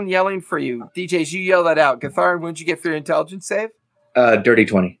hear someone yelling for you. DJs, you yell that out. Gatharn, what'd you get for your intelligence save? Dirty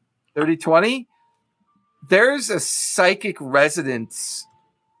 20. Dirty 20? There's a psychic resonance,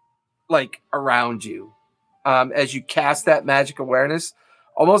 like, around you as you cast that magic awareness.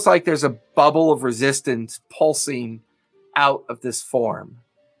 Almost like there's a bubble of resistance pulsing out of this form.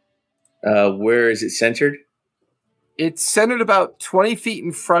 Where is it centered? It's centered about 20 feet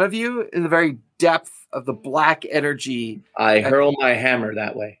in front of you in the very depth of the black energy. I hurl my hammer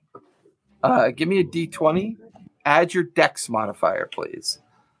that way. Give me a D20. Add your dex modifier, please.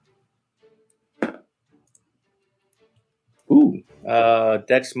 Ooh.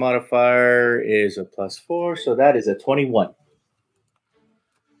 Dex modifier is a +4, so that is a 21.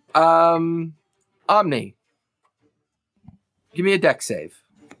 Omni, give me a dex save.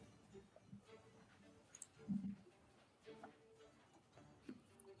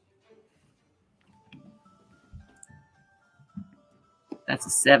 That's a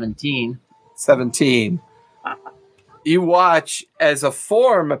 17. 17. You watch as a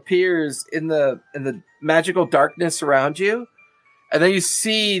form appears in the magical darkness around you, and then you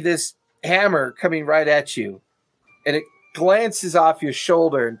see this hammer coming right at you, and it glances off your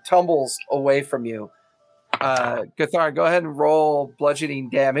shoulder and tumbles away from you. Gatharn, go ahead and roll bludgeoning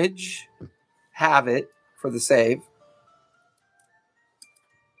damage. Have it for the save.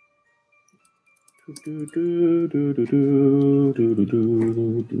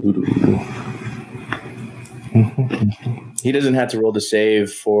 He doesn't have to roll the save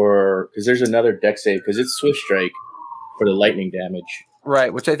because there's another dex save because it's Swift Strike for the lightning damage.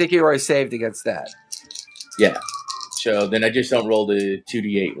 Right, which I think you already saved against that. Yeah. So then I just don't roll the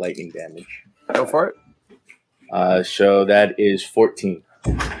 2d8 lightning damage. Go for it. So that is 14.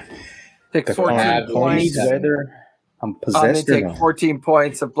 Take 14 points. Whether I'm possessed or take not. 14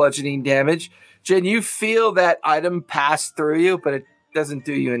 points of bludgeoning damage. Jen, you feel that item pass through you, but it doesn't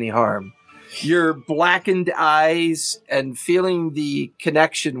do you any harm. Your blackened eyes and feeling the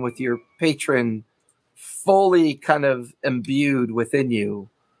connection with your patron fully kind of imbued within you.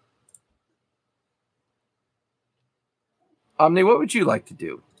 Omni, what would you like to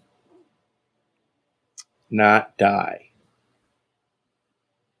do? Not die.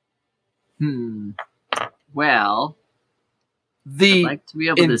 Well, I'd like to be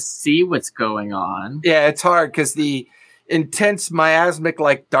able to see what's going on. Yeah, it's hard because the intense miasmic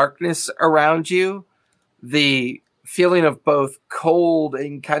like darkness around you, the feeling of both cold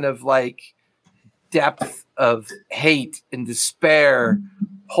and kind of like depth of hate and despair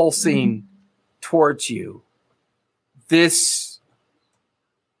pulsing towards you. This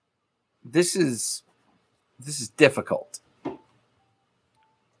is difficult.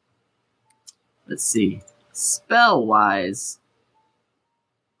 Let's see. Spell wise.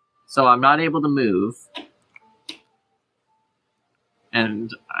 So I'm not able to move.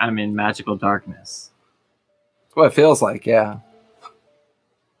 And I'm in magical darkness. That's what it feels like, yeah.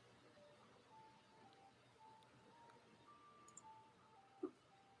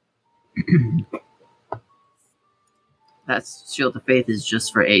 That Shield of Faith is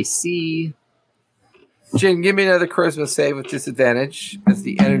just for AC. Jin, give me another charisma save with disadvantage as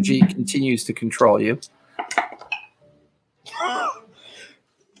the energy continues to control you.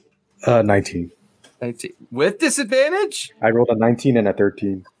 19. 19. With disadvantage? I rolled a 19 and a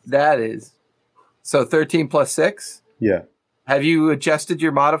 13. That is. So 13 plus 6? Yeah. Have you adjusted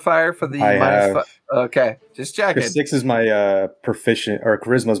your modifier for the I minus have. Okay, just checking. 6 is my proficient, or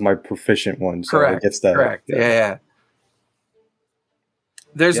charisma is my proficient one. So Correct. it gets that. Correct. Yeah.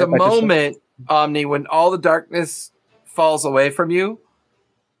 There's a moment, Omni, when all the darkness falls away from you.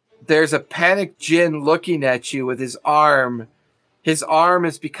 There's a panicked Jin looking at you with his arm. His arm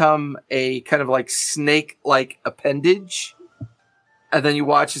has become a kind of like snake-like appendage. And then you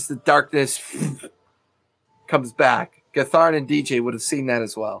watch as the darkness comes back. Gatharn and DJ would have seen that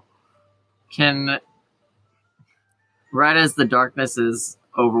as well. Right as the darkness is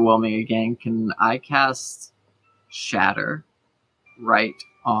overwhelming again, can I cast Shatter right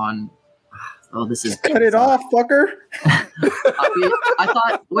on... Oh, this is... Cut it off, fucker! I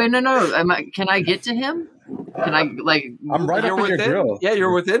thought... Wait, no. Can I get to him? Can I, like... I'm right up in your grill. Yeah,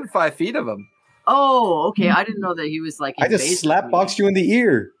 you're within 5 feet of him. Oh, okay. I didn't know that he was, like... I just slapboxed you in the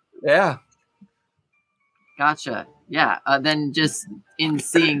ear. Yeah. Gotcha. Yeah. Then just in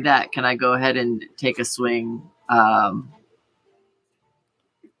seeing that, can I go ahead and take a swing?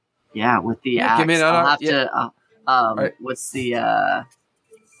 Yeah, with the axe. I'll have to... right. What's the...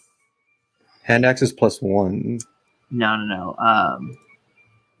 Hand axe is +1. No. I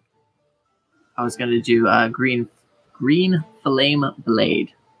was gonna do green flame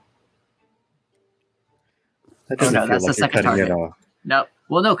blade. That doesn't feel that's like the second cutting target. it off. No,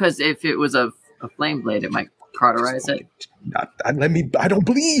 well, no, because if it was a flame blade, it might cauterize it. I don't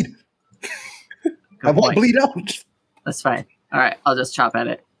bleed. I won't bleed out. That's fine. All right, I'll just chop at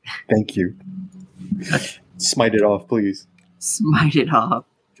it. Thank you. Smite it off, please. Smite it off.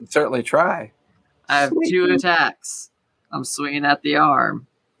 You can certainly try. I have 2 attacks. I'm swinging at the arm,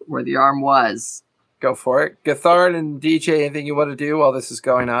 where the arm was. Go for it. Gatharn and DJ, anything you want to do while this is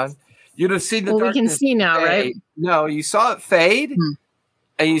going on? You'd have seen the darkness. We can see now, fade. right? No, you saw it fade,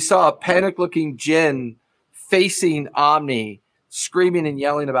 and you saw a panic-looking Jin facing Omni, screaming and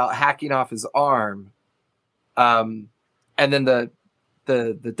yelling about hacking off his arm. And then the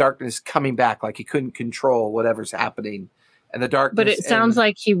darkness coming back, like he couldn't control whatever's happening. And the darkness. But it sounds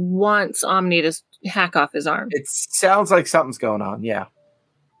like he wants Omni to hack off his arm. It sounds like something's going on, yeah.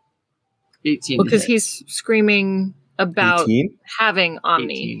 18. Because he's screaming about 18? having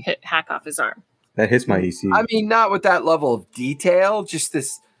Omni hack off his arm. That hits my EC. I mean, not with that level of detail, just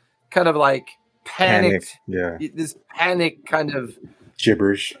this kind of like panic. Yeah. This panic kind of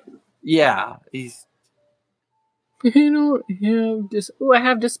gibberish. Yeah. He's. I don't have I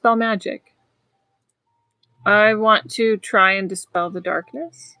have Dispel Magic. I want to try and dispel the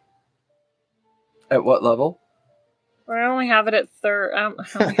darkness. At what level? I only have it at third. I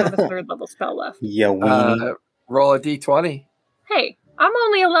only have a third level spell left. Yeah, weenie. Roll a d20. Hey, I'm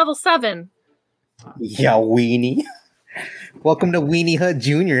only a level 7. Yeah, weenie. Welcome to Weenie Hut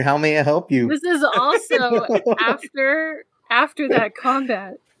Jr. How may I help you? This is also after that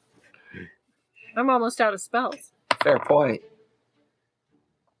combat. I'm almost out of spells. Fair point.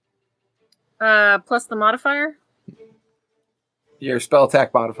 Plus the modifier? Your spell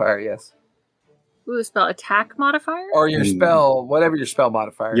attack modifier, yes. Ooh, the spell attack modifier? Or your spell, whatever your spell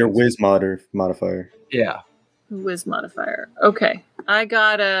modifier your is. whiz modifier. Yeah. Whiz modifier. Okay. I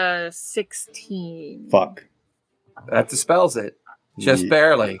got a 16. Fuck. That dispels it. Just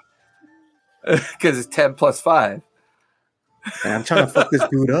barely. Because it's 10 plus 5. Man, I'm trying to fuck this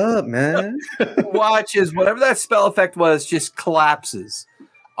dude up, man. Watch as whatever that spell effect was just collapses.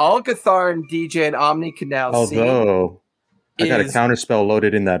 All Gatharn, DJ, and Omni can now see. Although, I got a counter spell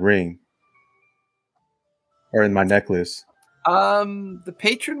loaded in that ring. Or in my necklace. The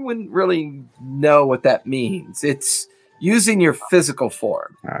patron wouldn't really know what that means. It's using your physical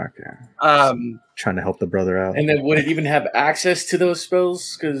form. Okay. Trying to help the brother out. And then would it even have access to those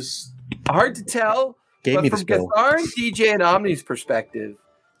spells? Because hard to tell. Gave me but the from spell. Gatharn, DJ, and Omni's perspective,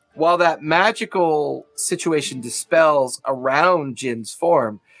 while that magical situation dispels around Jin's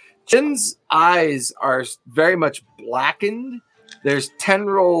form, Jin's eyes are very much blackened. There's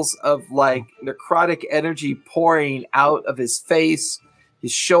tendrils of like necrotic energy pouring out of his face,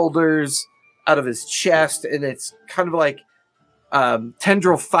 his shoulders, out of his chest, and it's kind of like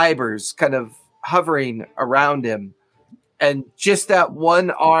tendril fibers kind of hovering around him. And just that one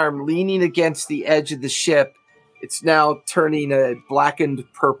arm leaning against the edge of the ship, it's now turning a blackened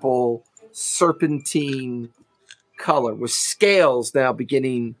purple serpentine color with scales now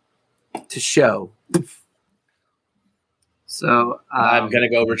beginning to show. So I'm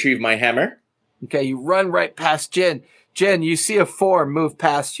gonna go retrieve my hammer. Okay, you run right past Jin. Jin, you see a form move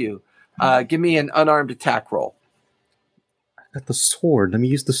past you. Give me an unarmed attack roll. I got the sword. Let me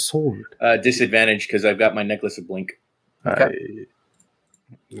use the sword. Disadvantage because I've got my necklace of blink. Okay.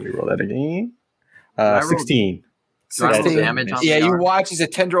 Let me roll that again. I 16. Do I roll 16. damage on Yeah, the you arm? watch as a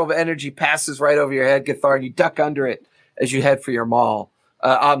tendril of energy passes right over your head, Gathar, and you duck under it as you head for your maul.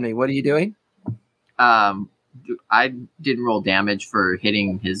 Omni, what are you doing? I didn't roll damage for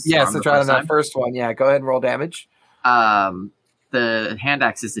hitting his Yes, arm that's the right on first that time. first one. Yeah, go ahead and roll damage. The hand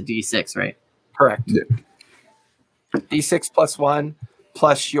axe is a D6, right? Correct. Yeah. D6 plus 1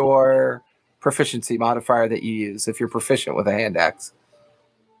 plus your proficiency modifier that you use if you're proficient with a hand axe.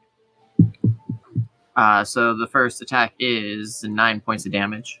 So the first attack is 9 points of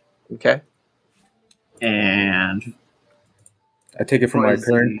damage. Okay. And I take it from my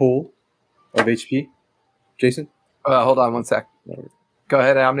current pool of HP. Jason? Hold on one sec. Go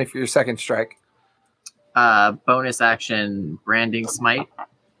ahead, Omni, for your second strike. bonus action branding smite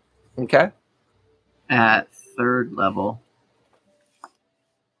Okay. at 3rd level.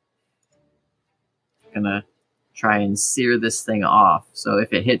 Gonna try and sear this thing off. So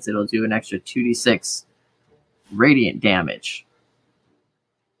if it hits, it'll do an extra 2d6 radiant damage.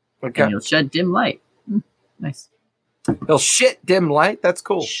 Okay. And you'll shed dim light. Nice. He'll shit dim light. That's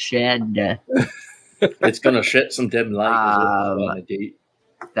cool. Shed. It's gonna shed some dim light. On a date.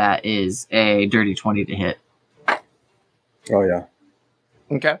 That is a dirty 20 to hit. Oh, yeah.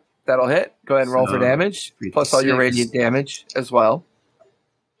 Okay. That'll hit. Go ahead and roll for damage. Plus all your 3d6. radiant damage as well.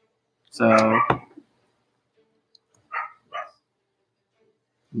 So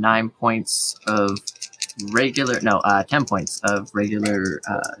 9 points of regular, 10 points of regular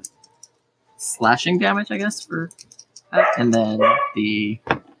slashing damage, I guess, for that. And then the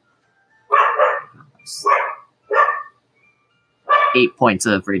 8 points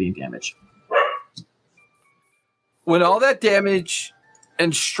of radiant damage. When all that damage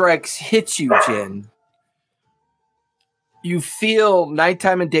and strikes hits you, Jin, you feel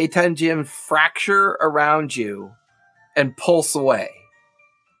nighttime and daytime Jin fracture around you and pulse away.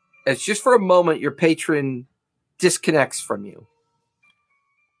 It's just for a moment your patron disconnects from you.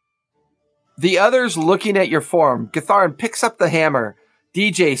 The others looking at your form, Gatharin picks up the hammer,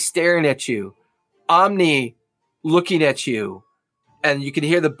 DJ staring at you, Omni looking at you, and you can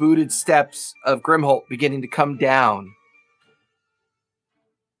hear the booted steps of Grimholt beginning to come down.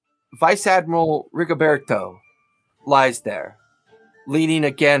 Vice Admiral Rigoberto lies there, leaning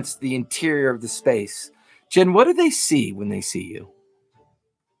against the interior of the space. Jen, what do they see when they see you?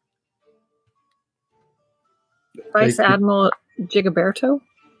 Vice Admiral Gigaberto?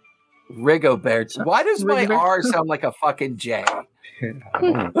 Rigoberto. Why does my Rigoberto? R sound like a fucking J?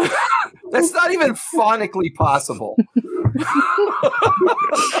 That's not even phonically possible.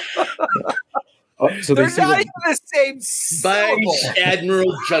 So They're they not see even the same syllable. Vice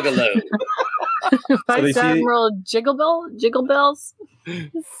Admiral Juggalo. Vice see- Admiral Jigglebells?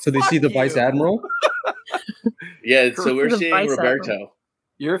 so they see the Fuck Vice you. Admiral. Yeah, so we're The seeing Vice Roberto. Admiral.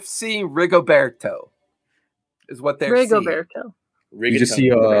 You're seeing Rigoberto, is what they're seeing. Rigoberto. You just see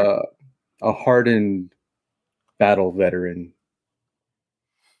a hardened battle veteran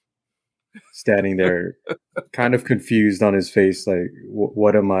standing there, kind of confused on his face, like,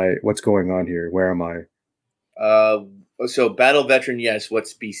 what am I? What's going on here? Where am I? So battle veteran, yes. What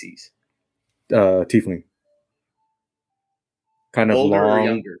species? Tiefling. Kind of Older long, or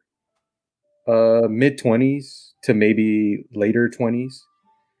younger? mid-20s to maybe later 20s.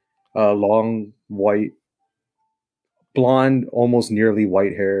 Long, white, blonde, almost nearly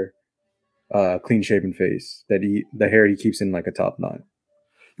white hair, clean-shaven face. The hair he keeps in like a top knot.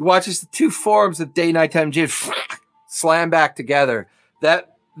 You watch as the two forms of day nighttime Jin slam back together.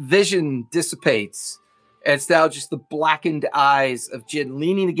 That vision dissipates. And it's now just the blackened eyes of Jin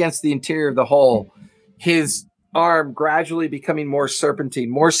leaning against the interior of the hole. His arm gradually becoming more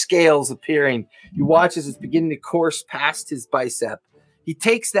serpentine, more scales appearing. You watch as it's beginning to course past his bicep. He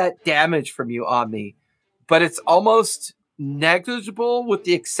takes that damage from you, Omni, but it's almost negligible with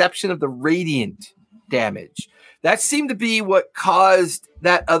the exception of the radiant damage. That seemed to be what caused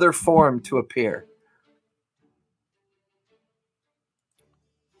that other form to appear.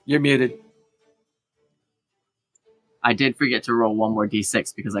 You're muted. I did forget to roll one more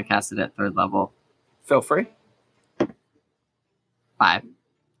d6 because I cast it at 3rd level. Feel free. 5.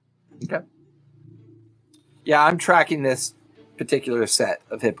 Okay. Yeah, I'm tracking this particular set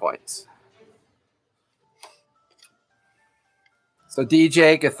of hit points. So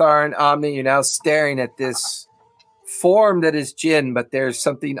DJ, Gatharin, Omni, you're now staring at this form that is Jin, but there's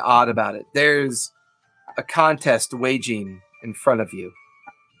something odd about it. There's a contest waging in front of you.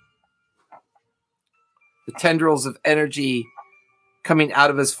 the tendrils of energy coming out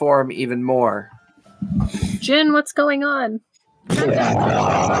of his form even more. Jin, what's going on?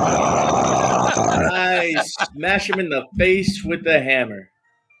 I smash him in the face with the hammer.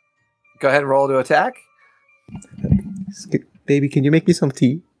 Go ahead and roll to attack. Baby, can you make me some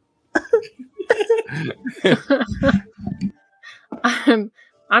tea?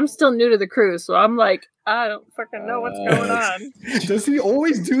 I'm still new to the crew, so I'm like, I don't fucking know what's going on. Does he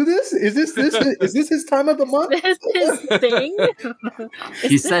always do this? Is this his time of the month? Is this his thing?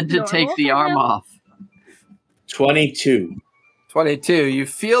 He said to take the arm off. 22. 22. You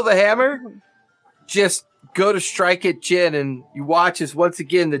feel the hammer just go to strike at Jin, and you watch as once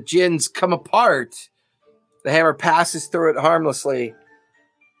again the Jins come apart. The hammer passes through it harmlessly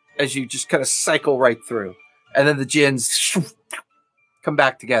as you just kind of cycle right through. And then the Jins come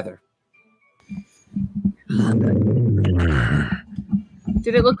back together.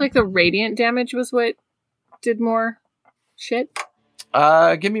 Did it look like the radiant damage was what did more shit?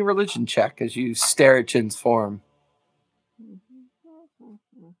 Give me a religion check as you stare at Jin's form.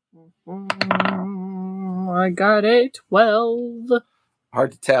 I got a 12.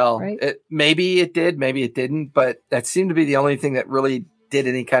 Hard to tell. Right. Maybe it did, maybe it didn't, but that seemed to be the only thing that really did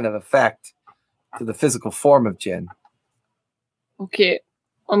any kind of effect to the physical form of Jin. Okay,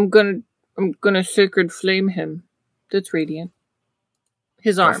 I'm gonna sacred flame him. That's radiant.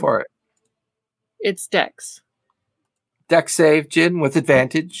 His arm. Go for it. It's Dex. Dex save, Jin, with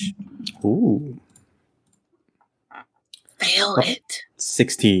advantage. Ooh. Fail it.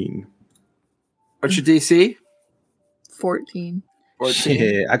 16. What's your DC? 14. 14.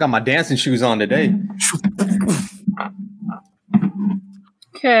 Yeah, I got my dancing shoes on today.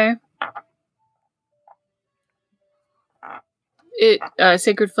 Okay.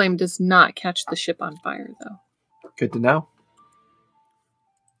 Sacred Flame does not catch the ship on fire, though. Good to know.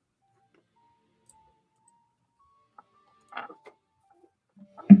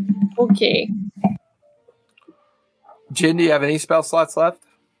 Okay. Jin, do you have any spell slots left?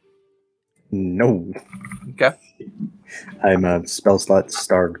 No. Okay. I'm a spell slot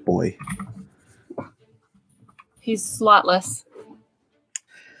starved boy. He's slotless.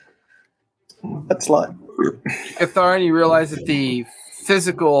 What slot? Gatharin, you realize that the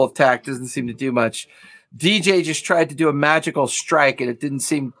physical attack doesn't seem to do much. DJ just tried to do a magical strike and it didn't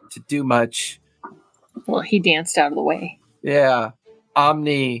seem to do much. Well, he danced out of the way. Yeah.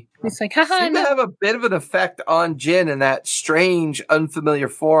 Omni He's like, haha, seemed to no. have a bit of an effect on Jin, and that strange, unfamiliar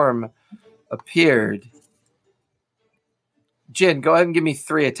form appeared. Jin, go ahead and give me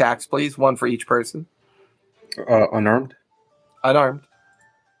 3 attacks, please. 1 for each person. Unarmed. Unarmed.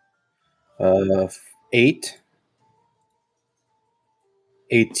 8.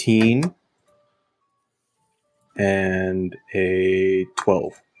 18. And a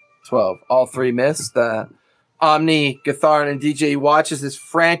 12. 12. All 3 missed. Omni, Gatharin, and DJ watch as this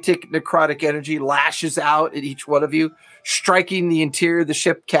frantic necrotic energy lashes out at each one of you, striking the interior of the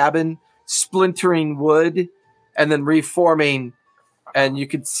ship cabin, splintering wood, and then reforming. And you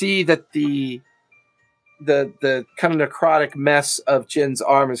can see that the kind of necrotic mess of Jin's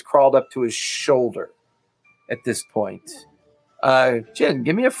arm has crawled up to his shoulder at this point. Jin,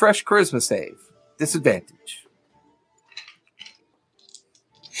 give me a fresh charisma save. Disadvantage.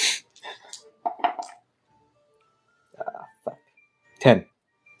 Fuck. 10.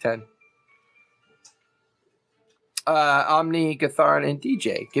 10. Omni, Gatharin, and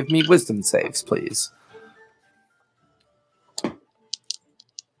DJ, give me wisdom saves, please.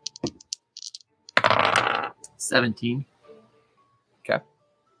 $17. Okay.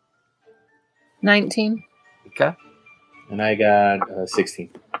 19. Okay. And I got 16.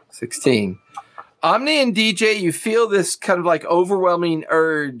 16. Omni and DJ, you feel this kind of like overwhelming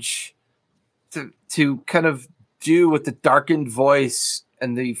urge to kind of do with the darkened voice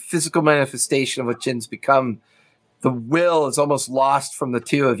and the physical manifestation of what Jin's become. The will is almost lost from the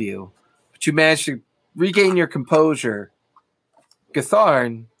two of you, but you manage to regain your composure.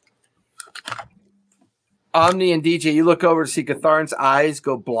 Gatharin, Omni and DJ, you look over to see Gatharin's eyes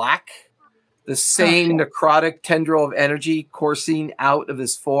go black. The same necrotic tendril of energy coursing out of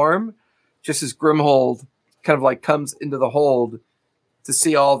his form, just as Grimhold kind of like comes into the hold to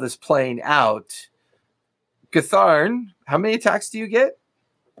see all this playing out. Gatharin, how many attacks do you get?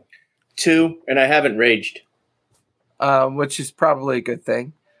 2, and I haven't raged. Which is probably a good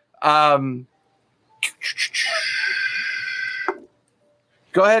thing. Go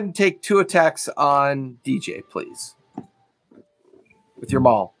ahead and take 2 attacks on DJ, please. With your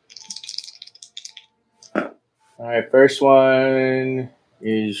maul. All right, first one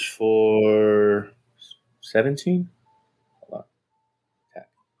is for 17. Hold on. Attack.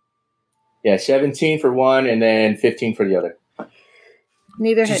 Yeah, 17 for one, and then 15 for the other.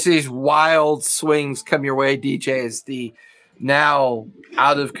 Neither You hit. see these wild swings come your way, DJ, as the now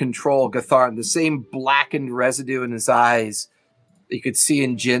out of control Gatharn, the same blackened residue in his eyes that you could see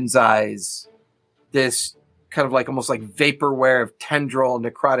in Jin's eyes. This kind of like almost like vaporware of tendril and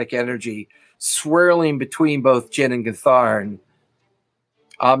necrotic energy swirling between both Jin and Gatharn.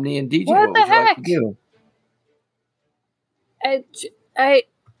 Omni and DJ, What what the would you like to heck? do? I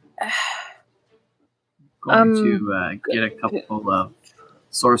Going to get a couple of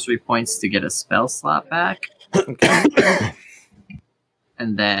sorcery points to get a spell slot back. Okay.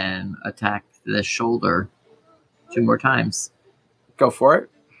 And then attack the shoulder 2 more times. Go for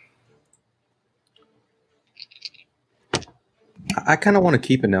it. I kind of want to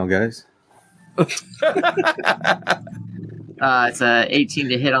keep it now, guys. It's a 18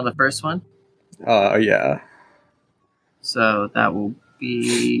 to hit on the first one. Yeah. So that will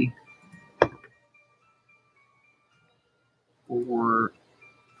be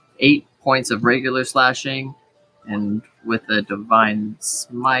 8 points of regular slashing, and with a divine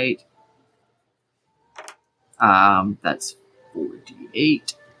smite, that's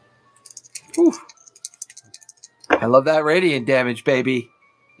 4d8. Oof. I love that radiant damage, baby.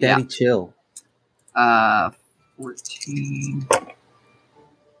 Daddy, chill. 14,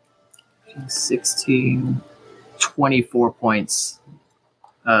 16, 24 points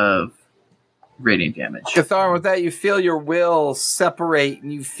of radiant damage. Gatharn, with that, you feel your will separate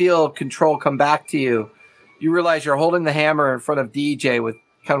and you feel control come back to you. You realize you're holding the hammer in front of DJ with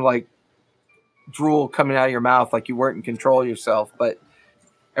kind of like drool coming out of your mouth, like you weren't in control yourself, but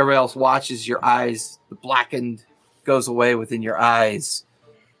everybody else watches your eyes. The blackened goes away within your eyes.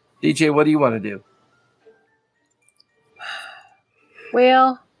 DJ, what do you want to do?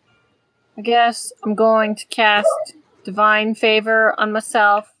 Well, I guess I'm going to cast Divine Favor on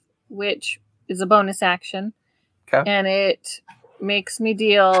myself, which is a bonus action. Okay. And it makes me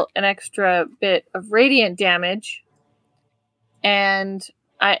deal an extra bit of radiant damage. And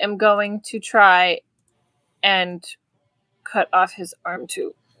I am going to try and cut off his arm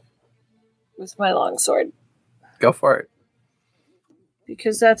too with my longsword. Go for it.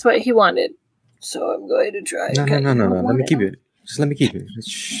 Because that's what he wanted. So I'm going to try. No. Let me keep it. Just let me keep it.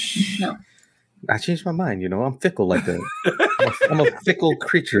 No. I changed my mind. I'm fickle like that. I'm a fickle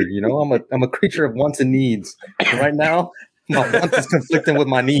creature. I'm a creature of wants and needs. And right now, my wants is conflicting with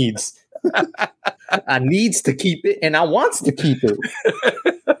my needs. I needs to keep it, and I wants to keep it.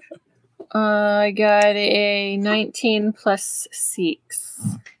 I got a 19 plus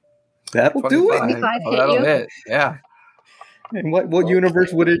 6. That'll do it. 25 hit that'll you? hit. Yeah. And what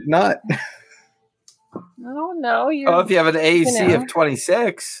universe would it not? Oh no! If you have an AC of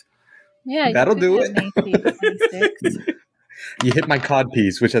 26. Yeah, that'll do it. An AC of 26. You hit my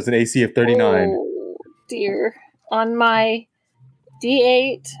codpiece, which has an AC of 39. Oh dear! On my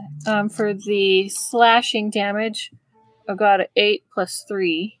D8 for the slashing damage, I got an 8 plus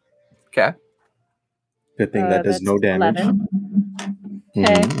 3. Okay. Good thing that does no damage. 11.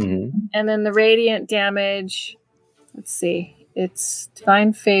 Okay. Mm-hmm. And then the radiant damage. Let's see. Its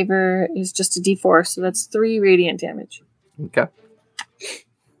Divine Favor is just a D4, so that's 3 radiant damage. Okay.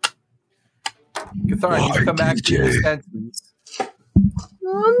 Gatharn, you come back to your senses.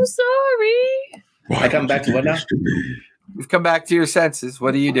 I'm sorry. I come back to what now? You've come back to your senses.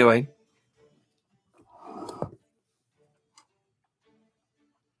 What are you doing?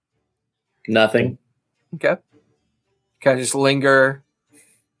 Nothing. Okay. Kind of just linger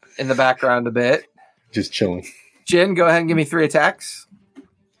in the background a bit. Just chilling. Jin, go ahead and give me 3 attacks.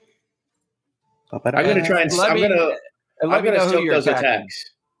 I'm gonna try and I'm gonna soak those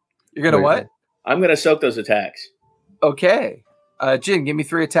attacks. You're gonna what? I'm gonna soak those attacks. Okay. Jin, give me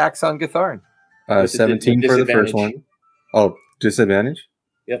 3 attacks on Gatharn. 17 for the first one. Oh, disadvantage?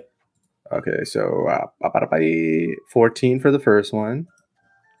 Yep. Okay, so 14 for the first one.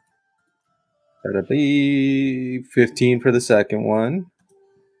 That'll be 15 for the second one.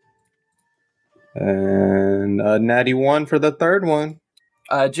 And a natty 1 for the third one.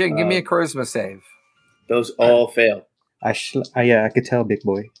 Jin, give me a charisma save. Those all fail. I could tell, big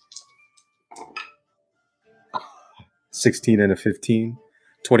boy. 16 and a 15.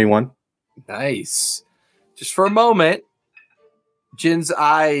 21. Nice. Just for a moment, Jin's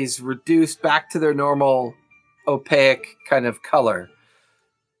eyes reduce back to their normal opaque kind of color.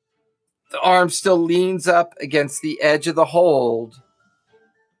 The arm still leans up against the edge of the hold.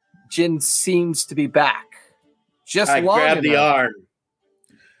 Jin seems to be back. Just I long grab the enough. arm.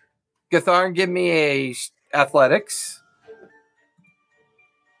 Gatharn, give me a athletics.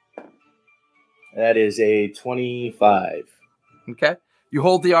 That is a 25. Okay. You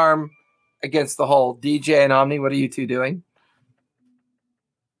hold the arm against the whole. DJ and Omni, what are you two doing?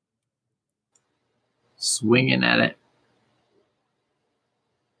 Swinging at it.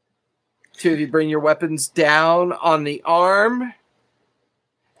 Two of you bring your weapons down on the arm.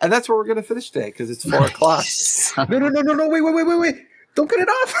 And that's where we're going to finish today because it's 4 o'clock. No. Wait. Don't cut it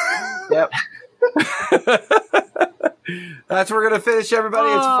off. Yep. That's where we're going to finish, everybody.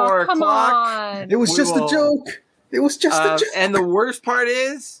 It's 4 o'clock. On. It was just a joke. It was just a joke. And the worst part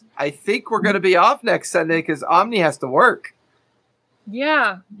is, I think we're going to be off next Sunday because Omni has to work.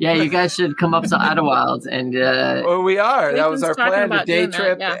 Yeah. Yeah, you guys should come up to Idlewild and Well, we are. That was our plan, the day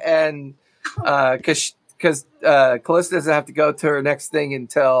trip. And because Calista doesn't have to go to her next thing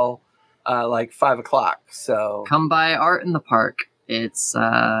until like 5 o'clock. So come by Art in the Park. It's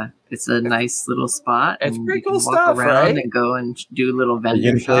a nice little spot. It's and pretty cool walk stuff, around right? and go and do little You vendor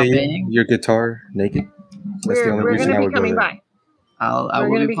can play shopping. your guitar naked. That's the only We're reason going I to would be go coming there. by. I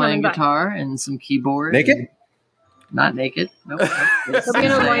will be playing guitar and some keyboard. Naked? Not naked. Nope. There'll be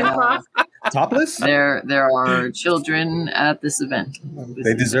no loincloth. Topless? There are children at this event.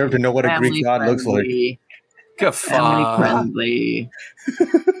 They deserve to know what a Greek god looks like. Guffaw. Family friendly.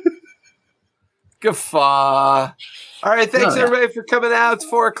 Guffaw. All right, thanks everybody for coming out. It's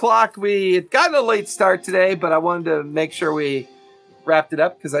 4 o'clock. We had gotten a late start today, but I wanted to make sure we wrapped it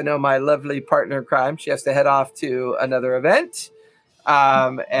up because I know my lovely partner in crime, she has to head off to another event.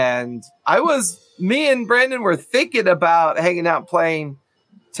 And me and Brandon were thinking about hanging out and playing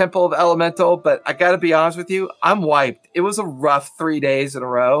Temple of Elemental, but I got to be honest with you, I'm wiped. It was a rough 3 days in a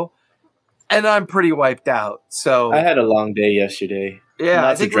row, and I'm pretty wiped out. So I had a long day yesterday. Yeah,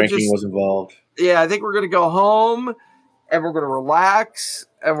 Lots of drinking was involved. Yeah, I think we're going to go home and we're going to relax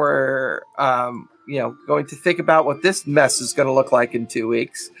and we're, going to think about what this mess is going to look like in 2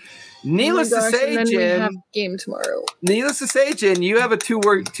 weeks. Needless to say, and then we Jen, have game tomorrow. Needless to say, Jen, you have a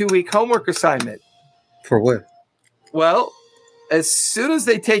 2-week homework assignment. For what? Well, as soon as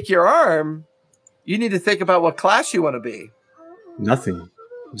they take your arm, you need to think about what class you want to be. Nothing.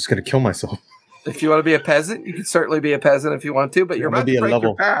 I'm just going to kill myself. If you want to be a peasant, you can certainly be a peasant if you want to, but you're about to break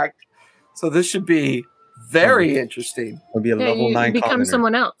your pact. So this should be very interesting. I'll be a level 9 you become commoner.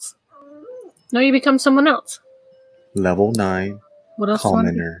 someone else. No, you become someone else. Level 9 What else?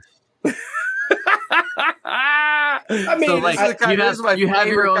 commoner. I mean, So, like, you have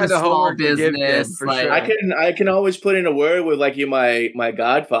your own small business. Like, sure. I can always put in a word with like you, my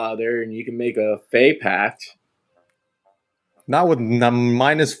godfather, and you can make a fey pact. Not with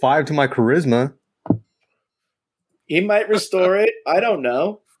 -5 to my charisma. He might restore it. I don't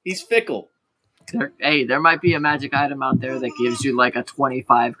know. He's fickle. there might be a magic item out there that gives you like a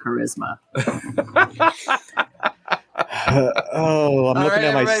 25 charisma. I'm looking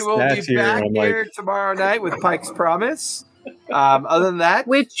at my stats we'll be here. back I'm here like, tomorrow night with Pike's Promise. Other than that,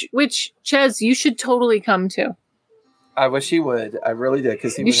 Which Ches, you should totally come to. I wish he would. I really did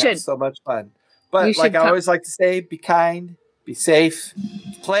because he would have so much fun. But You like should I come. always like to say, be kind, be safe,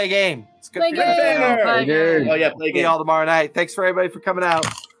 play a game. It's good Play for your game. family. Play game. Oh yeah, play See game. y'all tomorrow night. Thanks for everybody for coming out.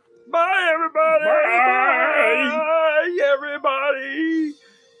 Bye, everybody. Bye, everybody.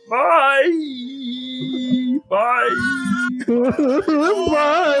 Bye. Bye.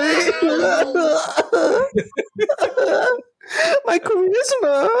 My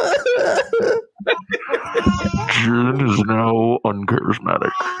charisma. June is now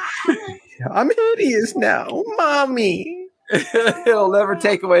uncharismatic. I'm hideous now, mommy. It'll never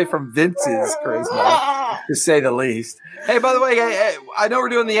take away from Vince's charisma, to say the least. Hey, by the way, I know we're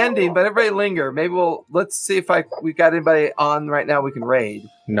doing the ending, but everybody linger. Maybe let's see if we got anybody on right now we can raid.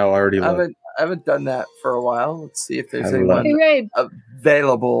 no, I already I left. haven't done that for a while. Let's see if there's I anyone Hey, Rabe.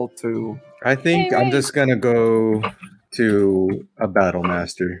 available to. I think Hey, I'm Ray. just going to go to a battle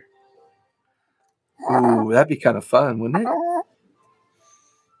master. Ooh, that'd be kind of fun, wouldn't it?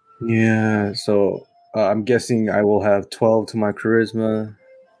 Yeah, so I'm guessing I will have 12 to my charisma.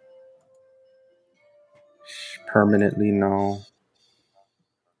 Permanently, no.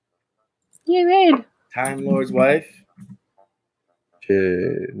 Yay, Raid. Time Lord's wife.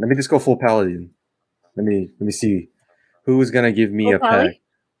 Shit. Let me just go full paladin. Let me see who is gonna give me Full a pally? pack.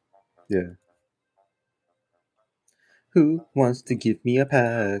 Yeah. Who wants to give me a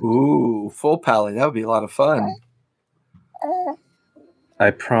pack? Ooh, full pally. That would be a lot of fun.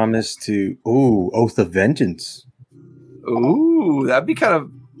 I promise to. Ooh, Oath of Vengeance. Ooh, that'd be kind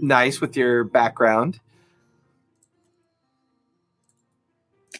of nice with your background.